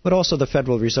 but also the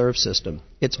Federal Reserve System.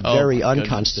 It's very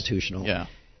unconstitutional. Yeah.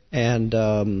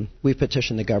 And we've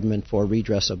petitioned the government for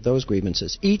redress of those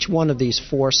grievances. Each one of these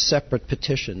 4 separate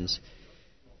petitions,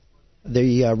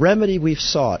 the remedy we've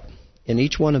sought in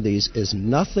each one of these is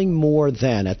nothing more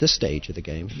than, at this stage of the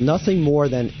game, nothing more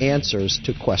than answers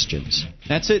to questions.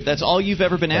 That's it. That's all you've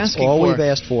ever been asking for. That's all we've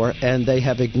asked for, and they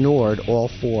have ignored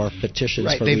all 4 petitions.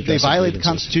 Right. For They violate the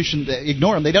Constitution. They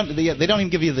ignore them. They don't even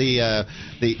give you the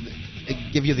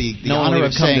honor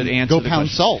of saying, go pound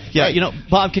salt. Yeah, right.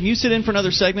 Bob, can you sit in for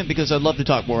another segment? Because I'd love to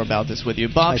talk more about this with you.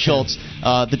 Bob Schultz,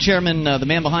 the chairman, the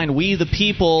man behind We the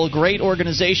People, great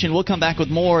organization. We'll come back with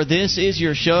more. This is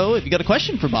your show. If you got a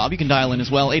question for Bob, you can dial in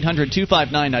as well,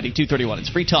 800-259-9231. It's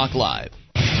Free Talk Live.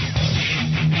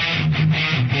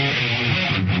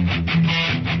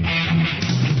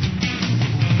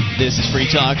 This is Free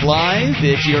Talk Live.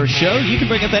 It's your show. You can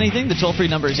bring up anything. The toll-free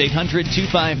number is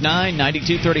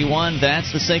 800-259-9231.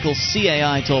 That's the SACL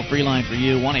CAI toll-free line for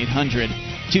you,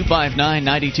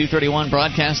 1-800-259-9231.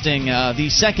 Broadcasting the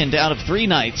second out of 3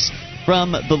 nights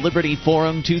from the Liberty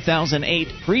Forum 2008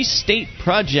 Free State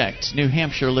Project, New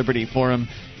Hampshire Liberty Forum.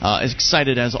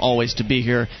 Excited as always to be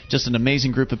here. Just an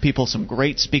amazing group of people, some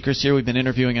great speakers here. We've been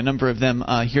interviewing a number of them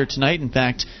here tonight. In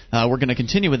fact, we're going to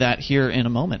continue with that here in a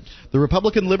moment. The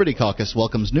Republican Liberty Caucus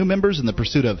welcomes new members in the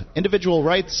pursuit of individual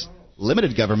rights,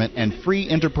 limited government, and free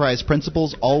enterprise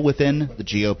principles, all within the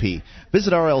GOP.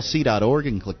 Visit rlc.org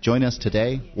and click Join Us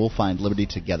today. We'll find liberty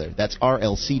together. That's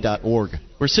rlc.org.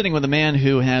 We're sitting with a man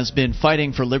who has been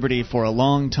fighting for liberty for a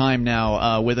long time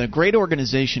now with a great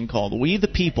organization called We the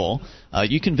People.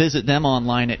 You can visit them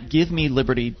online at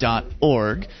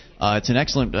givemeliberty.org. It's an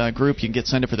excellent group. You can get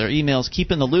signed up for their emails. Keep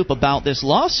in the loop about this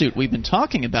lawsuit we've been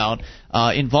talking about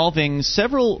involving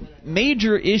several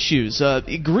major issues,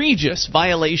 egregious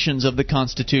violations of the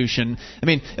Constitution. I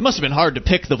mean, it must have been hard to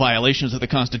pick the violations of the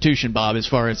Constitution, Bob, as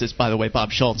far as this, by the way,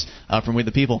 Bob Schultz from We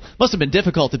the People. Must have been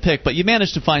difficult to pick, but you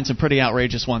managed to find some pretty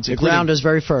outrageous ones. The ground is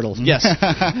very fertile. Yes.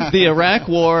 The Iraq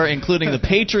War, including the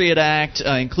Patriot Act,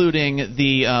 including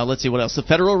the, let's see, what else? The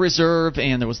Federal Reserve,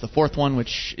 and there was the fourth one,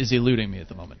 which is eluding me at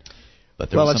the moment.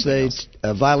 Well, it's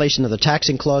the violation of the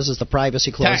taxing clauses, the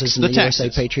privacy clauses in the USA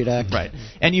Patriot Act. Right.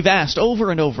 And you've asked over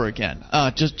and over again.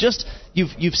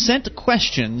 You've sent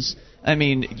questions. I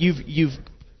mean, you've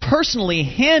personally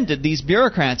handed these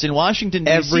bureaucrats in Washington,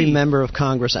 D.C. Every member of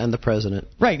Congress and the president.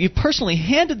 Right. You've personally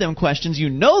handed them questions. You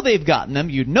know they've gotten them.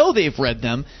 You know they've read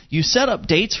them. You set up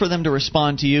dates for them to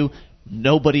respond to you.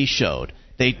 Nobody showed.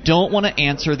 They don't want to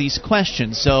answer these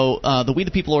questions. So the We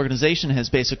the People organization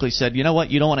has basically said, you know what,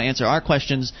 you don't want to answer our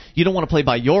questions, you don't want to play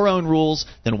by your own rules,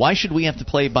 then why should we have to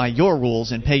play by your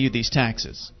rules and pay you these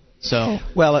taxes? So,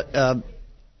 well,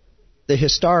 the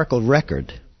historical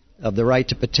record of the right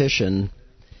to petition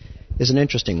is an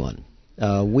interesting one.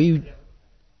 We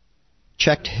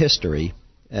checked history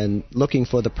and looking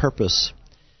for the purpose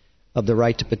of the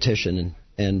right to petition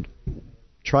and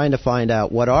trying to find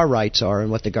out what our rights are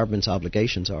and what the government's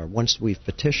obligations are once we've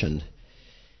petitioned.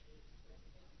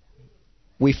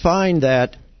 We find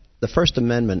that the First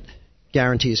Amendment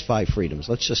guarantees 5 freedoms.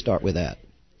 Let's just start with that.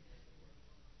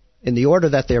 In the order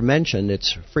that they're mentioned,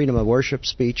 it's freedom of worship,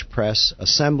 speech, press,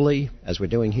 assembly, as we're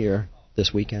doing here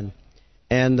this weekend,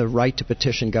 and the right to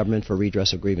petition government for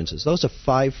redress of grievances. Those are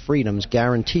 5 freedoms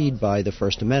guaranteed by the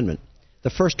First Amendment.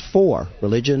 The first 4,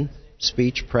 religion,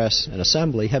 speech, press, and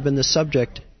assembly, have been the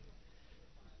subject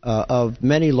of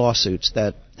many lawsuits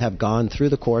that have gone through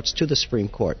the courts to the Supreme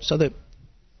Court. So that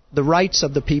the rights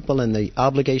of the people and the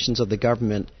obligations of the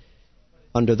government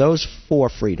under those 4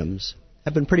 freedoms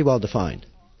have been pretty well defined.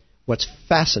 What's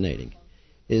fascinating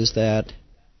is that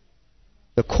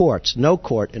the courts, no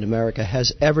court in America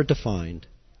has ever defined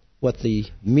what the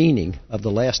meaning of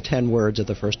the last 10 words of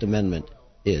the First Amendment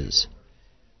is.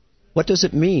 What does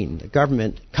it mean? The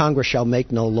government, Congress shall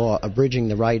make no law abridging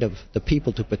the right of the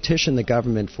people to petition the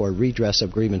government for redress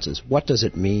of grievances. What does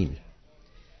it mean?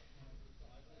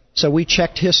 So we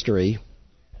checked history,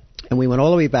 and we went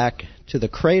all the way back to the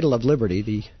cradle of liberty,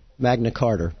 the Magna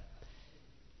Carta.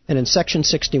 And in Section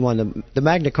 61, the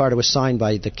Magna Carta was signed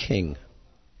by the king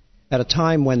at a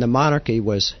time when the monarchy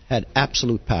had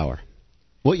absolute power.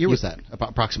 What year was that,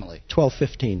 approximately?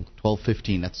 1215.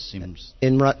 1215, that seems...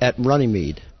 At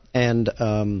Runnymede. And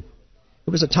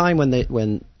it was a time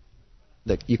when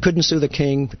you couldn't sue the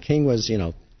king. The king was,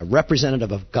 a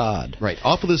representative of God. Right,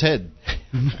 off with his head.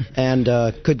 And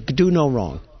could do no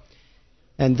wrong.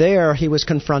 And there he was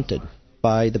confronted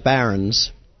by the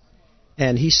barons,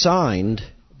 and he signed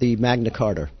the Magna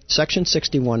Carta. Section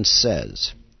 61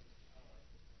 says,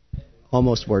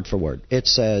 almost word for word, it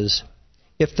says,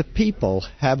 if the people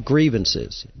have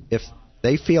grievances, if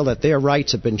they feel that their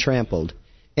rights have been trampled,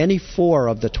 any 4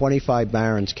 of the 25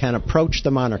 barons can approach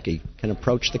the monarchy, can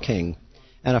approach the king,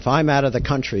 and if I'm out of the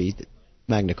country,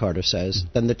 Magna Carta says,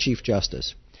 then the Chief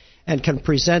Justice, and can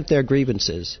present their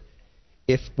grievances.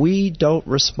 If we don't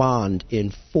respond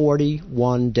in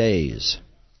 41 days,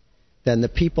 then the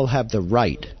people have the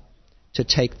right to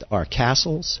take our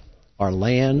castles, our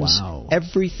lands,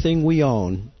 everything we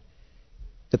own.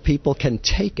 The people can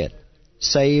take it,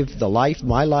 save the life,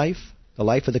 my life, the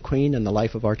life of the Queen, and the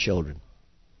life of our children.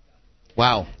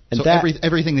 Wow. And so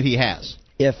everything that he has.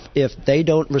 If they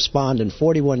don't respond in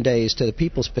 41 days to the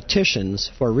people's petitions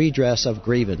for redress of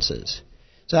grievances.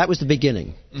 So that was the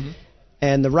beginning. Mm-hmm.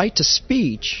 And the right to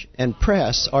speech and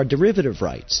press are derivative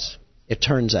rights, it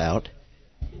turns out.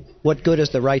 What good is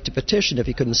the right to petition if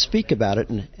you couldn't speak about it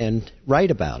and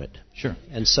write about it? Sure.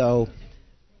 And so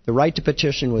the right to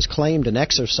petition was claimed and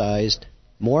exercised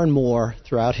more and more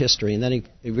throughout history, and then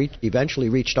it eventually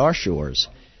reached our shores.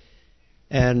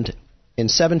 And in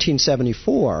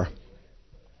 1774,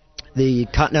 the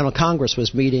Continental Congress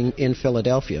was meeting in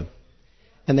Philadelphia,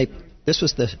 and this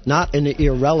was not an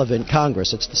irrelevant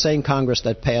Congress. It's the same Congress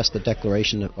that passed the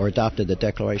Declaration or adopted the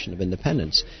Declaration of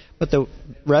Independence. But the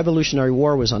Revolutionary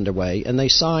War was underway, and they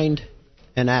signed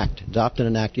an act, adopted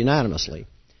an act unanimously.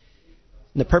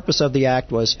 And the purpose of the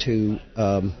act was to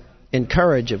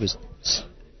encourage.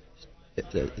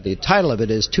 The title of it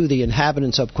is "To the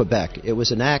Inhabitants of Quebec." It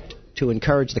was an act to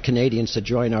encourage the Canadians to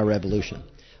join our revolution.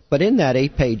 But in that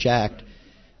 8-page act,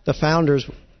 the founders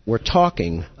were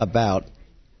talking about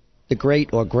the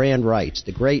great or grand rights,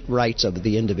 the great rights of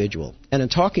the individual. And in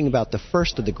talking about the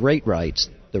first of the great rights,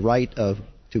 the right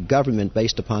to government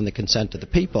based upon the consent of the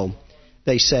people,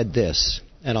 they said this,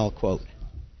 and I'll quote,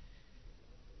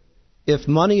 "If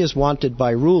money is wanted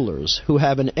by rulers who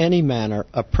have in any manner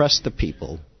oppressed the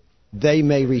people, they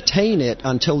may retain it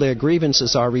until their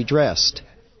grievances are redressed,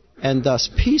 and thus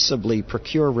peaceably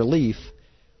procure relief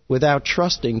without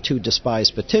trusting to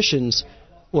despised petitions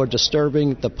or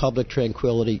disturbing the public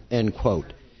tranquility," end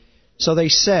quote. So they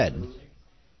said,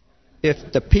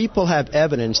 if the people have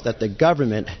evidence that the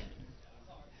government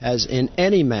has in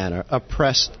any manner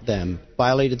oppressed them,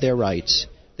 violated their rights,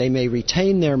 they may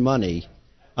retain their money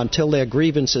until their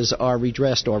grievances are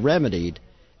redressed or remedied,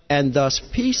 and thus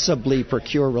peaceably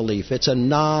procure relief. It's a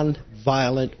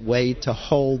non-violent way to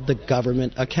hold the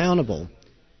government accountable.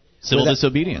 Civil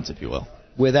disobedience, if you will.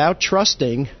 Without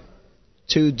trusting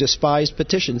to despise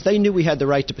petitions. They knew we had the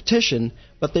right to petition,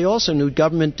 but they also knew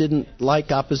government didn't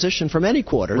like opposition from any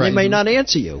quarter. Right. They may not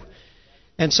answer you.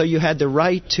 And so you had the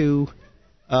right to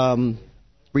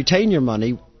retain your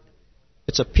money.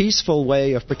 It's a peaceful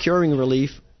way of procuring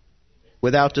relief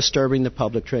without disturbing the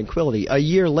public tranquility. A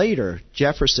year later,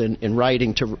 Jefferson, in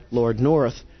writing to Lord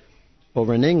North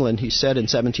over in England, he said in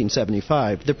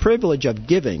 1775, "The privilege of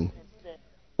giving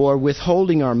or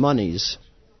withholding our monies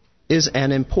is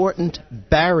an important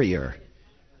barrier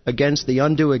against the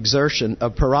undue exertion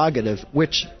of prerogative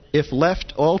which, if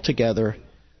left altogether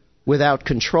without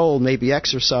control, may be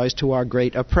exercised to our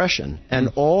great oppression. And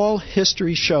all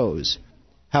history shows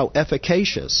how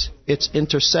efficacious its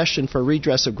intercession for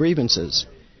redress of grievances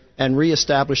and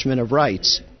reestablishment of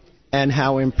rights, and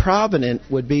how improvident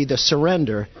would be the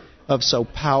surrender of so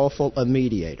powerful a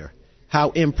mediator."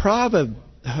 How improvident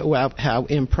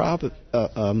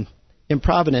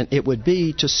it would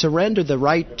be to surrender the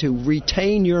right to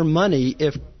retain your money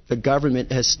if the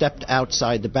government has stepped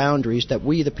outside the boundaries that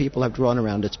we, the people, have drawn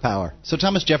around its power. So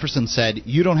Thomas Jefferson said,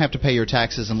 you don't have to pay your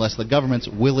taxes unless the government's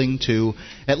willing to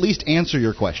at least answer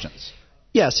your questions.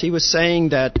 Yes, he was saying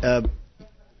that,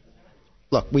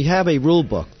 look, we have a rule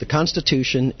book. The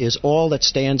Constitution is all that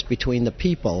stands between the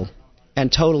people and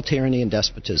total tyranny and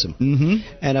despotism. Mm-hmm.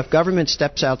 And if government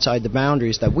steps outside the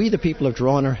boundaries that we, the people, have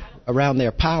drawn around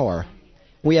their power,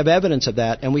 we have evidence of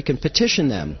that, and we can petition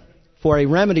them for a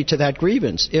remedy to that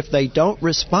grievance. If they don't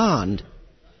respond,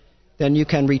 then you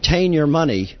can retain your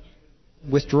money,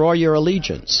 withdraw your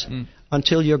allegiance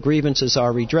until your grievances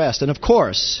are redressed. And of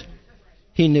course,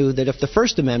 he knew that if the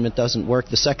First Amendment doesn't work,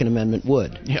 the Second Amendment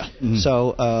would. Yeah. Mm-hmm.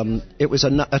 So it was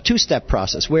a two-step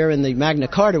process, where in the Magna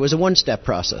Carta it was a one-step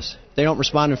process. They don't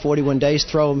respond in 41 days,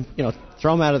 throw him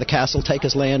out of the castle, take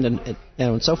his land,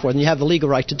 and so forth. And you have the legal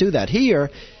right to do that.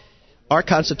 Here, our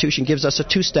Constitution gives us a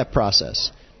two-step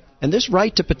process. And this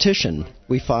right to petition,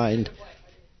 we find,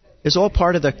 is all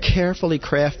part of the carefully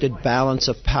crafted balance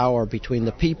of power between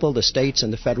the people, the states,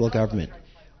 and the federal government.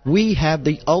 We have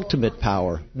the ultimate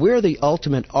power. We're the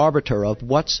ultimate arbiter of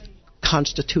what's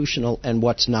constitutional and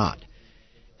what's not.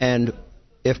 And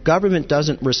if government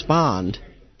doesn't respond,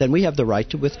 then we have the right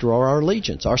to withdraw our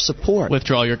allegiance, our support.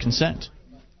 Withdraw your consent.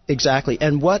 Exactly.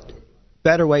 And what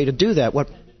better way to do that?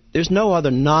 There's no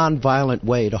other nonviolent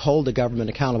way to hold the government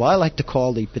accountable. I like to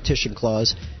call the petition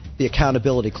clause the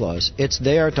accountability clause. It's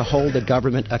there to hold the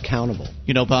government accountable.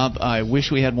 You know, Bob, I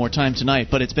wish we had more time tonight,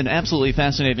 but it's been absolutely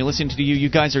fascinating listening to you. You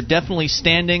guys are definitely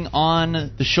standing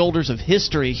on the shoulders of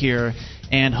history here,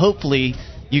 and hopefully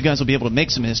you guys will be able to make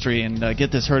some history and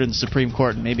get this heard in the Supreme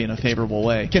Court, and maybe in a favorable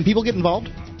way. Can people get involved?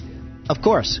 Of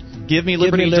course.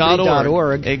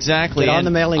 GiveMeLiberty.org. Exactly. Get on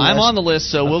the mailing list. I'm on the list,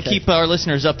 so we'll keep our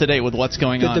listeners up to date with what's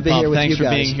going on. Good to be Bob, here with thanks you for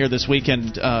guys. being here this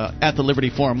weekend at the Liberty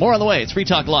Forum. More on the way. It's Free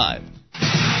Talk Live.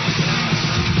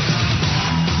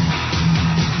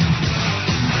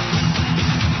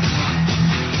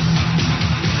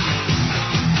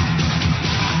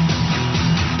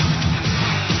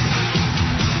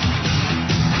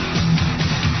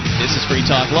 This is Free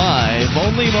Talk Live.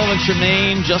 Only moments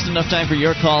remain. Just enough time for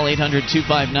your call.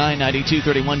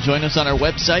 800-259-9231. Join us on our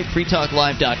website,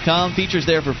 freetalklive.com. Features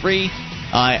there for free.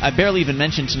 I barely even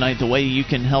mentioned tonight the way you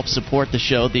can help support the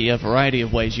show, the variety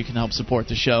of ways you can help support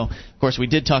the show. Of course, we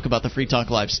did talk about the Free Talk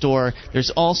Live store.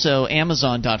 There's also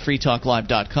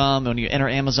Amazon.freetalklive.com. When you enter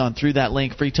Amazon through that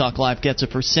link, Free Talk Live gets a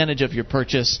percentage of your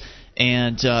purchase.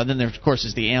 And then there, of course,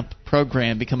 is the AMP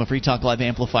program. Become a Free Talk Live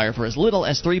amplifier for as little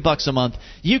as $3 a month.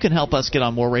 You can help us get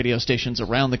on more radio stations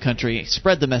around the country,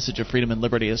 spread the message of freedom and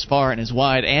liberty as far and as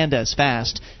wide and as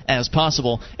fast as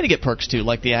possible. And you get perks, too,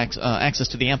 like the access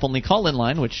to the AMP-only call-in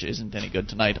line, which isn't any good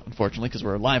tonight, unfortunately, because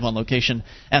we're live on location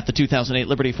at the 2008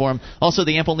 Liberty Forum. Also,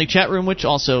 the AMP-only chat room, which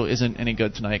also isn't any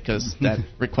good tonight because that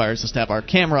requires us to have our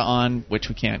camera on, which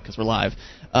we can't because we're live.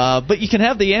 But you can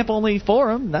have the AMP-only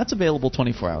forum. That's available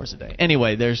 24 hours a day.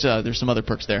 Anyway, there's some other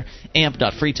perks there.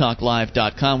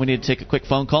 amp.freetalklive.com. We need to take a quick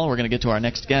phone call. We're going to get to our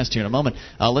next guest here in a moment.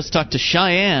 Let's talk to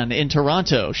Cheyenne in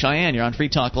Toronto. Cheyenne, you're on Free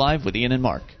Talk Live with Ian and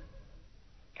Mark.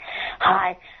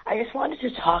 Hi. I just wanted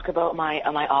to talk about my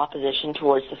opposition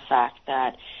towards the fact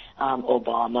that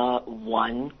Obama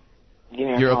won.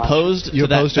 You're opposed to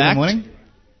that fact? Him winning?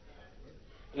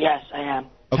 Yes, I am.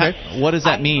 Okay. What does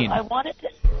that mean? I wanted to...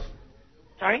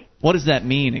 Sorry? What does that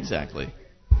mean exactly?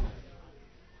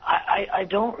 I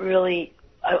don't really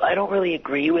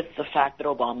agree with the fact that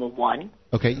Obama won.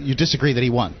 Okay, you disagree that he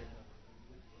won?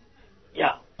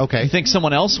 Yeah. Okay. You think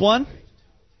someone else won?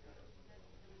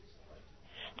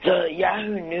 The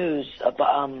Yahoo News,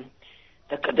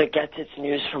 that gets its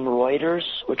news from Reuters,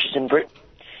 which is in Britain,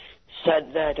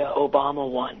 said that Obama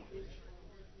won.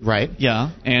 Right. Yeah,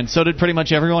 and so did pretty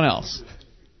much everyone else.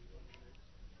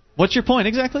 What's your point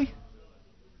exactly?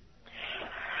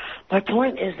 My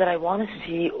point is that I want to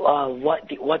see what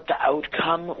the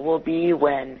outcome will be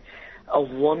when a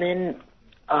woman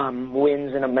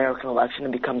wins an American election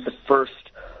and becomes the first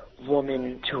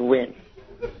woman to win.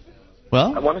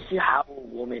 Well, I want to see how a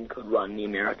woman could run the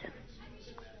American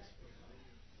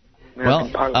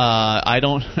Parliament. I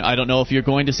don't know if you're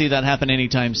going to see that happen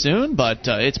anytime soon, but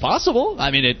it's possible.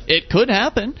 I mean, it could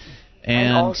happen.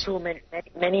 And also,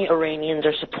 many Iranians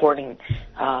are supporting.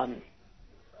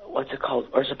 Or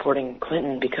supporting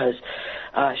Clinton because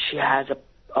she has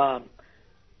an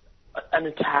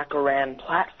attack Iran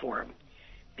platform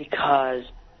because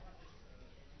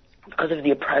of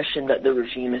the oppression that the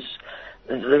regime is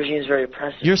very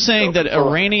oppressive. You're saying that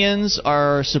Iranians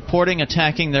are supporting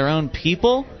attacking their own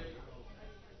people?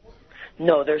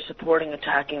 No, they're supporting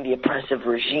attacking the oppressive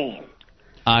regime.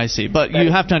 I see. But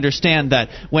you have to understand that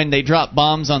when they drop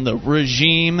bombs on the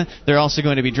regime, they're also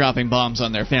going to be dropping bombs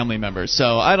on their family members.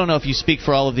 So I don't know if you speak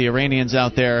for all of the Iranians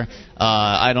out there.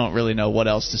 I don't really know what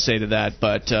else to say to that.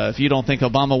 But if you don't think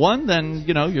Obama won, then,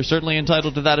 you're certainly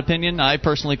entitled to that opinion. I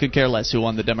personally could care less who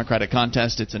won the Democratic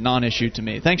contest. It's a non-issue to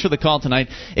me. Thanks for the call tonight.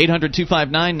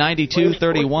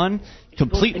 800-259-9231.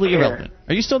 Completely irrelevant.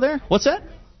 Are you still there? What's that?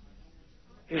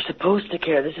 You're supposed to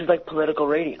care. This is like political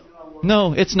radio.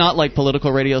 No, it's not like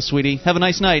political radio, sweetie. Have a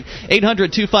nice night.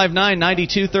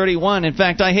 800-259-9231. In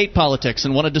fact, I hate politics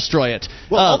and want to destroy it.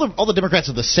 Well, all the Democrats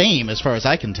are the same as far as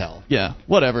I can tell. Yeah,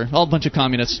 whatever. All a bunch of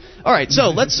communists. All right, so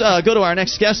let's go to our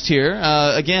next guest here.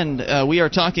 We are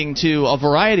talking to a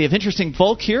variety of interesting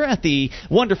folk here at the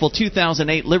wonderful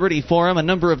 2008 Liberty Forum. A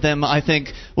number of them, I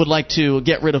think, would like to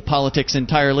get rid of politics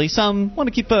entirely. Some want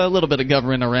to keep a little bit of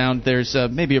government around. There's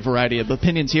maybe a variety of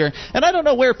opinions here. And I don't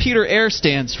know where Peter Eyre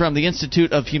stands from the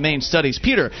Institute of Humane Studies.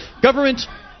 Peter, government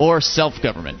or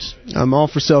self-government? I'm all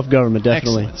for self-government,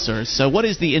 definitely. Excellent, sir. So what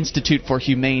is the Institute for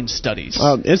Humane Studies?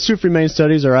 Institute for Humane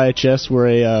Studies, or IHS, we're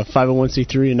a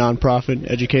 501c3, a nonprofit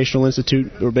educational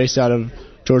institute. We're based out of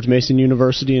George Mason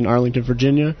University in Arlington,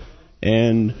 Virginia.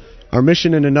 And our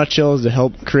mission, in a nutshell, is to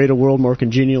help create a world more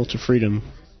congenial to freedom.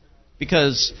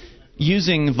 Because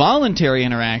using voluntary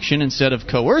interaction instead of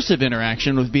coercive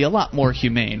interaction would be a lot more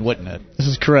humane, wouldn't it? This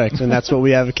is correct, and that's what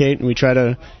we advocate, and we try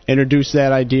to introduce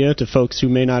that idea to folks who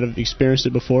may not have experienced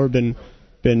it before, been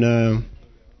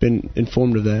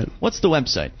informed of that. What's the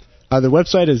website? The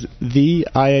website is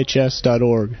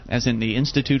theihs.org. As in the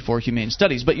Institute for Humane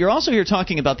Studies. But you're also here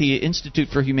talking about the Institute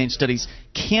for Humane Studies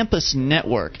Campus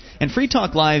Network. And Free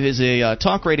Talk Live is a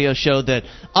talk radio show that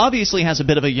obviously has a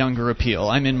bit of a younger appeal.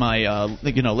 I'm in my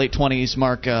late 20s,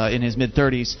 Mark in his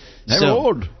mid-30s.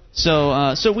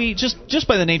 So we just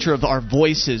by the nature of our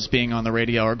voices being on the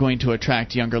radio are going to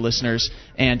attract younger listeners,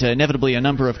 and inevitably a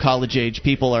number of college-age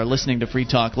people are listening to Free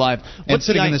Talk Live. And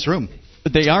sitting in this room.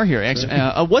 They are here.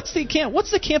 What's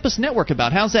the campus network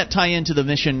about? How's that tie into the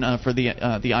mission for the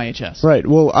IHS? Right.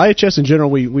 Well, IHS in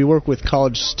general, we work with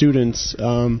college students.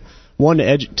 One,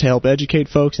 to help educate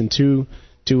folks, and two,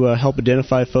 to help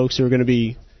identify folks who are going to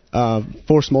be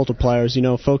force multipliers.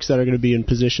 Folks that are going to be in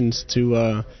positions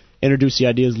to introduce the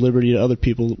ideas of liberty to other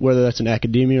people, whether that's in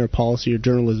academia or policy or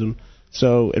journalism.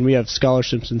 And we have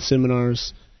scholarships and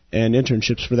seminars and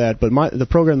internships for that. But the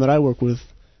program that I work with,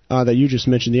 that you just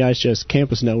mentioned, the IHS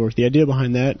Campus Network, the idea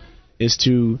behind that is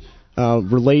to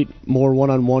relate more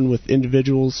one-on-one with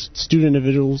student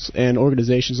individuals and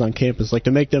organizations on campus, like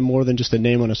to make them more than just a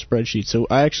name on a spreadsheet. So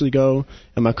I actually go,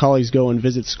 and my colleagues go and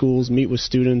visit schools, meet with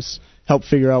students, help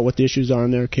figure out what the issues are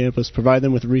on their campus, provide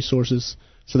them with resources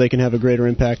so they can have a greater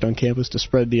impact on campus to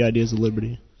spread the ideas of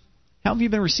liberty. How have you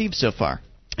been received so far?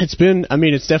 It's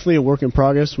definitely a work in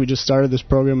progress. We just started this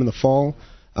program in the fall.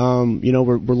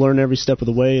 We're learning every step of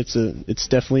the way. It's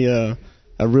definitely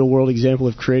a real world example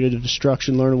of creative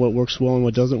destruction, learning what works well and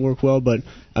what doesn't work well. But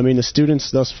the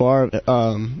students thus far,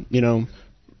 from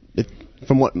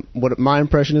what my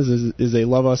impression is they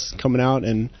love us coming out,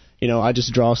 and I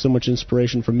just draw so much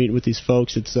inspiration from meeting with these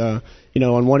folks. It's on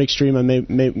one extreme I may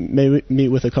meet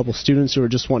with a couple students who are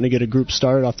just wanting to get a group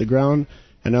started off the ground,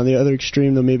 and on the other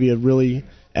extreme there may be a really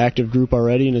active group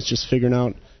already, and it's just figuring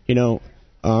out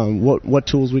what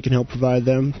tools we can help provide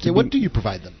them. So what do you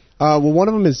provide them? Well, one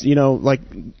of them is, like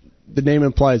the name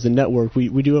implies, a network.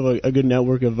 We do have a good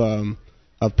network of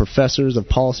professors, of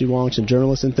policy wonks, and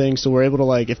journalists and things. So we're able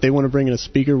to, if they want to bring in a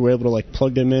speaker, we're able to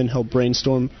plug them in, help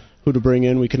brainstorm who to bring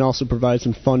in. We can also provide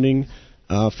some funding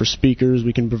for speakers.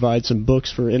 We can provide some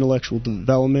books for intellectual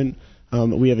development.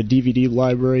 We have a DVD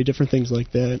library, different things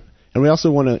like that. And we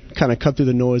also want to kind of cut through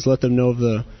the noise, let them know of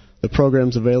the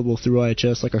programs available through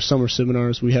IHS, like our summer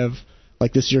seminars. We have,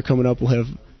 like this year coming up, we'll have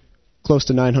close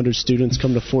to 900 students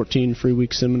come to 14 free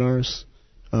week seminars.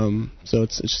 So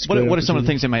it's just what are some of the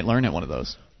things they might learn at one of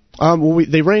those?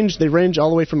 They range all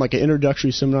the way from an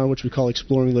introductory seminar, which we call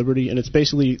Exploring Liberty, and it's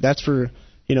basically that's for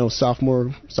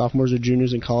sophomores or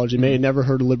juniors in college. They may have never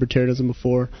heard of libertarianism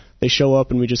before. They show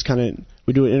up and we just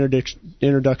we do an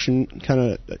introduction,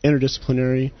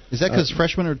 interdisciplinary. Is that because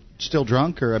freshmen are still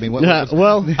drunk, or we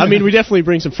definitely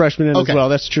bring some freshmen in as well.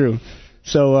 That's true.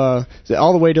 So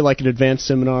all the way to an advanced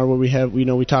seminar where we have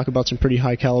we talk about some pretty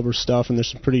high caliber stuff, and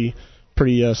there's some pretty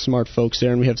smart folks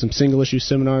there, and we have some single issue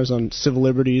seminars on civil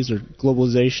liberties or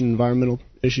globalization, environmental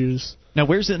issues. Now,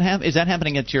 where's it is that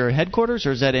happening at your headquarters,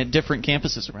 or is that at different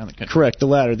campuses around the country? Correct, the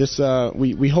latter. This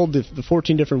we hold the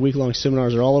 14 different week-long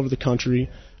seminars are all over the country.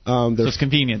 So it's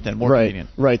convenient then, convenient.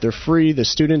 Right, they're free. The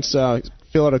students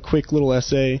fill out a quick little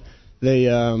essay. They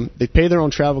pay their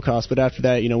own travel costs, but after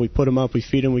that, we put them up, we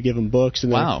feed them, we give them books,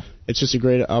 and it's just a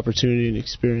great opportunity and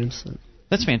experience.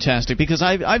 That's fantastic, because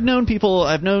I've known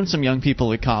some young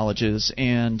people at colleges,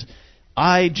 and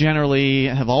I generally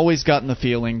have always gotten the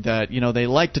feeling that they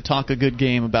like to talk a good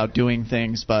game about doing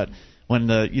things, but when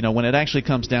it actually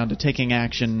comes down to taking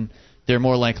action, they're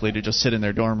more likely to just sit in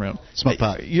their dorm room. Smoke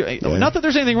pot. Not that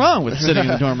there's anything wrong with sitting in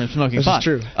the dorm room smoking pot. This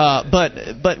is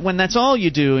true. But when that's all you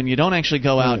do and you don't actually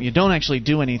go out and you don't actually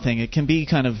do anything, it can be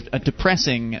kind of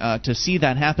depressing to see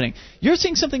that happening. You're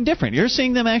seeing something different. You're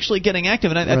seeing them actually getting active.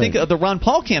 And I think the Ron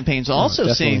Paul campaign's also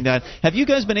seeing that. Have you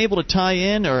guys been able to tie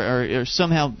in or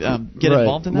somehow get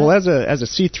involved in that? Well, as a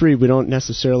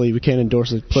C3, we can't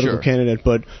endorse a political candidate,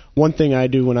 but one thing I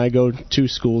do when I go to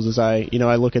schools is I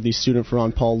look at these student for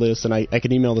Ron Paul lists, and I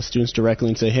can email the students directly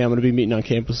and say, hey, I'm going to be meeting on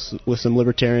campus with some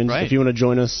libertarians. Right. If you want to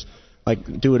join us,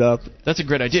 do it up. That's a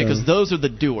great idea, because those are the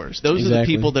doers. Those are the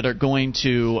people that are going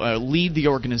to lead the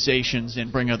organizations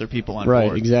and bring other people on board.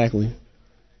 Right, exactly.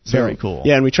 Very cool.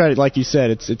 Yeah, and we try to, like you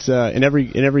said, it's in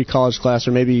every college class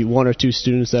there may be one or two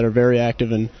students that are very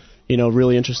active and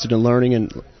really interested in learning.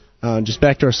 And just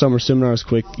back to our summer seminars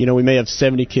quick, we may have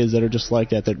 70 kids that are just like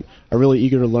that are really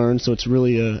eager to learn, so it's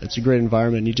really it's a great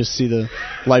environment. You just see the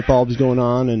light bulbs going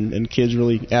on and kids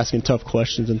really asking tough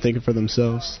questions and thinking for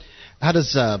themselves. How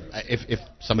does, if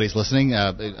somebody's listening,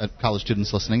 a college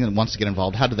student's listening and wants to get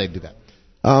involved, how do they do that?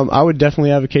 I would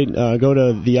definitely advocate go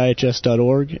to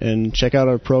theihs.org and check out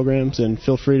our programs, and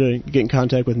feel free to get in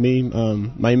contact with me.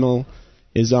 My email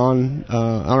is on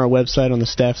our website on the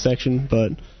staff section,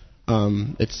 but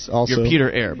it's also... You're Peter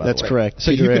Eyre, by the way. That's correct.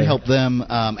 So Peter you can Eyre. help them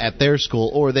at their school,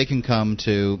 or they can come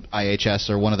to IHS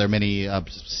or one of their many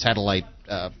satellite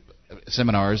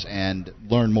seminars and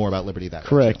learn more about liberty that way.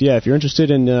 Correct, yeah. If you're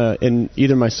interested in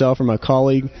either myself or my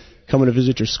colleague coming to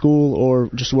visit your school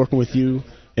or just working with you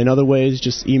in other ways,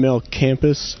 just email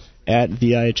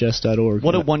campus@theihs.org.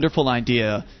 What a wonderful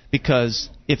idea, because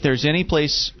if there's any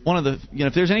place,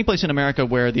 if there's any place in America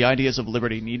where the ideas of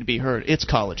liberty need to be heard, it's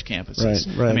college campuses.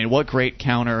 Right. I mean, what great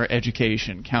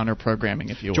counter-education, counter-programming,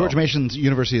 if you will. George Mason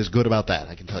University is good about that,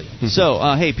 I can tell you. So,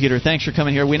 hey, Peter, thanks for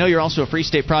coming here. We know you're also a Free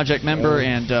State Project member,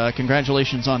 and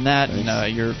congratulations on that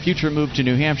and your future move to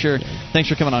New Hampshire. Thanks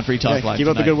for coming on Free Talk Live Keep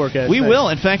up the good work, guys. We will.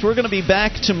 In fact, we're going to be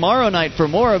back tomorrow night for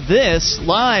more of this,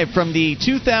 live from the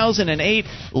 2008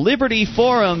 Liberty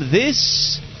Forum.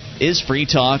 This is Free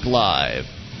Talk Live.